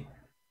see.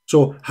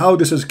 So how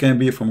this can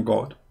be from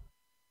God?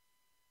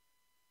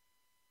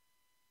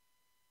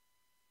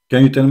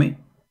 Can you tell me?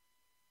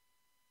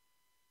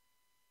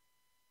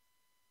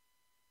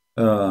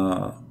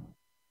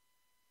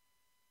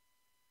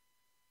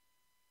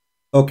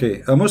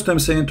 Okay, a Muslim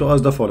saying to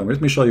us the following.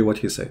 Let me show you what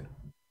he said.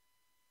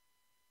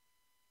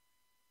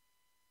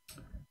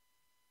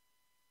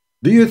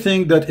 Do you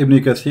think that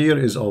Ibn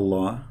Kathir is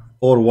Allah,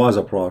 or was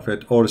a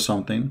prophet, or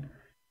something?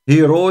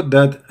 He wrote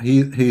that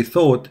he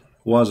thought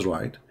was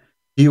right.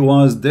 He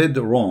was dead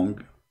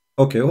wrong.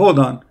 Okay, hold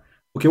on.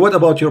 Okay, what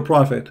about your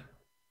prophet?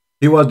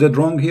 He was dead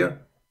wrong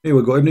here? Here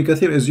we go. Ibn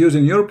Kathir is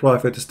using your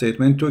prophet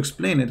statement to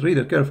explain it. Read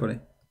it carefully.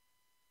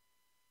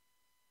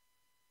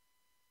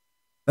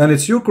 And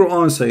it's your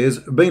Quran says,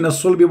 بين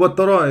الصلب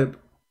والترائب.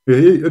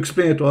 He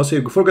explained it to us.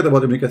 Here, forget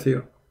about Ibn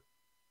Kathir.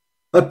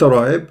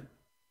 At-taraib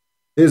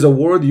is a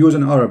word used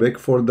in Arabic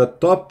for the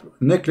top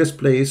necklace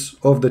place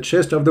of the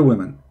chest of the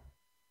women.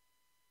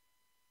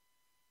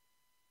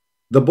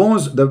 The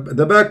bones, the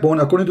backbone,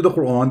 according to the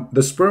Quran,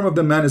 the sperm of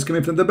the man is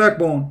coming from the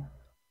backbone,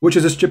 which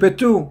is stupid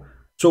too.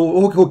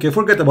 So okay,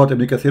 forget about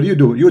Ibn Kathir. You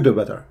do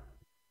better.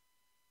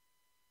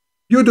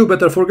 You do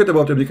better. Forget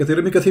about Ibn Kathir.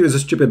 Ibn Kathir is a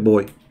stupid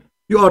boy.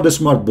 You are the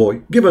smart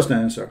boy. Give us the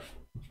answer.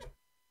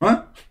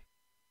 Huh?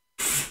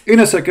 In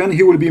a second,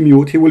 he will be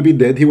mute. He will be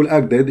dead. He will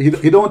act dead.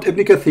 He don't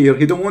Ibn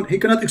Kathir. He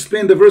cannot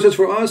explain the verses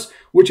for us,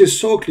 which is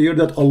so clear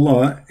that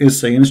Allah is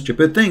saying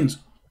stupid things.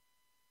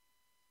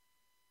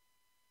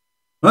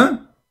 Huh?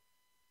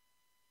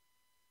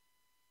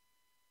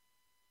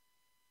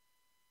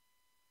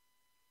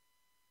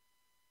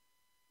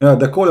 Yeah,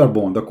 the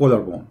collarbone. The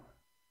collarbone.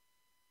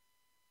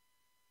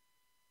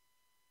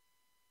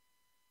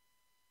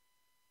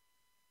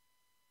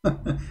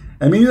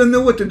 I mean, you don't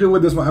know what to do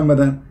with this,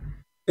 Muhammadan.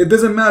 It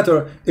doesn't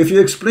matter. If you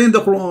explain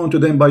the Quran to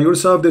them by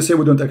yourself, they say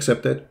we don't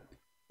accept it.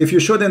 If you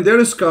show them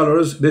their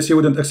scholars, they say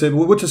we don't accept.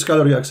 Which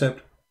scholar you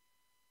accept?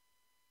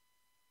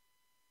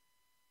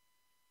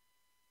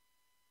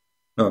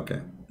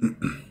 Okay.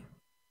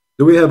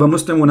 Do we have a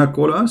Muslim who not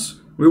call us?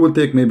 We will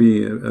take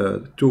maybe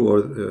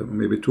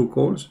maybe two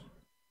calls.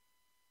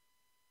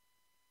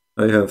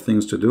 I have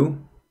things to do.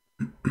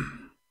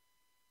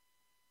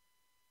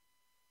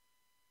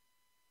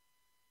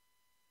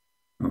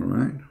 All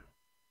right.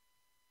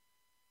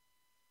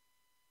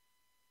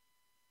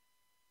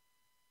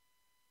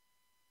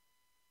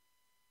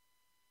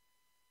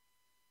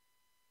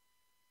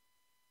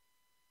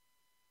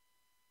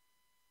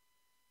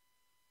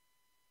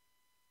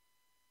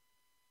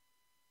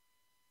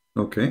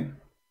 Okay.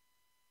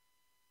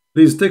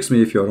 Please text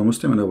me if you are a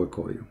Muslim and I will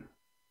call you.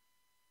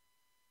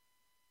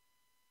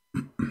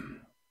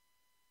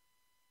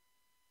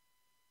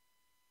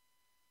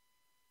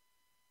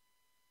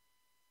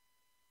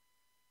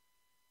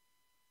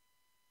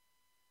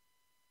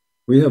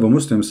 We have a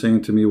Muslim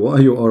saying to me, why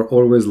you are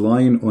always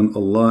lying on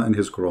Allah and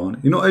His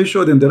Quran? You know, I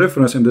showed them the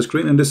reference in the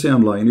screen and they say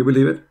I'm lying. You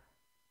believe it?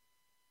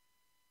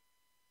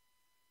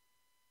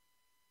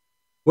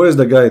 Where is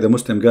the guy, the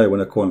Muslim guy,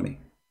 when I call me?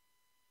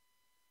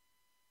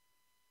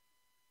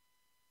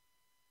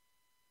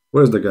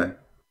 Where is the guy?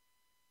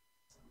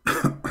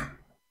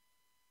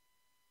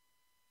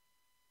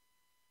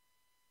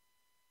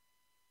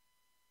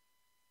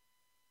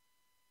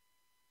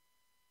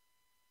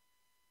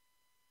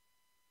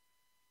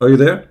 Are you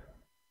there?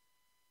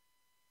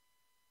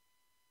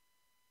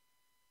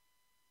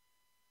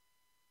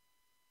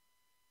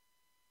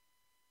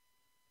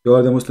 You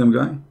are the Muslim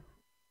guy?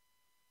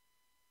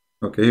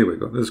 Okay, here we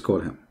go. Let's call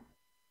him.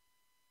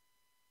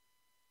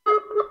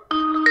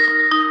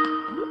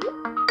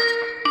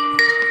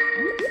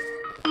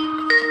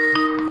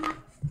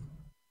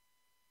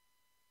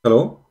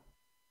 Hello?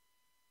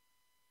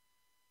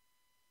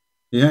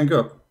 He hang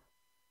up.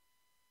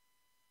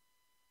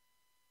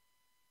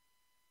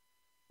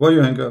 Why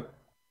you hang up?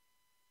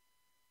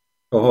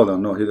 Oh, hold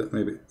on. No,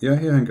 maybe. Yeah,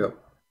 he hang up.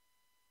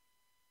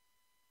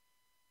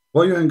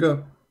 Why you hang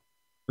up?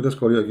 Let's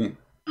call you again.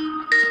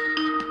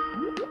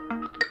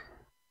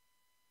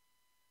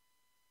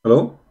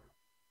 Hello?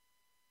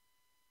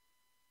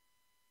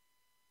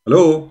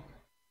 Hello?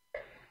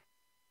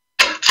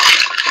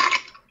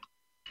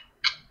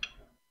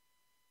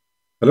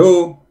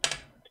 Hello?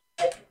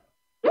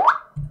 You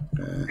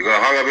gonna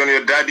hang up on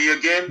your daddy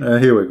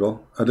again? Here we go.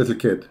 A little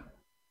kid.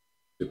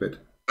 Stupid.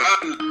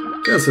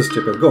 Just a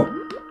stupid. Go.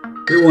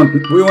 We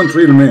want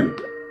real men.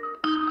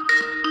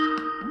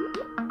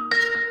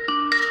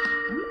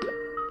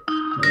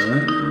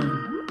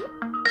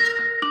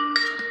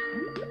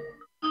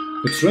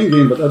 It's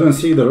ringing, but I don't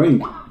see the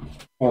ring.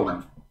 Hold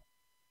on.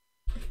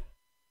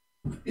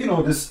 You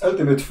know, this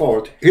ultimate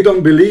fault. He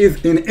don't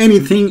believe in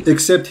anything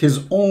except his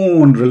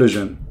own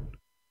religion.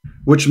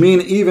 Which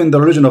means even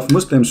the religion of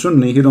Muslim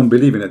Sunni, he don't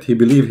believe in it. He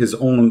believes his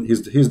own.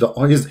 He's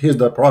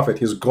the prophet.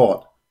 He's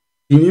God.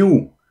 He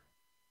knew.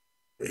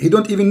 He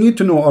don't even need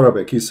to know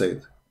Arabic. He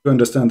said to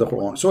understand the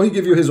Quran. So he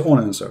give you his own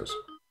answers.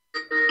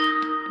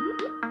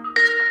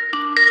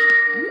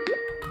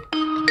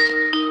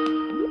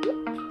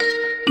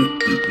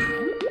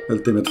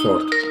 Ultimate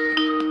fault.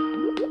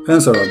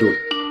 Answer, Abdul.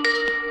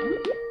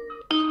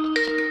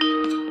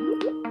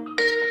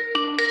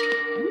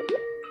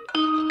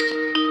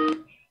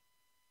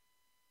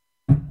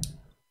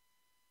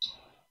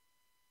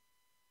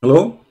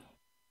 Hello?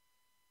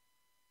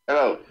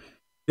 Hello.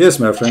 Yes,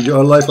 my friend, you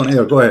are live on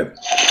air. Go ahead.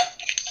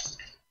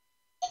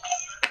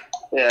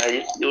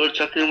 Yeah, you were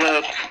talking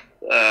about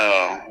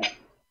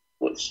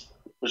what's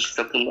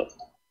talking about?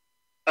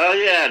 Oh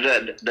yeah,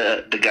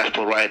 the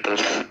gospel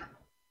writers.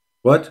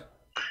 What?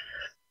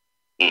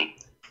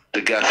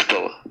 The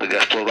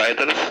gospel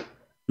writers.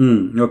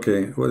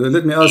 Okay. Well,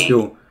 let me ask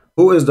you,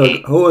 who is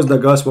the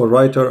gospel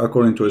writer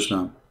according to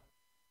Islam?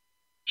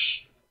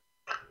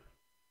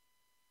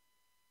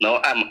 No,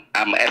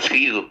 I'm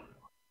asking you,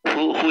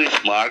 who is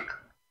Mark?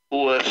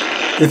 Who was?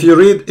 If you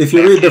read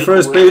the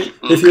first page,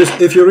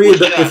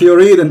 if you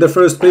read in the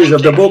first page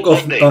of the book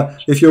of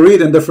if you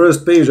read in the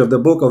first page of the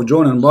book of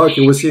John and Mark,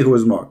 you will see who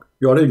is Mark.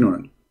 You are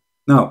ignorant.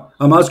 Now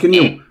I'm asking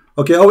you.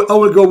 Okay, I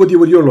will go with you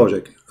with your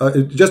logic.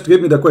 Just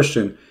give me the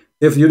question.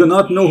 If you do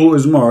not know who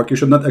is Mark, you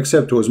should not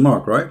accept who is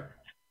Mark, right?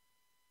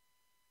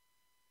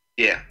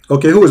 Yeah.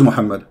 Okay, who is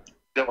Muhammad?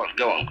 Go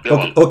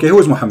on. Okay, who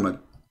is Muhammad?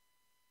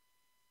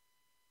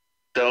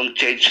 Don't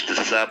change the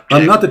subject.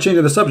 I'm not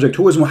changing the subject.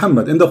 Who is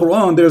Muhammad? In the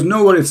Quran, there is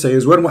nowhere it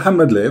says where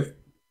Muhammad lived,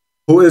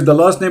 who is the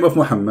last name of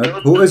Muhammad,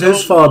 who is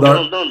his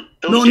father.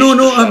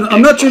 No,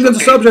 I'm not changing the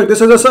subject. This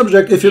is a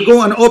subject. If you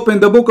go and open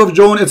the book of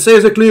John, it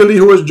says clearly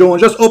who is John.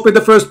 Just open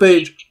the first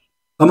page.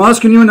 I'm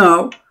asking you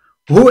now,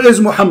 who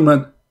is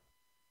Muhammad?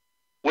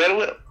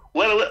 Well,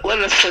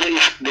 let's say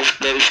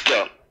there is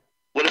John.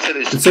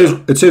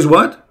 It says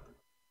what?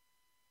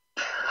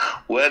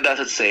 Where does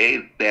it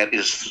say there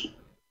is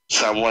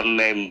someone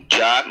named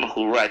John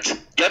who writes?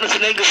 John is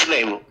an English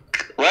name,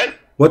 right?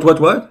 What?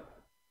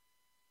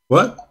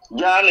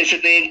 John is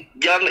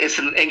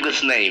an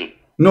English name.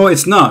 No,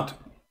 it's not.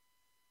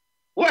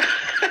 What?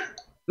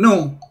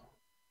 No,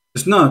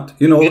 it's not.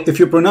 You know, if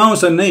you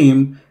pronounce a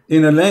name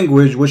in a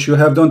language which you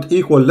have don't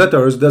equal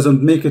letters,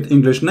 doesn't make it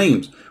English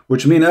names.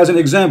 Which means, as an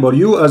example,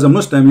 you as a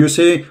Muslim, you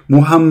say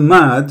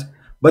Muhammad,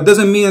 but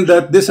doesn't mean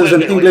that this is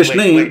an English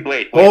name.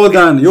 Hold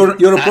on,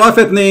 your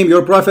prophet name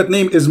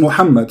is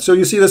Muhammad. So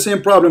you see the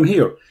same problem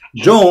here.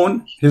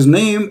 John, his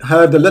name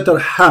had the letter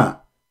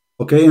Ha.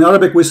 Okay, in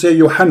Arabic we say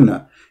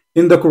Yohanna.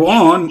 In the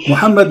Quran,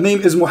 Muhammad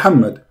name is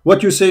Muhammad.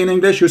 What you say in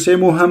English, you say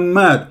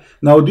Muhammad.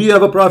 Now, do you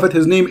have a prophet,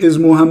 his name is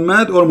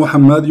Muhammad or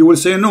Muhammad? You will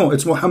say no,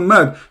 it's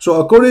Muhammad.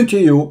 So according to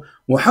you,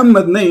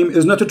 Muhammad name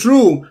is not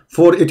true,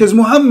 for it is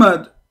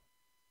Muhammad.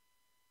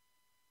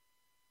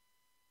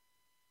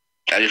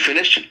 Are you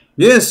finished?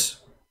 Yes.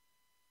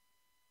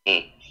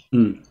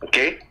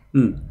 Okay.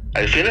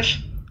 Are you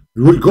finished?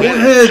 Go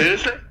ahead.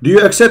 Seriously? Do you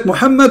accept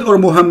Muhammad or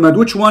Muhammad?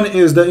 Which one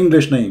is the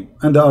English name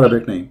and the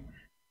Arabic name?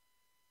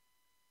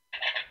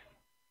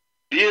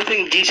 Do you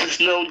think Jesus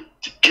knows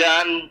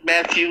John,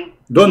 Matthew?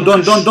 Don't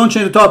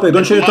change the topic.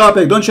 Don't change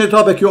the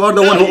topic. You are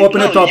the one who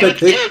opened the topic.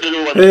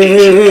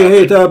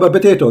 Hey,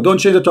 potato. Don't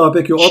change the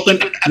topic. You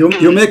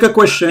make a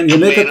question. You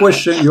make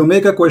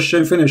a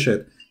question. Finish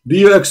it. Do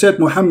you accept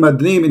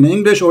Muhammad name in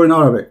English or in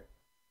Arabic?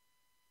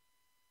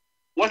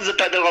 What's the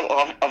title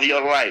of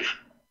your life?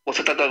 What's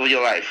the title of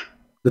your life?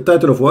 The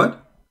title of what?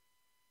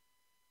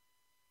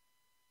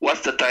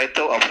 What's the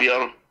title of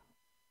your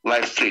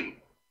live stream?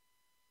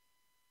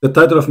 The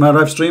title of my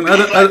live stream?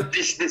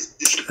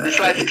 This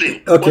live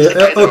stream.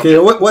 Okay.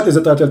 What is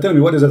the title? Tell me,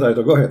 what is the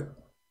title? Go ahead.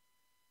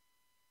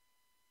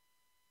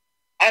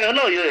 I don't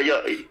know.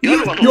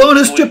 You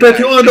are stupid.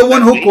 You are the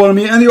one who called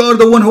me, and you are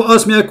the one who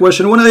asked me a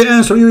question. When I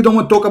answer you, you don't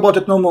want to talk about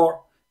it no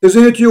more.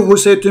 Isn't it you who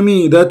said to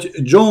me that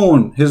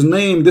John, his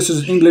name, this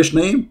is English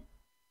name?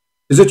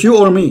 Is it you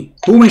or me?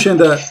 Who mentioned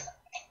that?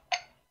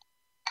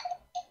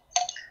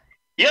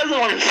 You're the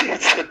one who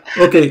said.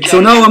 Okay,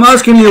 so now I'm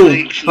asking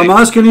you,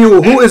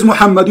 who is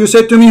Muhammad? You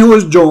said to me, who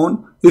is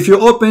John? If you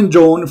open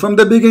John, from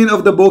the beginning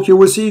of the book, you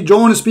will see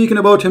John speaking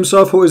about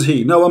himself, who is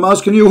he? Now I'm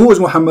asking you, who is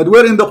Muhammad?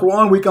 Where in the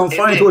Quran we can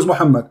find who is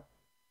Muhammad?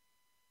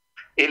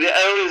 In the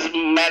earliest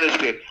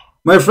manuscript.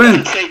 My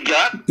friend,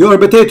 you are a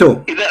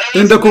potato.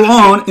 In the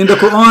Quran,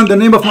 the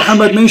name of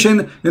Muhammad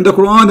mentioned. In the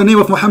Quran, the name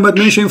of Muhammad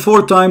mentioned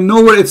 4 times.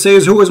 Nowhere it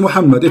says who is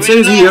Muhammad. It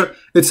says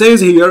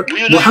here,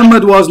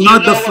 Muhammad was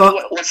not the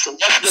what's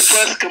the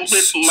first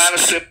complete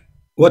manuscript?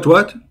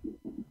 What?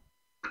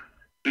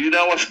 Do you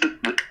know what's the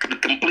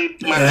complete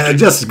manuscript?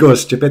 Just go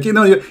stupid. You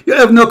know, you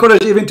have no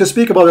courage even to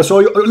speak about it. So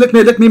let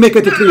me make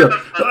it clear.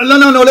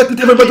 No. Let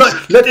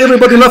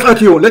everybody laugh at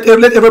you. Let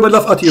everybody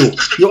laugh at you.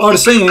 You are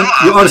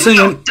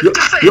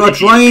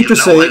trying to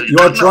say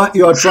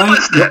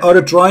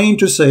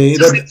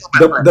that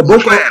the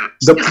book of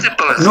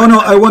no.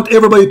 I want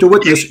everybody to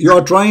witness. You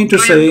are trying to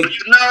say.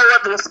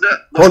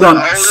 Hold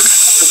on.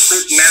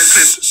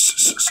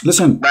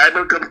 Listen.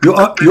 You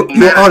are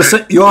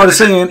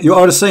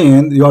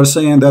saying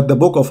that the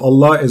book of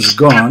Allah is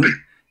gone.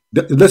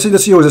 Let's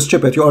see who is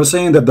stupid. You are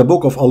saying that the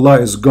book of Allah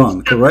is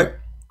gone. Correct?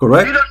 You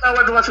don't know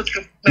what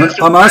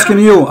I'm asking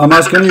you.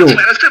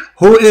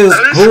 Who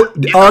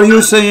are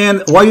you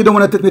saying? Why you don't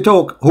want to let me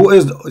talk?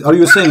 Are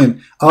you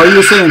saying?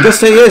 Just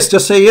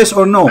say yes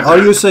or no. Are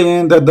you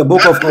saying that the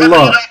book of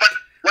Allah?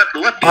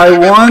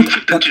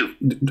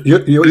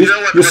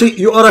 You see,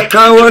 you are a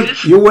coward.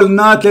 You will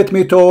not let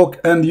me talk,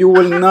 and you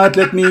will not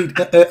let me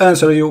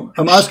answer you.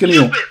 I'm asking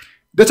you.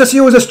 Let's just see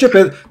who is the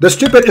stupid. The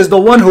stupid is the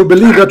one who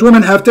believes that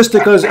women have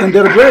testicles in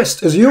their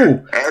breast. Is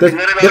you. Guys,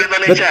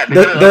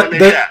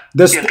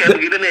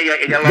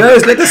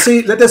 let us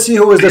see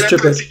who is the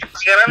stupid.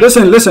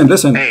 Listen.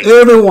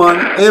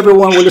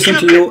 Everyone will listen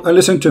to you and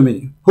listen to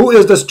me. Who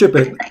is the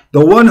stupid?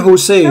 The one who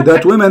say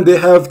that women they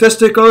have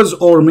testicles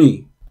or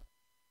me?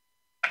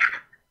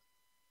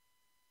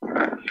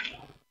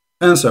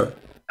 Answer.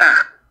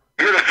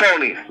 You're the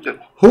phony.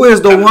 Who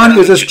is the one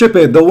is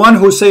stupid? The one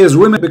who says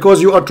women,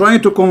 because you are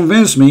trying to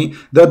convince me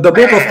that the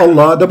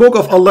book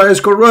of Allah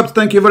is corrupt.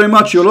 Thank you very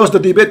much. You lost the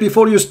debate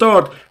before you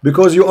start,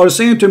 because you are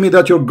saying to me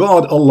that your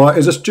God, Allah,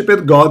 is a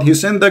stupid God. He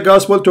sent the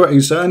gospel to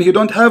Isa and he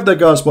don't have the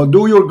gospel.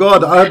 Do your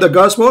God have the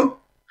gospel?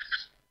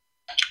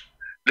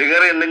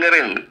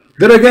 Dengerin.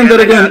 There again.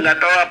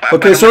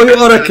 Okay, so you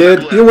are a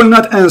kid. You will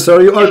not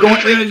answer. You are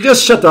going,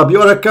 just shut up.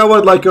 You are a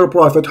coward like your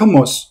prophet.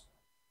 Hummus.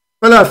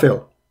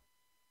 Falafel.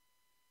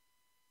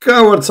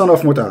 Coward son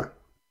of Muta.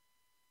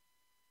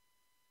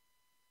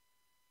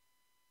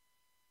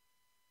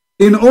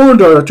 In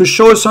order to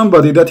show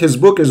somebody that his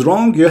book is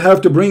wrong, you have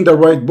to bring the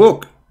right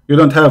book. You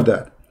don't have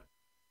that.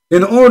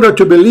 In order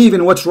to believe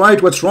in what's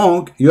right, what's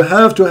wrong, you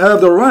have to have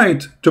the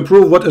right to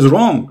prove what is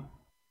wrong.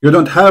 You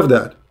don't have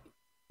that.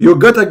 You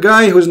got a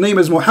guy whose name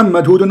is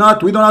Muhammad, we do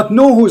not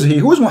know who's he.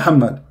 Who's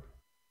Muhammad?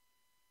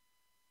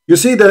 You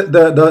see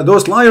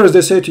those liars,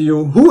 they say to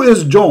you, who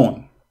is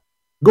John?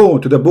 Go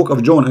to the book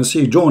of John and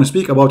see John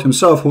speak about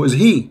himself, who is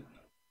he?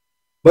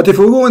 But if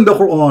we go in the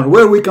Quran,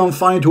 where we can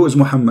find who is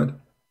Muhammad?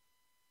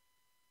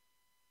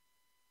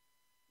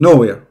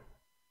 Nowhere.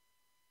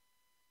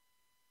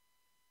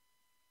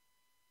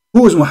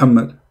 Who is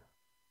Muhammad?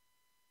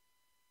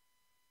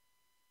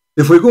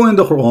 If we go in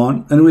the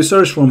Quran and we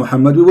search for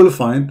Muhammad, we will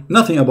find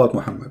nothing about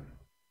Muhammad.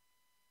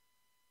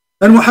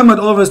 And Muhammad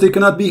obviously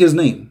cannot be his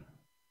name,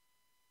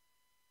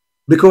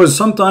 because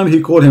sometimes he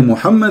called him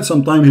Muhammad,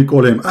 sometimes he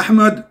called him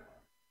Ahmad,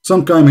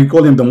 sometimes he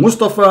called him the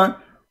Mustafa.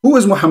 Who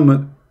is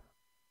Muhammad?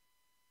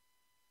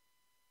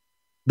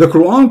 The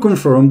Quran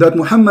confirmed that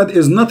Muhammad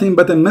is nothing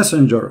but a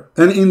messenger,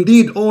 and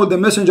indeed all the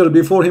messengers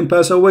before him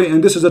pass away.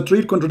 And this is a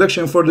true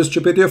contradiction for the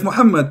stupidity of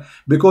Muhammad,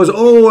 because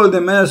all the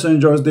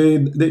messengers,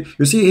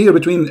 you see here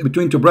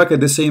between two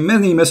brackets, they say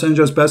many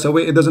messengers pass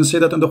away. It doesn't say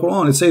that in the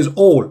Quran. It says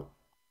all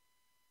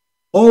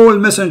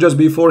messengers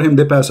before him,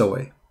 they pass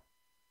away.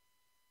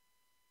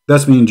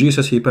 That means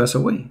Jesus, he passed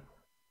away.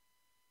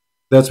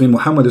 That means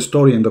Muhammad's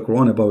story in the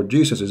Quran about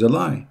Jesus is a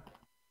lie.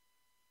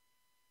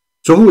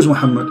 So who is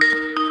Muhammad?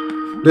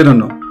 They don't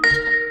know.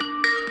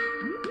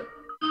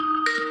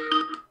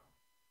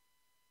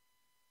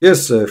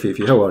 Yes,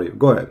 Fifi, how are you?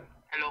 Go ahead.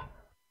 Hello.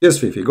 Yes,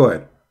 Fifi, go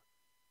ahead.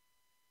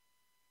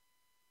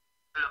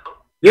 Hello.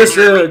 Yes,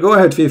 go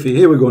ahead, Fifi.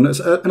 Here we go.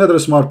 Another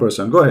smart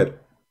person. Go ahead.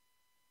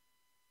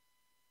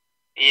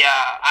 Yeah,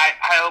 I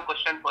have a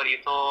question for you,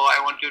 so I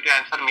want you to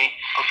answer me.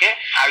 Okay,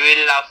 I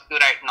will ask you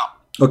right now.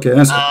 Okay,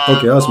 answer.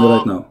 Okay, ask me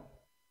right now.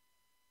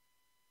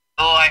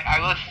 So I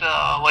was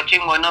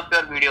watching one of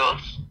your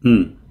videos,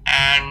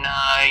 and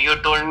you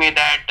told me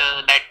that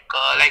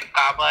like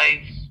Kaaba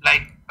is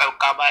like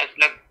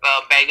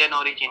pagan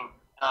origin.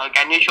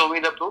 Can you show me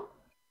the proof?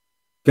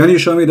 Can you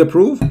show me the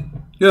proof?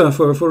 Yeah,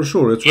 for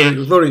sure.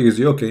 It's very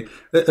easy. Okay,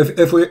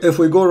 if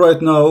we go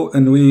right now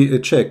and we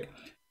check,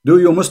 do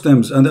you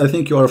Muslims, and I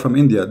think you are from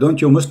India,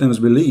 don't you Muslims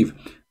believe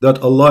that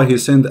Allah, he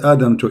sent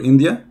Adam to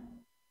India,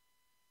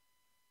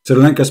 Sri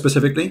Lanka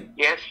specifically?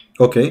 Yes.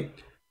 Okay.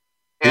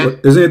 Yes.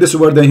 Isn't this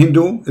where the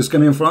Hindu is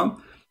coming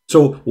from?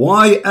 So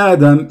why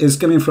Adam is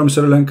coming from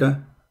Sri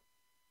Lanka?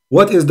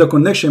 What is the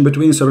connection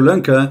between Sri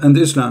Lanka and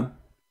Islam?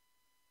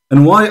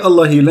 And why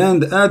Allah, he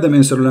land Adam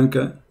in Sri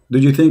Lanka?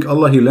 Did you think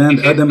Allah, he land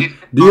Adam?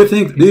 Do you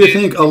think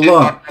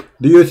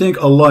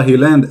Allah, he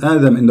land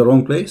Adam in the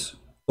wrong place,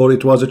 or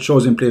it was a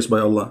chosen place by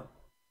Allah?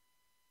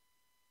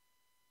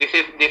 This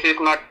is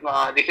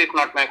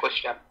not my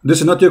question.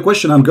 This is not your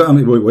question.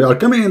 We are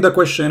coming in the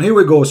question. Here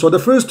we go. So the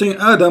first thing,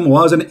 Adam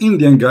was an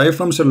Indian guy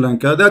from Sri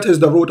Lanka. That is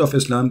the root of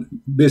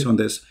Islam based on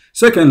this.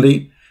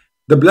 Secondly,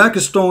 the black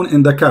stone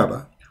in the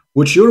Kaaba,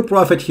 which your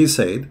prophet, he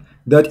said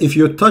that if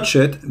you touch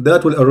it,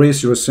 that will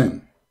erase your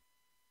sin.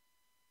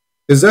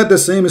 Is that the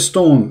same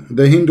stone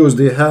the Hindus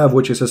they have,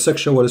 which is a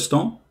sexual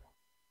stone?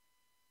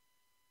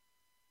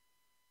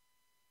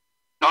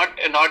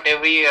 Not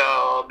every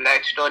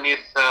black stone is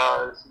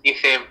the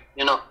same,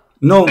 you know.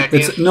 No, it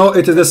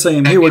is the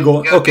same. Here we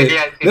go. Okay,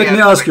 let me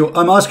ask you.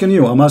 I'm asking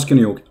you.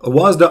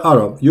 Was the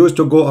Arab used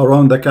to go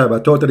around the Kaaba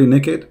totally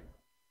naked?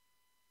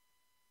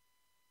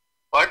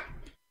 What?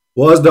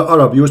 Was the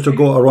Arab used to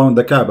go around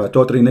the Kaaba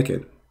totally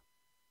naked?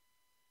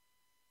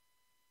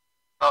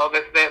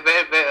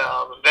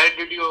 Where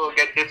did you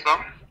get this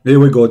from? Here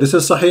we go. This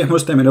is Sahih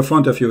Muslim in the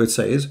front of you. It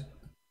says,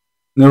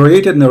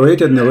 narrated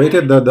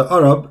that the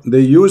Arab, they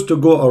used to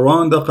go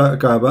around the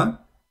Kaaba,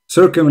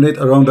 circumambulate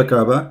around the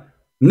Kaaba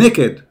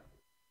naked.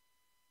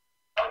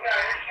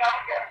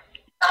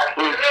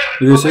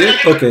 Do you see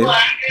it? Okay.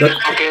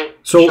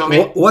 So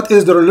what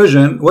is the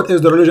religion? What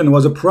is the religion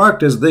was a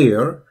practice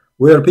there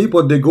where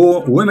people, they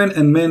go, women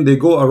and men, they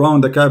go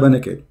around the Kaaba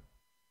naked.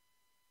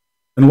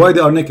 And why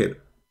they are naked?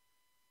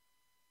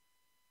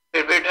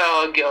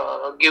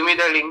 Give me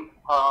the link.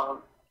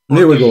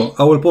 Here we go.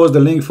 I will post the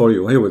link for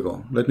you. Here we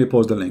go. Let me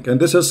post the link. And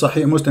this is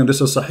Sahih Muslim. This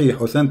is Sahih,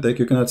 authentic.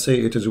 You cannot say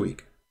it is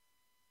weak.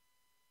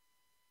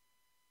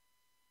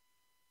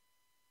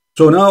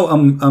 So now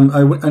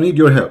I need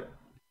your help.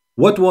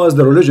 What was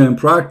the religion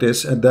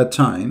practice at that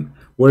time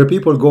where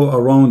people go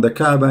around the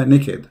Kaaba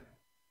naked?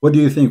 What do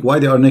you think? Why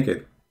they are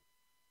naked?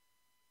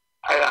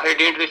 I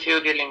didn't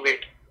receive the link.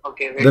 Wait.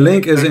 Okay. Wait, The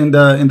link is in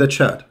the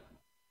chat.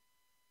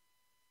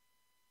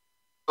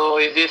 So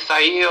is this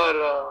Sahih or?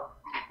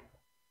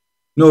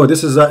 No,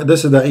 this is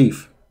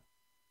Da'if.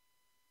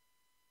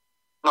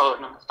 No,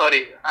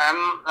 sorry. I'm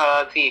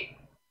see.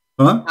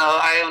 Huh?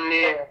 I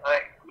only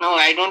no,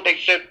 I don't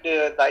accept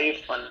the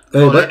Da'if one.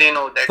 Hey, already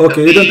know that.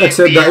 Okay, you don't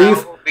accept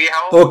Da'if.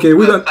 Okay,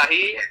 we don't.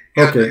 Sahih.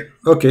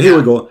 Okay, here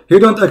we go. He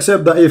don't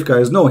accept Da'if,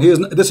 guys. No, he is.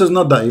 This is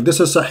not Da'if. This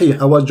is Sahih.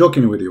 I was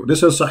joking with you.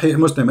 This is Sahih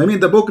Muslim. I mean,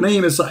 the book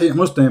name is Sahih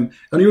Muslim,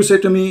 and you say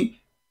to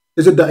me,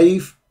 is it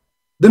Da'if?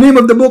 The name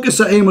of the book is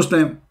Sahih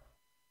Muslim.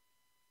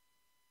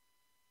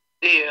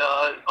 See,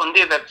 on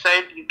the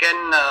website you can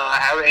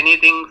have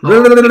anything.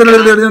 Don't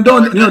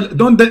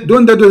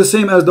do the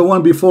same as the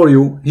one before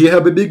you. He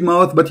have a big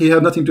mouth, but he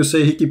have nothing to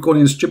say. He keep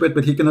calling stupid,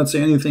 but he cannot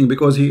say anything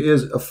because he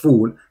is a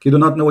fool. He do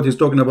not know what he's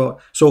talking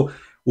about. So,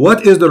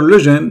 what is the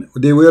religion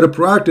they were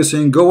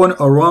practicing, going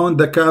around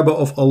the Kaaba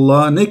of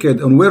Allah naked?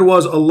 And where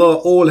was Allah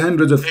all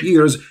hundreds of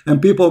years,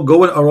 and people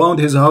going around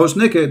His house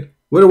naked?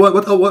 What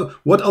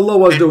Allah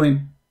was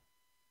doing?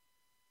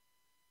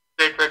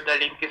 Wait, the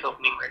link is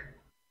opening, right?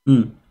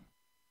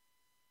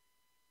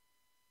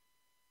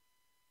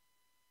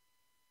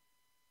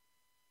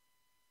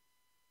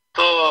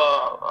 So,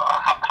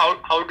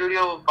 how do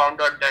you found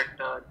out that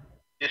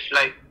this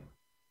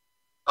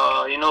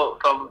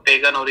from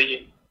pagan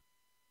origin?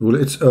 Well,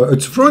 it's in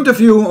front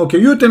of you. Okay,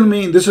 you tell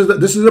me. This is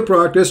the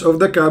practice of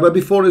the Kaaba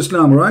before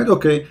Islam, right?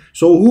 Okay,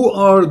 so who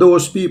are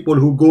those people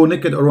who go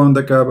naked around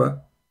the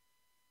Kaaba?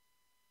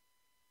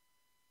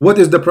 What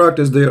is the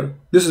practice there?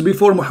 This is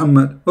before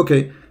Muhammad.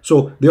 Okay,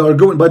 so they are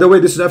going. By the way,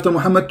 this is after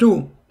Muhammad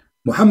too.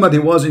 Muhammad, he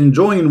was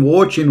enjoying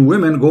watching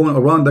women going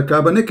around the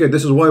Kaaba naked.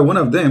 This is why one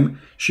of them,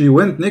 she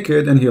went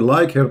naked and he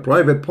liked her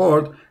private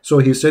part, so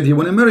he said he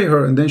want to marry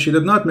her, and then she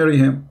did not marry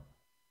him,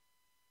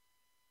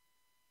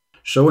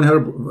 showing her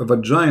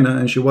vagina,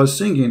 and she was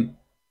singing.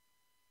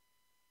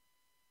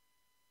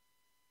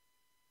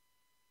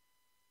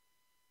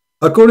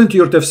 According to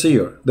your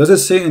tafsir, does it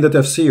say in the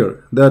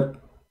tafsir that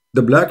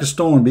the black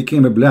stone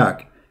became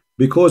black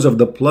because of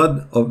the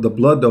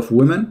blood of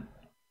women?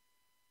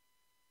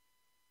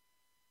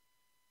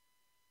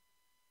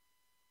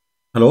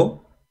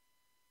 Hello?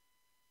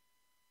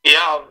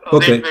 Yeah.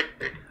 Okay. Wait.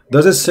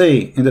 Does it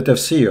say in the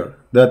tafsir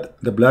that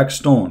the black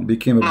stone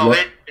became a black?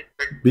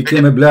 Wait.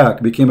 Became a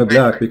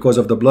black because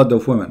of the blood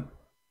of women?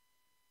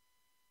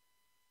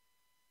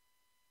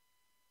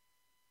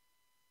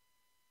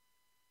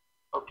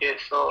 Okay,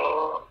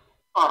 so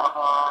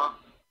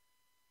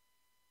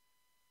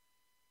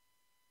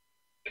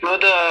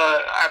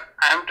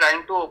I'm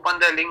trying to open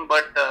the link,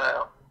 but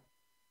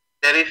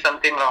there is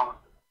something wrong.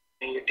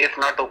 It is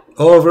not open.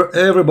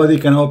 Everybody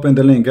can open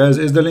the link, guys.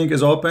 The link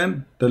is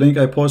open? The link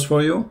I post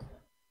for you?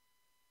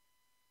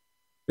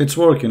 It's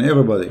working,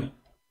 everybody.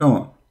 Come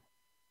on.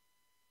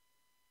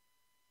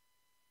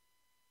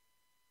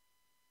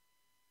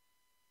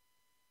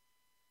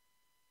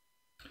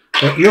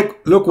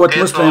 Look what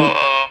Muslim.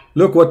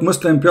 Look what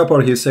Muslim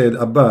Pepper he said.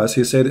 Abbas,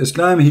 he said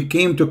Islam, he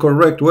came to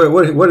correct.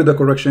 Where is the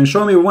correction?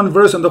 Show me one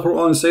verse in the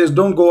Quran says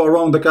don't go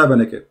around the Kaaba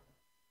naked.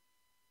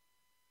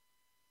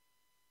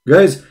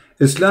 Guys,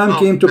 Islam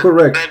came to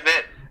correct.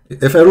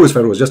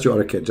 Farouz, just you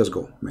are a kid, just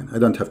go. Man, I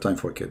don't have time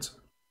for kids.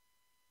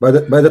 By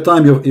the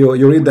time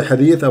you read the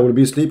hadith, I will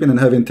be sleeping and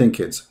having 10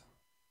 kids.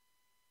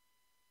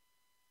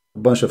 A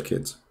bunch of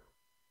kids.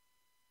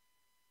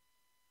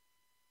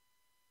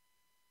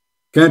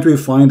 Can't we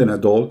find an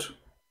adult?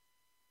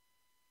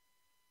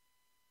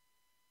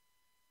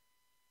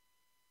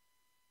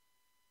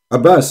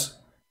 Abbas,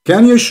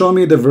 can you show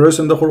me the verse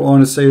in the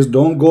Quran that says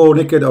don't go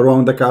naked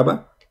around the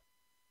Kaaba?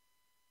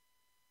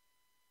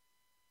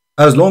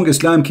 As long as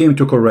Islam came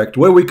to correct,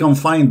 where we can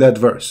find that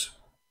verse?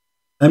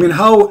 I mean,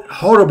 how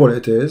horrible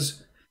it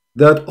is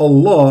that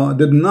Allah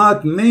did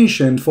not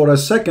mention for a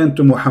second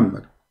to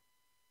Muhammad,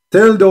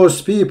 tell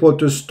those people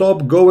to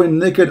stop going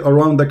naked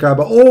around the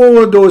Kaaba.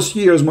 All those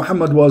years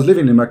Muhammad was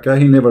living in Mecca,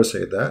 he never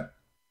said that.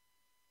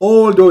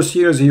 All those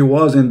years he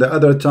was in the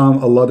other town,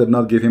 Allah did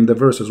not give him the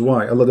verses.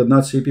 Why? Allah did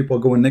not see people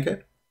going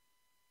naked?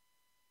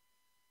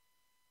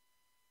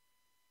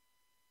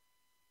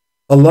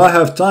 Allah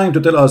have time to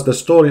tell us the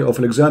story of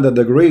Alexander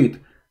the Great,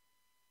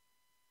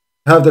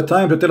 have the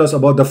time to tell us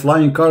about the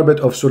flying carpet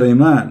of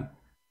Sulaiman,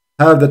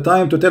 have the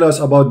time to tell us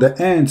about the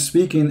ant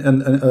speaking,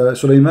 and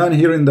Sulaiman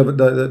hearing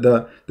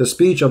the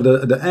speech of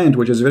the ant,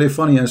 which is very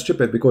funny and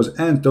stupid because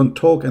ants don't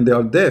talk and they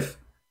are deaf.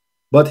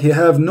 But he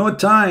have no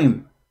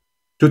time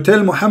to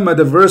tell Muhammad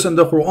a verse in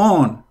the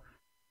Quran,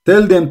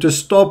 tell them to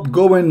stop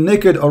going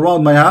naked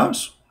around my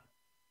house.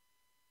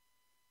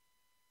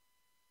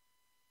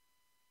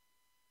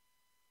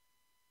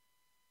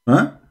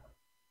 Huh?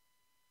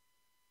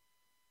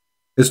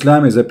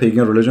 Islam is a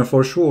pagan religion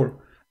for sure,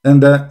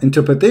 and the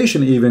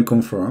interpretation even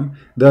confirm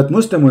that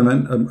Muslim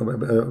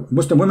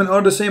women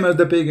are the same as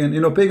the pagan.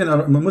 You know, pagan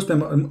are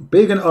Muslim,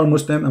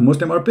 and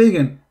Muslim are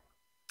pagan.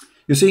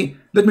 You see,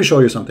 let me show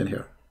you something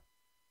here.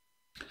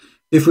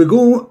 If we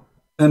go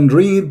and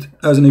read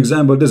as an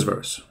example this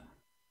verse,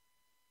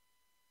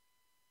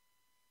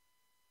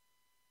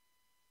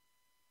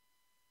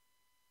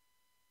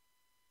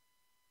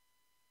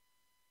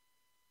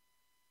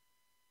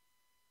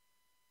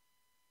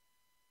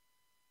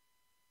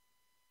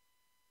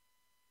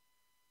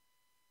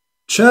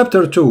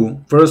 Chapter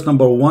 2, verse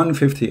number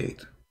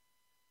 158.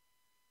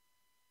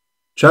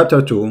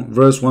 Chapter 2,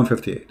 verse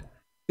 158.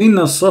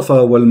 Inna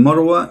as-safa wal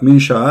marwa min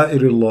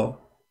sha'airillah.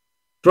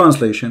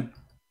 Translation.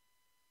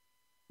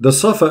 The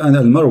Safa and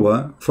Al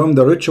Marwa from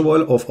the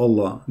ritual of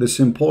Allah, the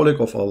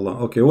symbolic of Allah.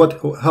 Okay,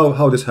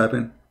 how this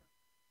happened?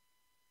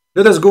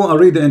 Let us go and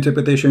read the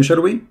interpretation,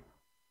 shall we?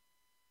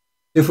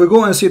 If we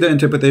go and see the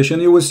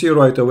interpretation, you will see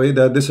right away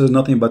that this is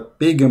nothing but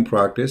pagan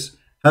practice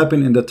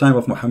happened in the time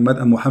of Muhammad,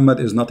 and Muhammad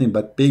is nothing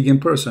but pagan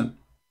person.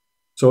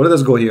 So let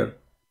us go here.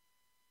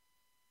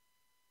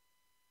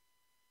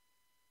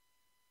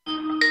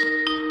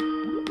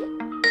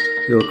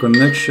 Your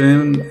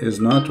connection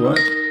is not what?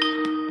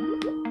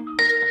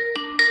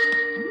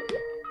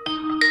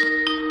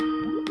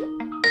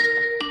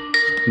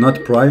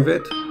 Not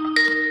private.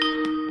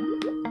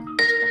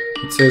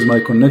 It says my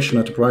connection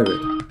not private.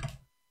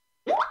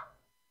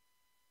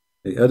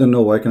 I don't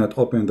know why I cannot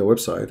open the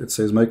website. It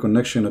says my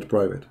connection not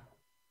private.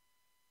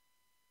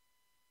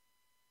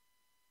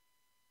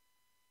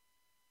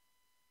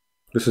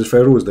 This is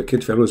Feroz, the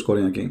kid Feroz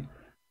calling again.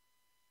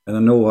 I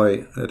don't know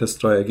why. Let us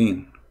try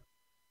again.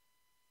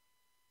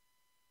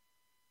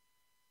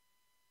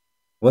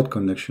 What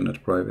connection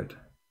not private?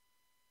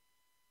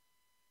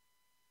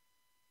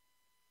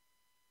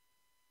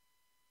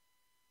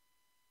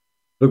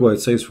 Look what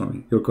it says for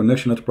me. Your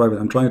connection not private.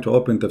 I'm trying to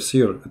open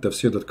Tafsir at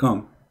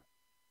tafsir.com.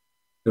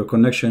 Your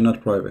connection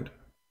not private.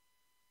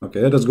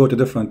 Okay, let us go to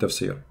different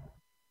Tafsir.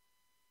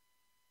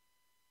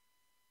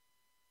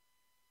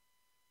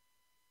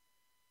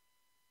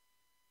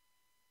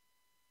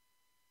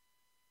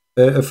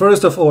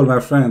 First of all, my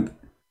friend,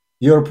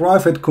 your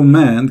prophet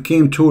command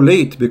came too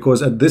late, because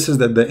this is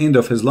at the end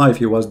of his life.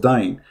 He was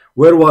dying.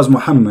 Where was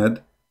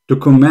Muhammad to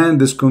command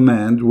this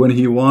command when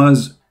he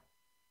was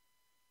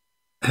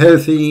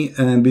healthy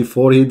and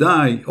before he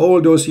died? All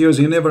those years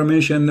he never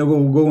mentioned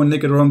go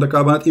naked around the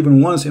Kaaba, not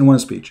even once in one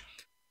speech.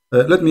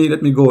 Let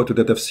me go to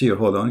the tafsir.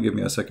 Hold on, give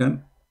me a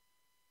second.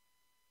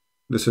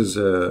 This is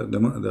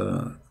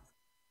the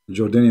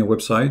Jordanian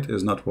website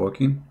is not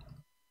working.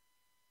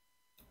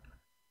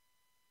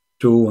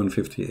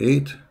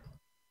 158.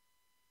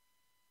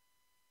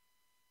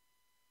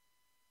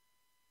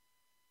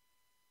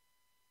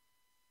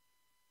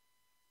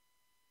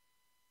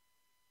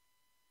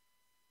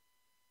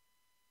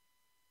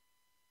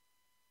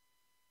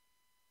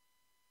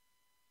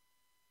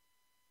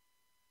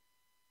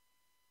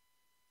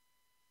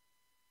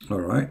 All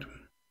right,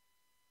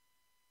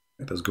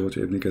 let us go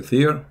to Ibn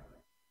Kathir,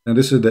 and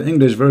this is the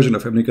English version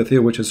of Ibn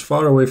Kathir, which is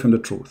far away from the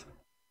truth.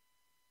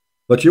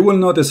 But you will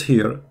notice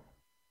here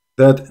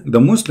that the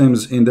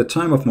Muslims in the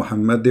time of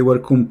Muhammad, they were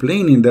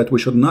complaining that we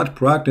should not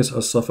practice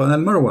as-Safa and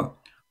al-Marwa.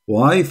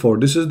 Why? For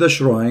this is the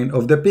shrine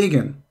of the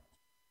pagan.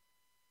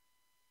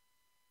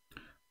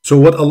 So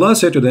what Allah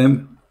said to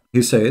them,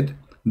 He said,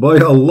 by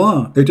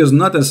Allah, it is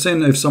not a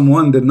sin if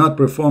someone did not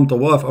perform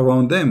tawaf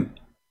around them.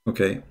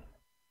 Okay,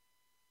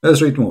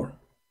 let's read more.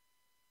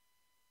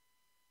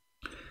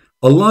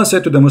 Allah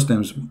said to the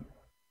Muslims,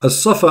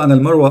 as-Safa and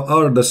al-Marwa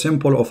are the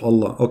symbol of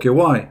Allah. Okay,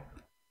 why?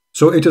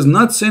 So it is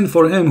not sin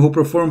for him who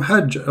perform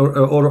Hajj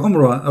or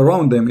Umrah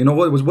around them. You know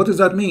what does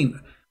that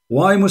mean?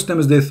 Why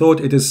Muslims they thought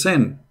it is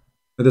sin?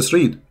 Let us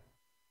read.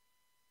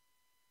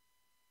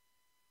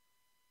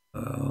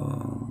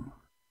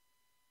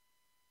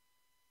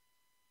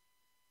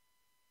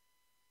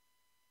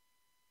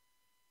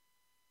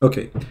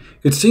 Okay,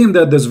 it seemed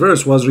that this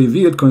verse was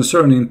revealed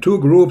concerning two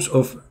groups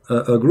of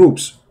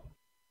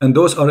and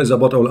those are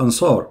about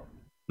al-Ansar.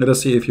 Let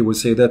us see if he will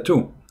say that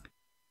too.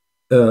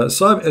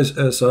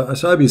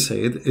 Sabi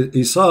said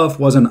Isaf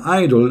was an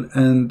idol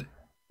and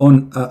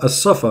on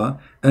as-Safa,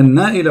 and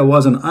Naila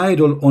was an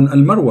idol on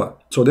al-Marwa.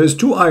 So there's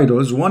two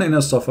idols, one in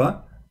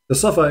as-Safa. The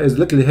Safa is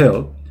little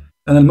hill,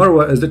 and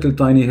al-Marwa is little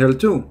tiny hill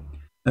too.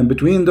 And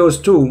between those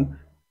two,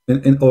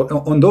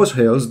 on those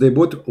hills, they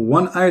put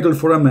one idol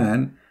for a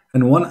man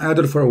and one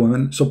idol for a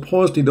woman.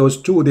 Supposedly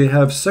those two, they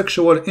have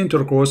sexual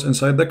intercourse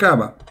inside the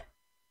Kaaba.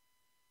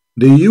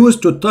 They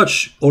used to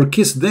touch or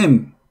kiss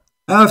them.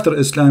 After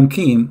Islam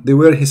came, they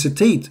were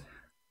hesitate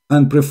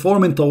and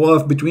performing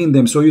tawaf between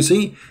them. So you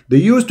see, they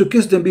used to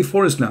kiss them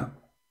before Islam,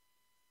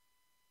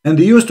 and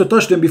they used to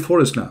touch them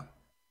before Islam.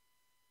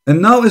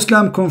 And now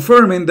Islam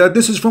confirming that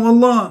this is from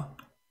Allah.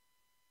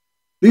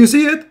 Do you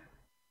see it?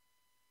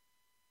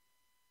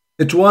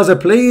 It was a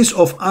place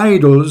of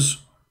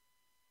idols,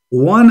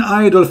 one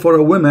idol for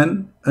a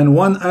woman and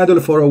one idol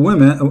for a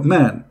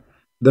man.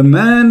 The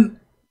man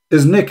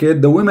is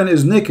naked, the woman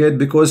is naked,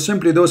 because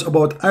simply those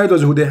about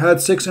idols who they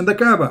had sex in the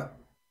Kaaba.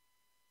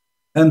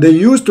 And they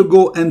used to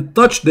go and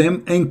touch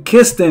them and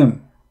kiss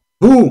them.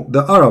 Who?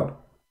 The Arab,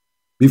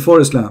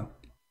 before Islam.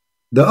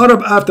 The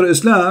Arab after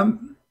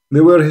Islam, they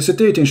were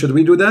hesitating, should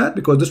we do that?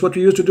 Because this is what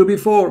we used to do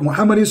before.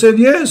 Muhammad, he said,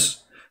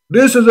 yes,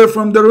 this is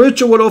from the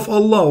ritual of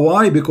Allah.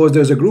 Why? Because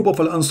there's a group of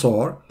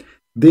Al-Ansar,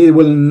 they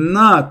will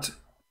not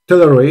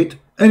tolerate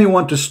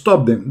anyone to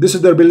stop them. This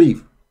is their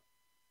belief.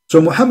 So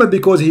Muhammad,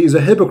 because he is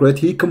a hypocrite,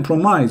 he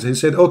compromised. He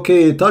said,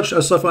 okay, touch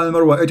as-Safa and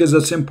Marwa, it is a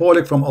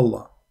symbolic from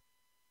Allah.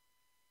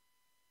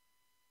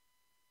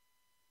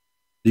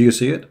 Do you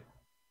see it?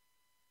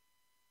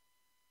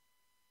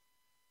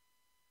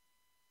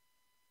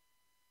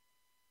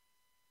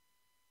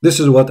 This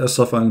is what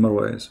as-Safa and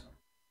Marwa is.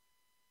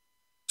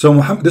 So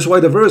Muhammad, this is why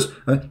the verse,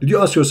 did you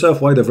ask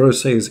yourself why the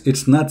verse says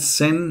it's not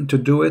sin to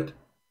do it?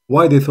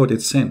 Why they thought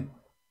it's sin?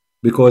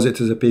 Because it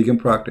is a pagan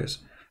practice.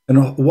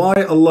 And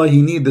why Allah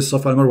He need the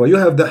Safa and Marwa?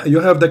 You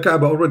have the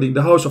Kaaba already,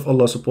 the house of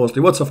Allah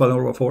supposedly. What's Safa and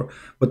Marwa for?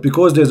 But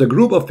because there's a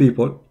group of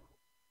people,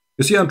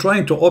 you see, I'm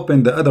trying to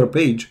open the other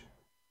page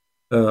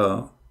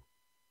for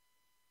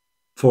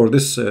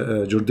this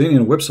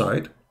Jordanian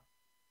website,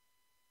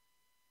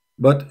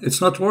 but it's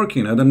not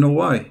working. I don't know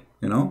why,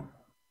 you know.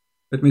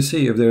 Let me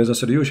see if there is a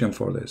solution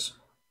for this.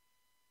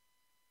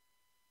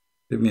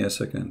 Give me a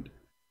second.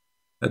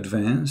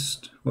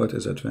 Advanced. What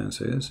is advanced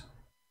is?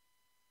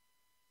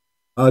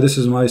 Ah, this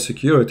is my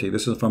security.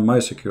 This is from my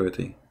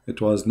security.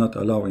 It was not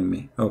allowing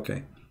me.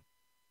 Okay.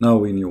 Now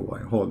we knew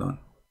why. Hold on.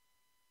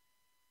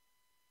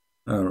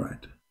 All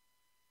right.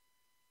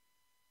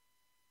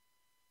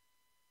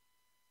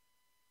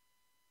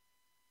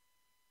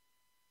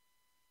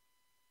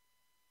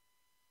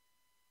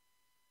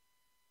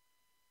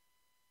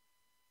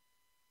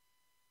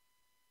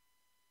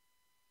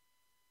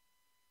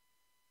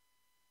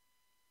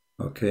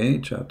 Okay,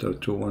 chapter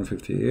 2,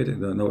 158. I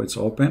don't know, it's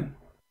open.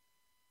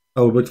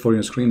 I will wait for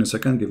your screen a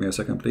second. Give me a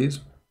second, please.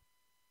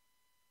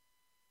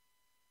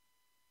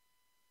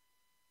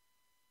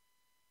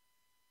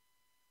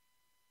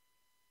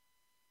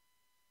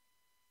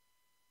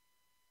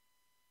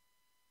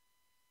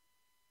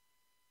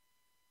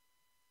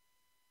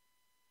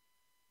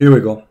 Here we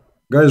go.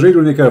 Guys, read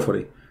with me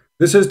carefully.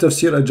 This is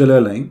Tafsir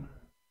al-Jalalain,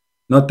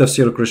 not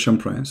Tafsir Christian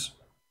Prince.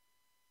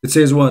 It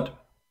says what?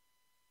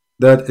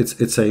 That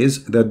it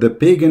says that the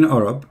pagan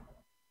Arab,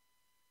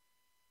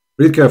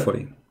 read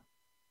carefully.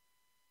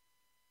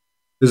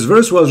 This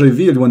verse was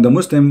revealed when the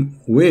Muslim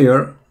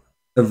wear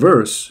a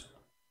verse.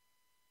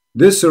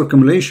 This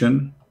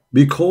circumambulation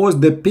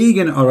because the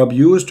pagan Arab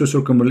used to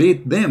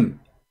circumambulate them,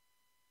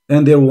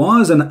 and there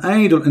was an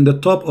idol in the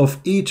top of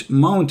each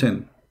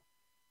mountain.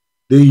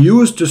 They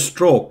used to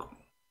stroke.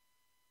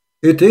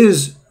 It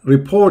is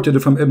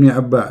reported from Ibn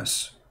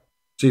Abbas.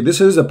 See,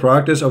 this is a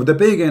practice of the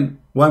pagan.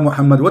 Why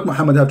Muhammad? What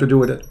Muhammad have to do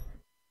with it?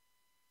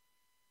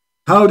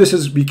 How this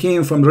is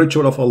became from the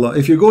ritual of Allah?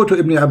 If you go to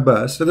Ibn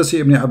Abbas, let us see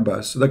Ibn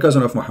Abbas, the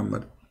cousin of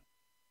Muhammad.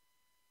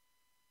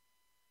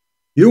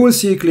 You will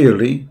see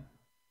clearly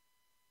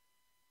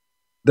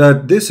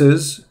that this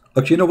is,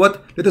 actually, you know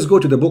what? Let us go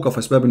to the book of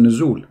Asbab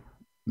al-Nuzul,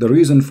 the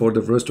reason for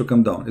the verse to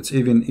come down. It's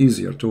even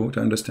easier to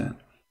understand.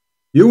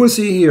 You will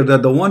see here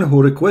that the one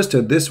who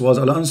requested this was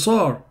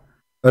Al-Ansar.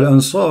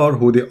 Al-Ansar,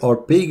 who they are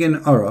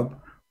pagan Arab,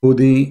 who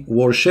they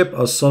worship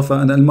as-Safa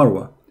and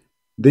al-Marwa.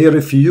 They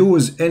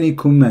refuse any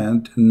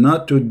command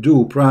not to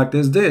do,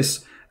 practice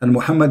this. And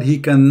Muhammad, he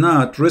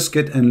cannot risk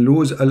it and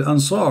lose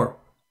Al-Ansar.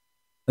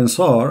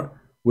 Ansar,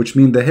 which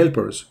mean the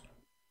helpers.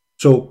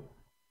 So,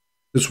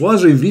 this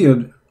was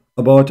revealed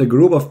about a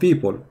group of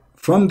people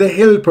from the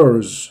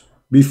helpers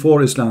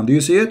before Islam. Do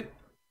you see it?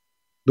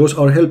 Those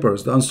are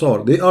helpers, the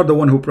Ansar. They are the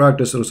one who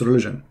practice this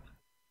religion.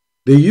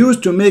 They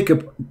used to make a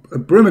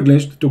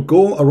pilgrimage to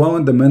go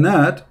around the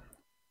Manat,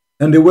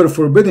 and they were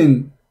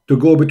forbidden to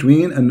go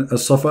between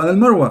as-Safa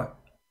and al-Marwa.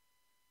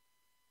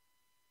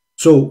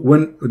 So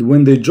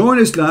when they join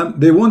Islam,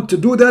 they want to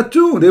do that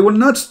too. They will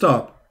not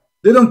stop.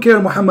 They don't care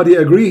Muhammad, he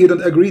agree, he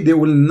don't agree, they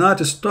will not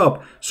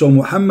stop. So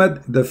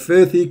Muhammad, the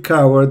filthy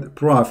coward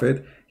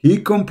prophet, he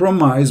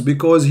compromised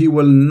because he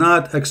will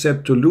not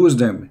accept to lose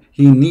them.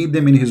 He need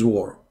them in his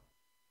war.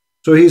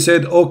 So he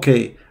said,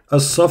 okay,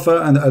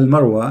 as-Safa and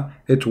al-Marwa,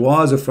 it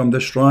was from the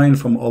shrine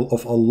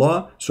of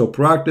Allah, so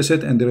practice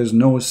it and there is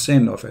no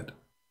sin of it.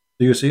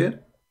 Do you see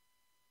it?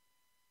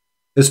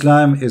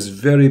 Islam is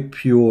very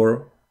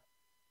pure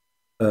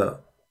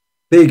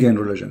pagan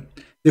religion.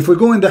 If we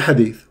go in the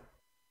hadith,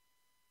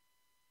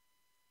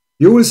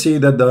 you will see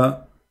that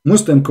the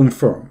Muslim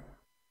confirm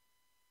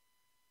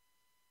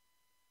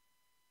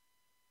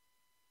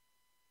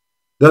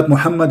that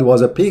Muhammad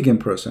was a pagan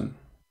person.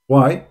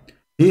 Why?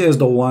 He is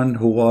the one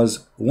who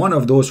was one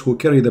of those who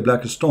carried the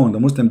black stone. The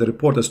Muslim, they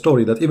report a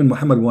story that even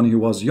Muhammad, when he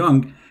was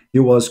young, he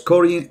was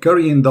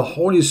carrying the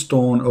holy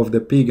stone of the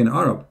pagan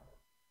Arab.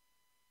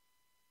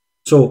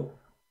 So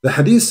the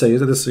hadith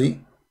says, let us see.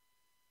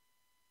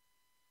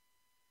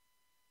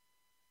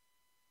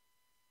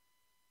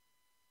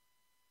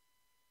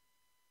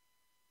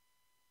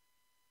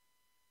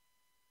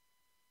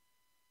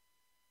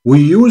 We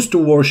used to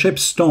worship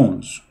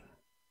stones.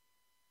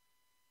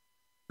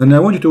 And I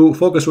want you to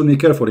focus with me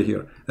carefully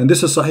here. And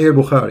this is Sahih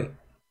Bukhari,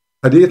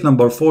 hadith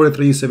number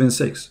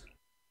 4376.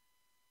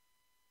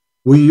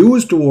 We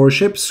used to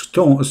worship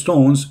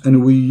stones,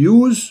 and we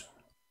use,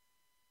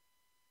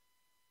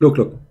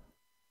 look,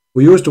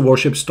 we used to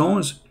worship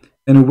stones,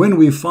 and when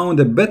we found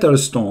a better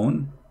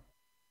stone,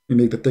 we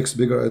make the text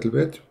bigger a little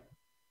bit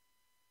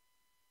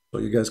so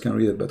you guys can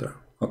read it better.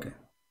 Okay.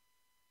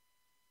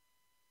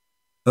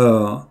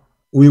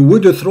 We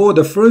would throw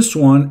the first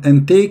one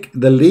and take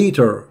the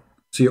later.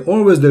 See,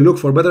 always they look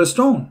for better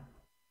stone.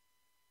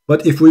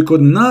 But if we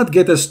could not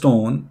get a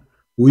stone,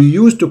 we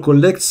used to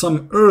collect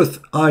some earth,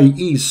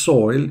 i.e.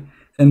 soil,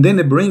 and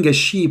then bring a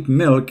sheep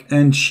milk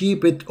and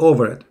sheep it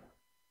over it,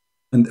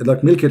 and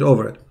like milk it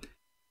over it,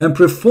 and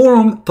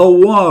perform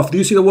tawaf. Do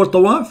you see the word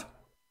tawaf?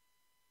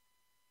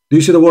 Do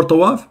you see the word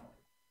tawaf?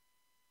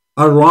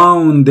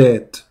 Around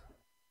it.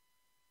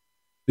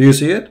 Do you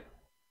see it?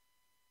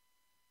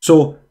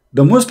 So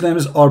the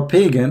Muslims are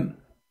pagan,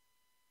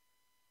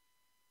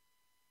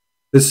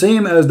 the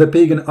same as the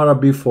pagan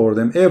Arab before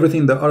them.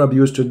 Everything the Arab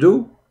used to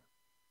do,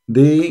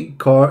 they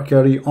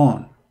carry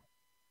on.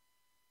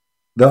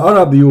 The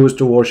Arab used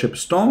to worship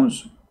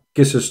stones,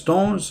 kiss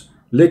stones,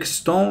 lick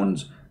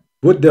stones,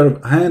 put their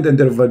hand in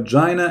their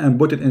vagina and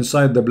put it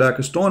inside the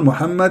black stone.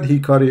 Muhammad, he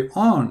carry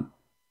on.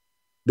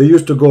 They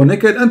used to go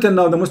naked. Until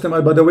now, the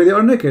Muslims, by the way, they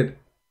are naked.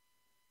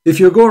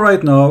 If you go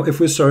right now, if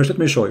we search, let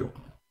me show you.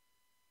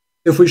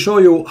 If we show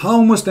you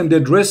how Muslims they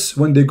dress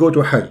when they go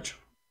to Hajj.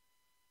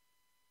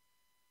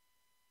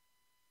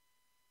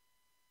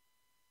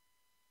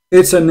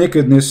 It's a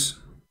nakedness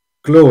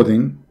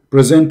clothing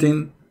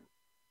presenting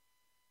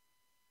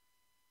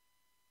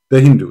the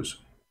Hindus.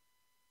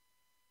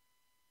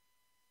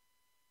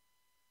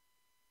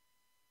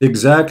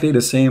 Exactly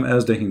the same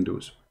as the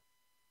Hindus.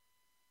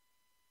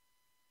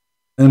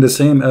 And the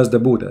same as the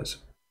Buddhas.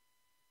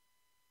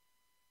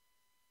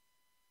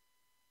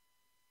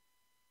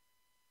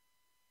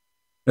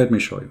 Let me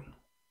show you.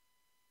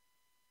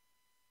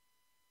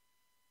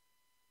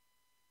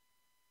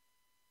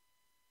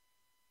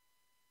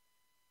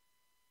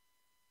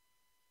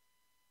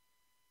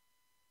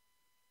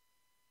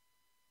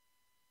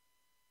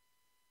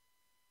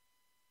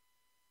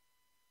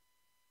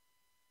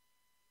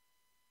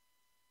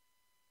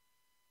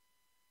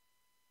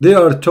 They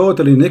are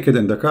totally naked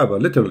in the Kaaba,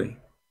 literally.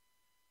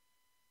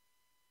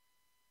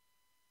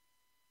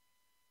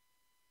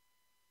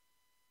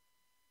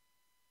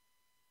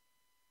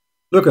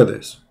 Look at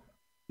this.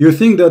 You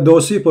think that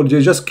those people, they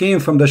just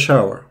came from the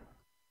shower.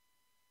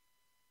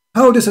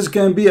 How this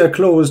can be a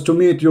clothes to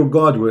meet your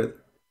God with?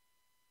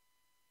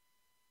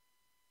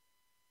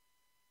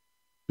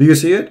 Do you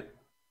see it?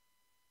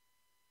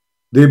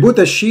 They put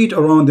a sheet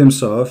around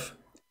themselves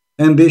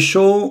and they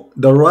show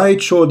the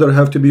right shoulder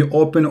have to be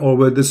open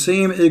over the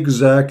same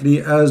exactly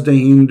as the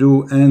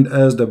Hindu and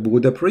as the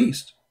Buddha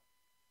priest.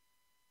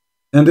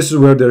 And this is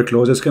where their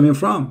clothes is coming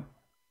from.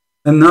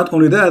 And not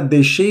only that,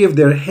 they shave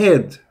their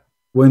head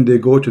when they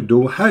go to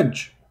do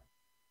Hajj.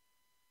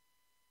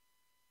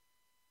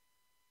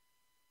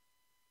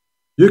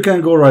 You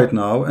can go right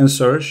now and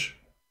search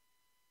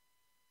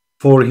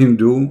for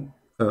Hindu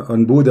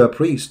and Buddha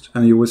priest,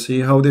 and you will see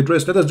how they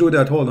dress. Let us do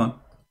that. Hold on.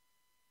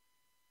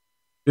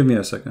 Give me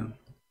a second.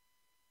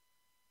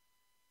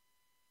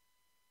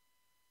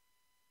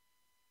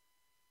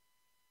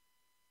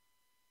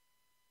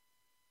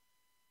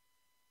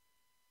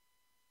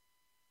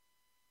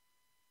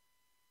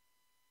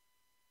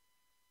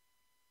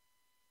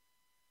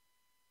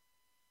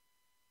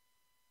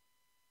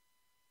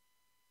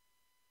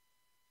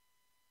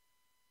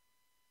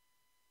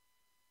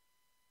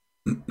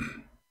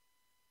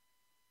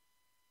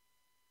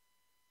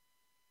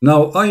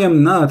 Now, I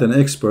am not an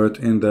expert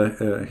in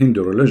the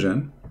Hindu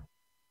religion.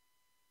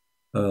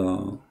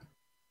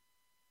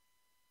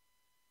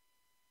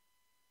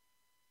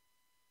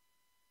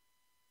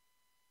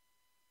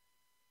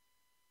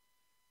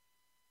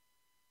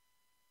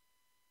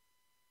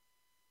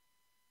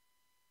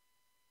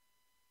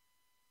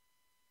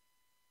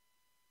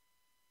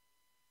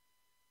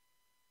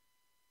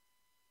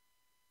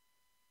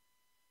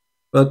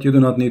 But you do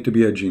not need to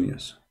be a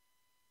genius.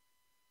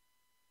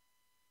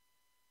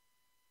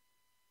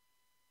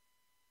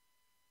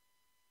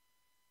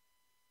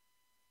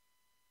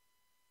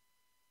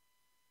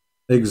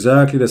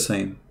 Exactly the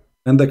same.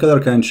 And the color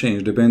can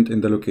change depending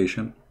on the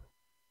location.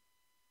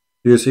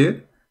 Do you see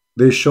it?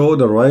 They show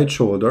the right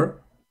shoulder.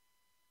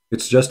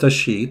 It's just a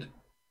sheet.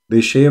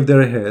 They shave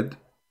their head.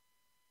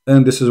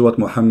 And this is what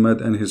Muhammad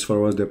and his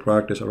followers they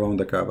practice around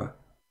the Kaaba.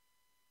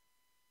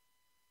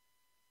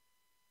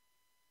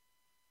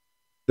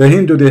 The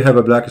Hindu, they have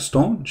a black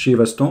stone,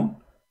 Shiva stone.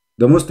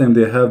 The Muslim,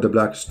 they have the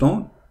black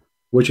stone,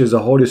 which is a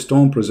holy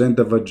stone, present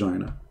the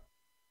vagina.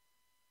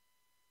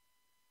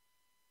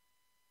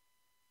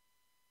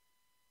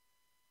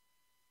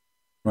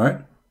 Right?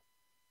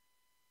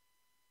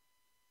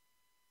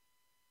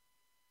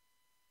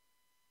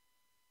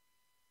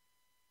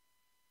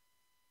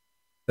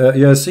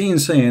 Yasin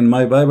saying,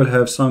 my Bible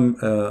have some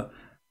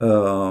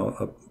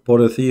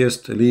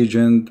polytheist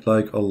legend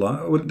like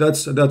Allah. Well,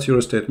 that's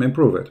your statement.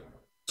 Prove it.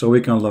 So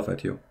we can laugh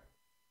at you.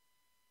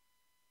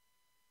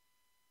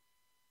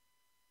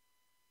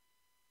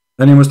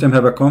 Any Muslim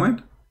have a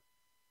comment?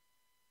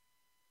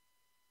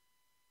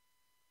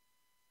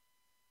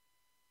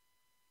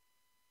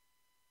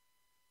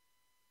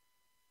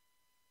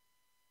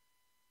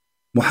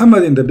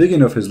 Muhammad, in the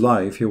beginning of his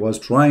life, he was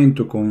trying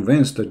to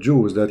convince the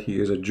Jews that he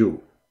is a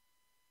Jew.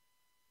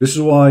 This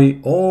is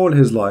why all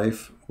his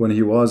life, when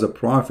he was a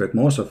prophet,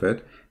 most of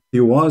it,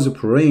 he was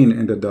praying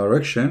in the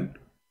direction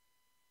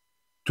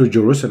to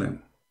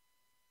Jerusalem.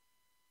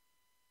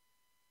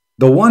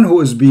 The one who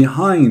is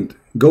behind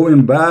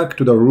going back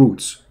to the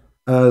roots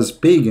as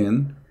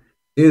pagan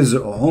is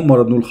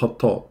Umar ibn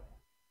al-Khattab.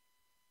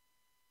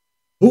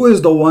 Who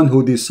is the one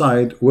who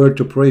decide where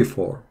to pray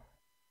for?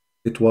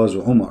 It was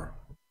Umar.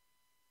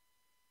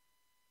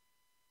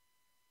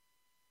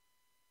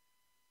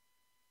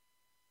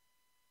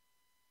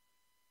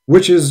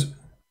 Which is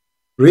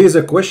raise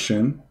a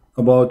question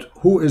about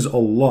who is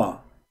Allah.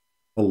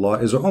 Allah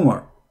is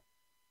Umar.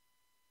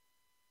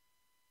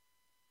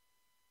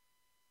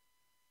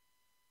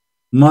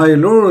 My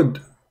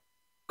Lord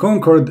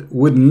conquered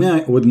with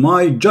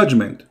my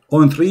judgment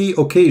on 3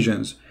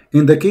 occasions,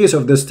 in the case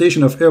of the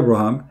station of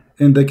Abraham,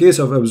 in the case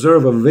of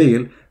observe of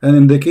veil, and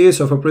in the case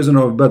of a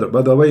prisoner of Badr.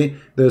 By the way,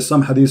 there's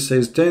some hadith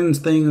says 10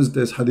 things,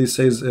 this hadith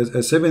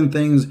says 7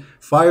 things,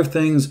 5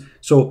 things.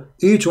 So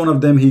each one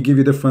of them he give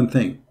you different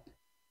thing.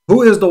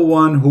 Who is the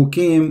one who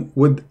came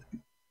with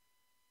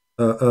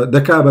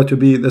the Kaaba to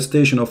be the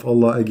station of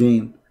Allah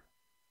again?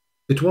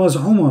 It was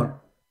Umar.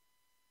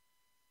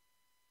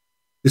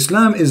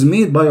 Islam is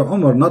made by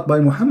Umar, not by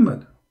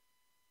Muhammad.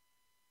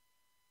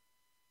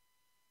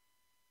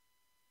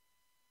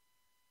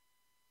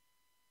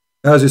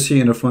 As you see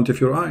in the front of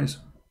your eyes.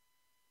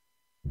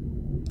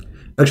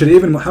 Actually,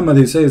 even Muhammad,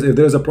 he says, if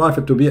there is a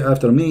prophet to be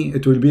after me,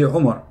 it will be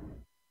Umar.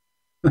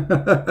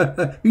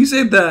 He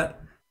said that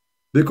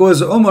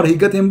because Umar, he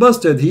got him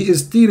busted. He is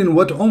stealing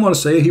what Umar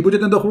say. He put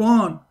it in the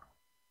Qur'an.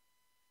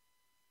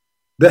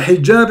 The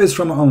hijab is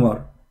from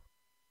Umar.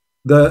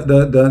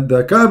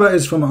 The Kaaba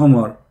is from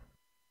Umar.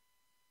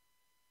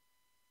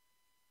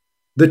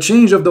 The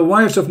change of the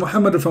wives of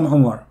Muhammad are from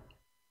Umar.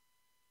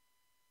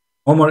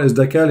 Umar is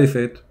the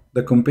caliphate,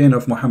 the companion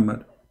of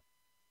Muhammad.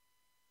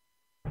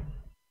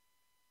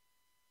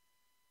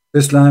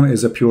 Islam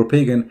is a pure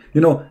pagan.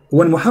 You know,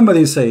 when Muhammad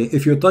he say,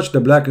 if you touch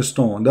the black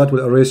stone, that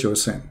will erase your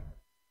sin.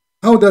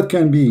 How that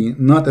can be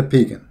not a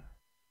pagan?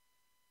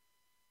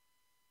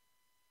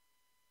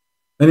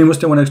 Any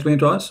Muslim want to explain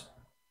to us?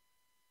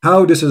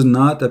 How this is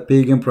not a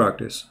pagan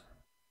practice?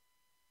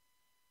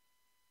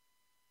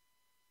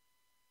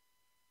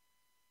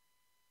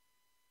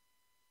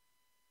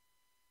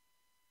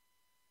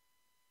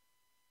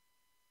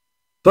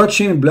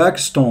 Touching black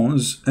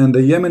stones and the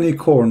Yemeni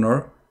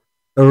corner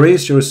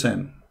erase your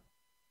sin.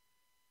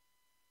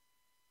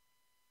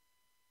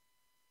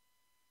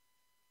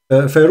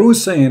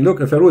 Feroz saying,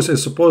 look, Feroz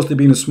is supposedly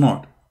being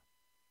smart.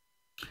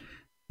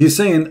 He's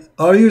saying,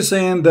 are you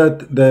saying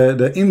that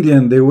the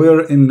Indian, they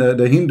were in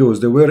the Hindus,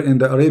 they were in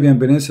the Arabian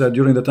Peninsula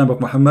during the time of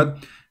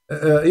Muhammad?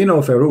 You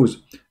know, Feroz,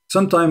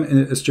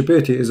 sometimes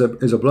stupidity is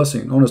a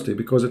blessing, honestly,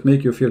 because it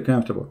makes you feel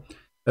comfortable.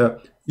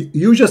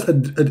 You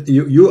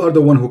are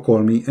the one who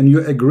called me and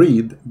you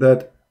agreed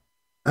that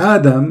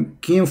Adam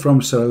came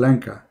from Sri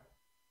Lanka,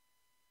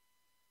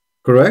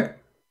 correct?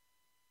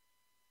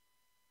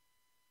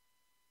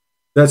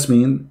 That's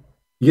mean,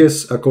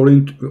 yes,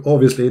 according to,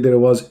 obviously there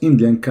was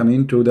Indian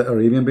coming to the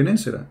Arabian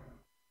Peninsula.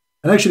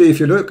 And actually, if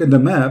you look at the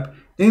map,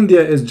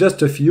 India is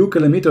just a few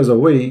kilometers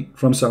away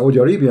from Saudi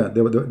Arabia.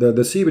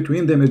 The sea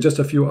between them is just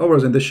a few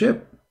hours in the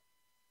ship.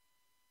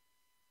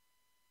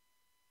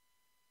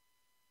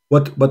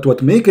 But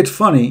what make it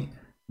funny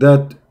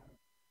that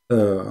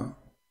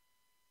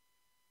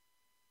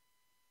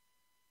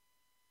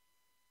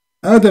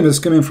Adam is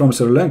coming from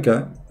Sri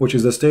Lanka, which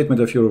is the statement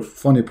of your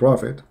funny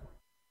prophet.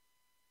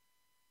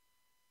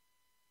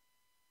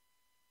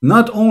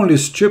 Not only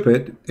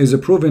stupid is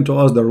proving to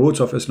us the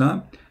roots of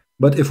Islam,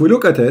 but if we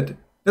look at it,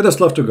 let us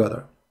love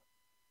together.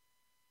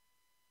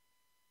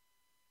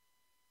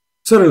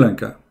 Sri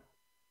Lanka.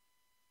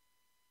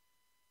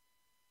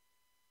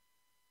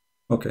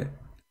 Okay.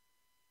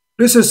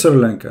 This is Sri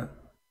Lanka.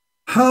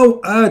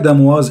 How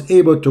Adam was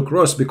able to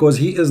cross, because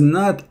he is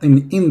not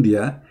in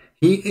India,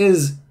 he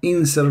is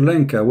in Sri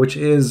Lanka, which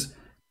is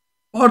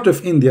part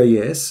of India,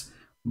 yes,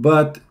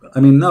 but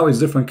I mean now it's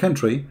a different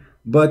country,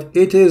 but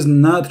it is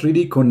not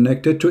really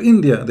connected to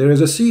India. There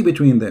is a sea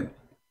between them.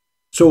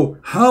 So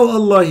how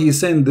Allah he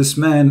sent this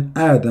man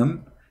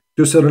Adam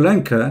to Sri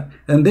Lanka,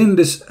 and then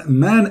this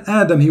man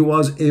Adam he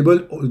was able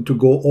to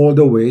go all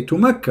the way to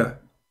Mecca.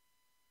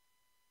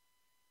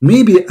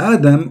 Maybe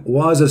Adam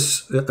was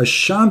a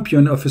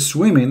champion of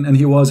swimming and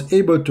he was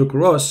able to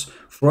cross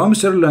from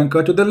Sri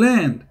Lanka to the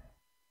land.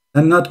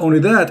 And not only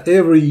that,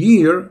 every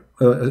year,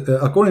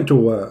 according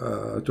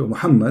to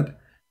Muhammad,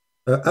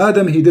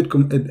 Adam he did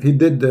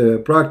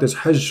practice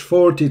Hajj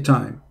 40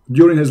 times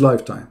during his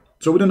lifetime.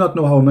 So we do not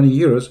know how many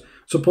years.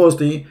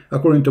 Supposedly,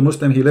 according to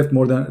Muslim, he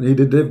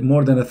did live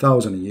more than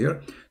 1,000 a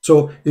year.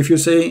 So if you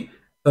say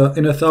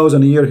in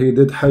 1,000 a year he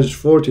did Hajj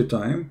 40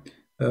 times,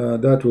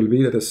 that will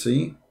be, let us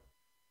see.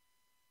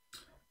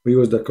 We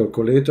use the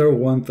calculator.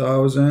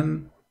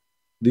 1,000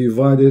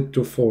 divided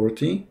to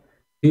 40.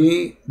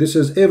 This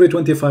is every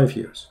 25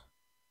 years.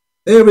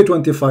 Every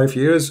 25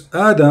 years,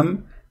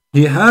 Adam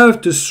he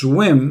have to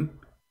swim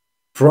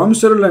from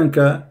Sri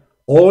Lanka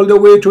all the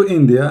way to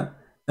India,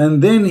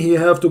 and then he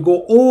have to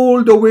go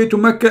all the way to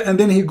Mecca, and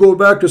then he go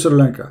back to Sri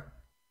Lanka.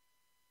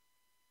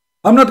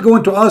 I'm not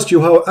going to ask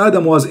you how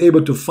Adam was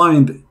able to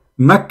find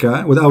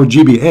Mecca without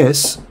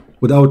GPS.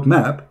 without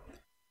map.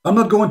 I'm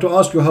not going to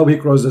ask you how he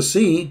crossed the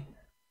sea.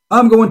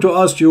 I'm going to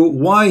ask you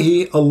why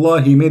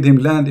he made him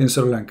land in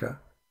Sri Lanka.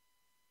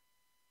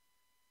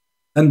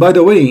 And by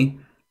the way,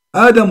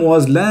 Adam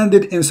was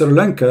landed in Sri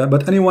Lanka,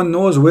 but anyone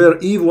knows where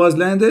Eve was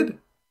landed?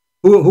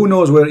 Who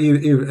knows where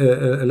Eve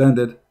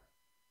landed?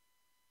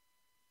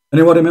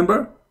 Anyone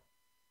remember?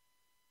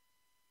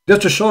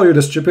 Just to show you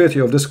the stupidity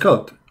of this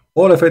cult.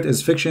 All of it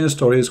is fiction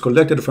stories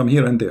collected from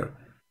here and there.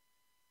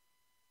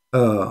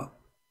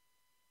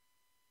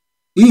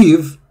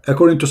 Eve,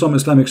 according to some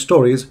Islamic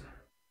stories,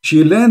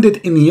 she landed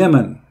in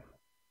Yemen.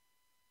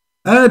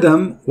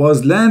 Adam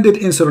was landed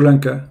in Sri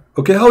Lanka.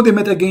 Okay, how they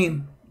met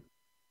again?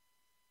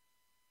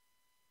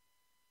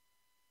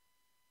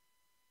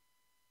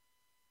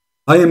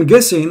 I am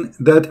guessing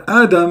that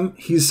Adam,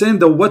 he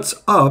sent a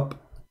WhatsApp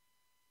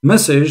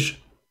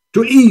message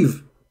to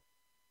Eve.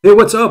 Hey,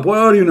 what's up? Where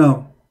are you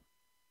now?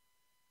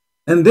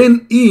 And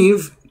then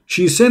Eve,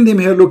 she sent him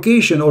her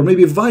location, or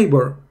maybe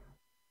Viber.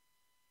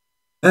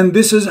 And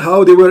this is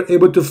how they were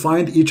able to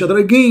find each other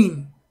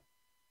again.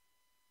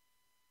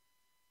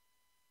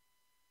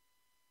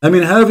 I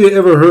mean, have you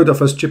ever heard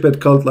of a stupid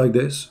cult like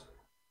this?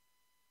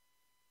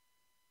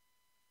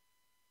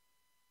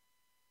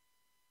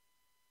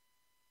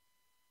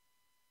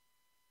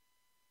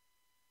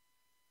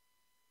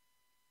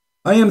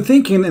 I am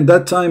thinking in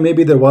that time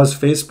maybe there was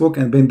Facebook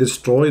and been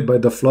destroyed by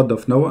the flood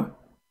of Noah.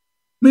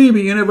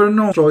 Maybe, you never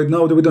know. Destroyed,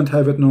 now we don't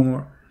have it no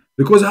more.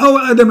 Because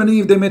how Adam and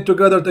Eve, they met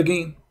together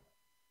again?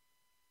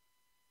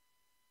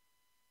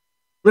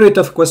 Very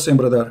tough question,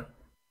 brother.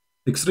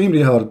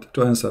 Extremely hard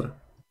to answer,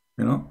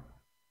 you know?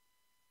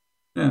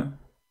 Yeah.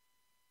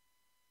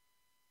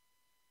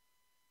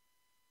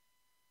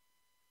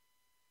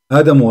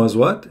 Adam was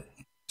what?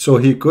 So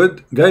he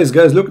could, guys,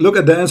 look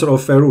at the answer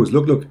of Pharaoh.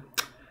 Look.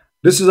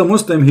 This is a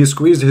Muslim. He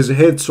squeezed his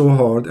head so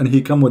hard and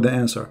he come with the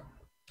answer.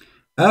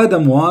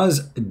 Adam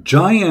was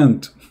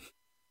giant.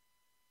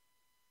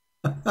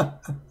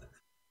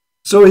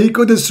 So he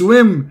could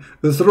swim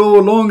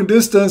through long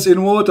distance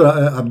in water.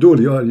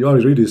 Abdul, you are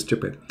really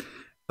stupid.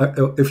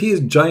 If he is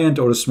giant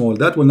or small,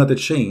 that will not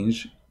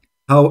change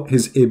how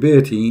his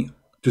ability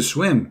to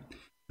swim.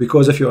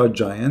 Because if you are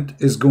giant,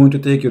 it's going to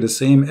take you the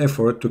same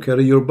effort to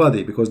carry your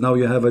body, because now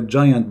you have a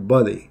giant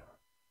body.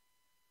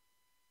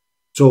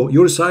 So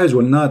your size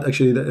will not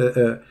actually,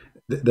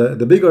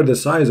 the bigger the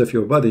size of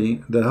your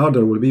body, the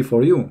harder will be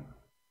for you.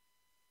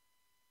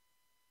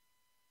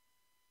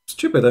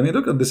 Stupid. I mean,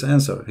 look at this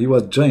answer. He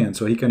was giant,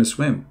 so he can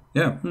swim.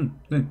 Yeah.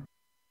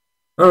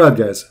 All right,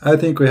 guys. I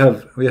think we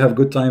have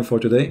good time for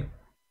today.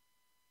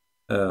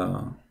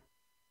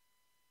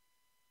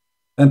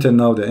 Until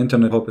now, the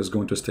internet hope is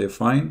going to stay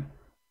fine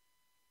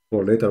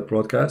for later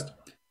broadcast.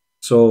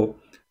 So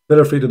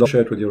feel free to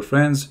share it with your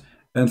friends.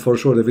 And for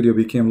sure, the video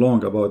became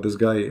long about this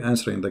guy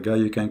answering the guy.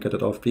 You can cut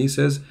it off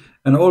pieces.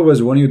 And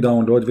always, when you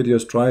download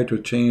videos, try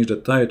to change the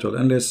title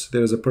unless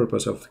there is a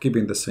purpose of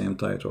keeping the same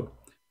title.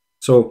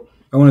 So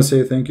I want to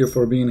say thank you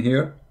for being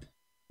here.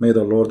 May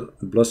the Lord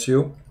bless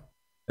you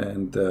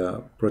and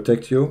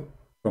protect you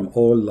from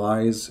all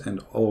lies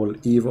and all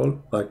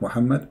evil, like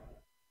Muhammad,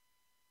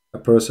 a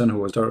person who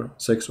was a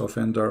sex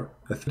offender.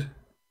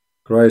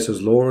 Christ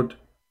is Lord,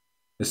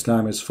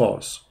 Islam is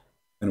false,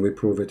 and we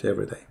prove it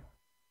every day.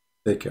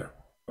 Take care.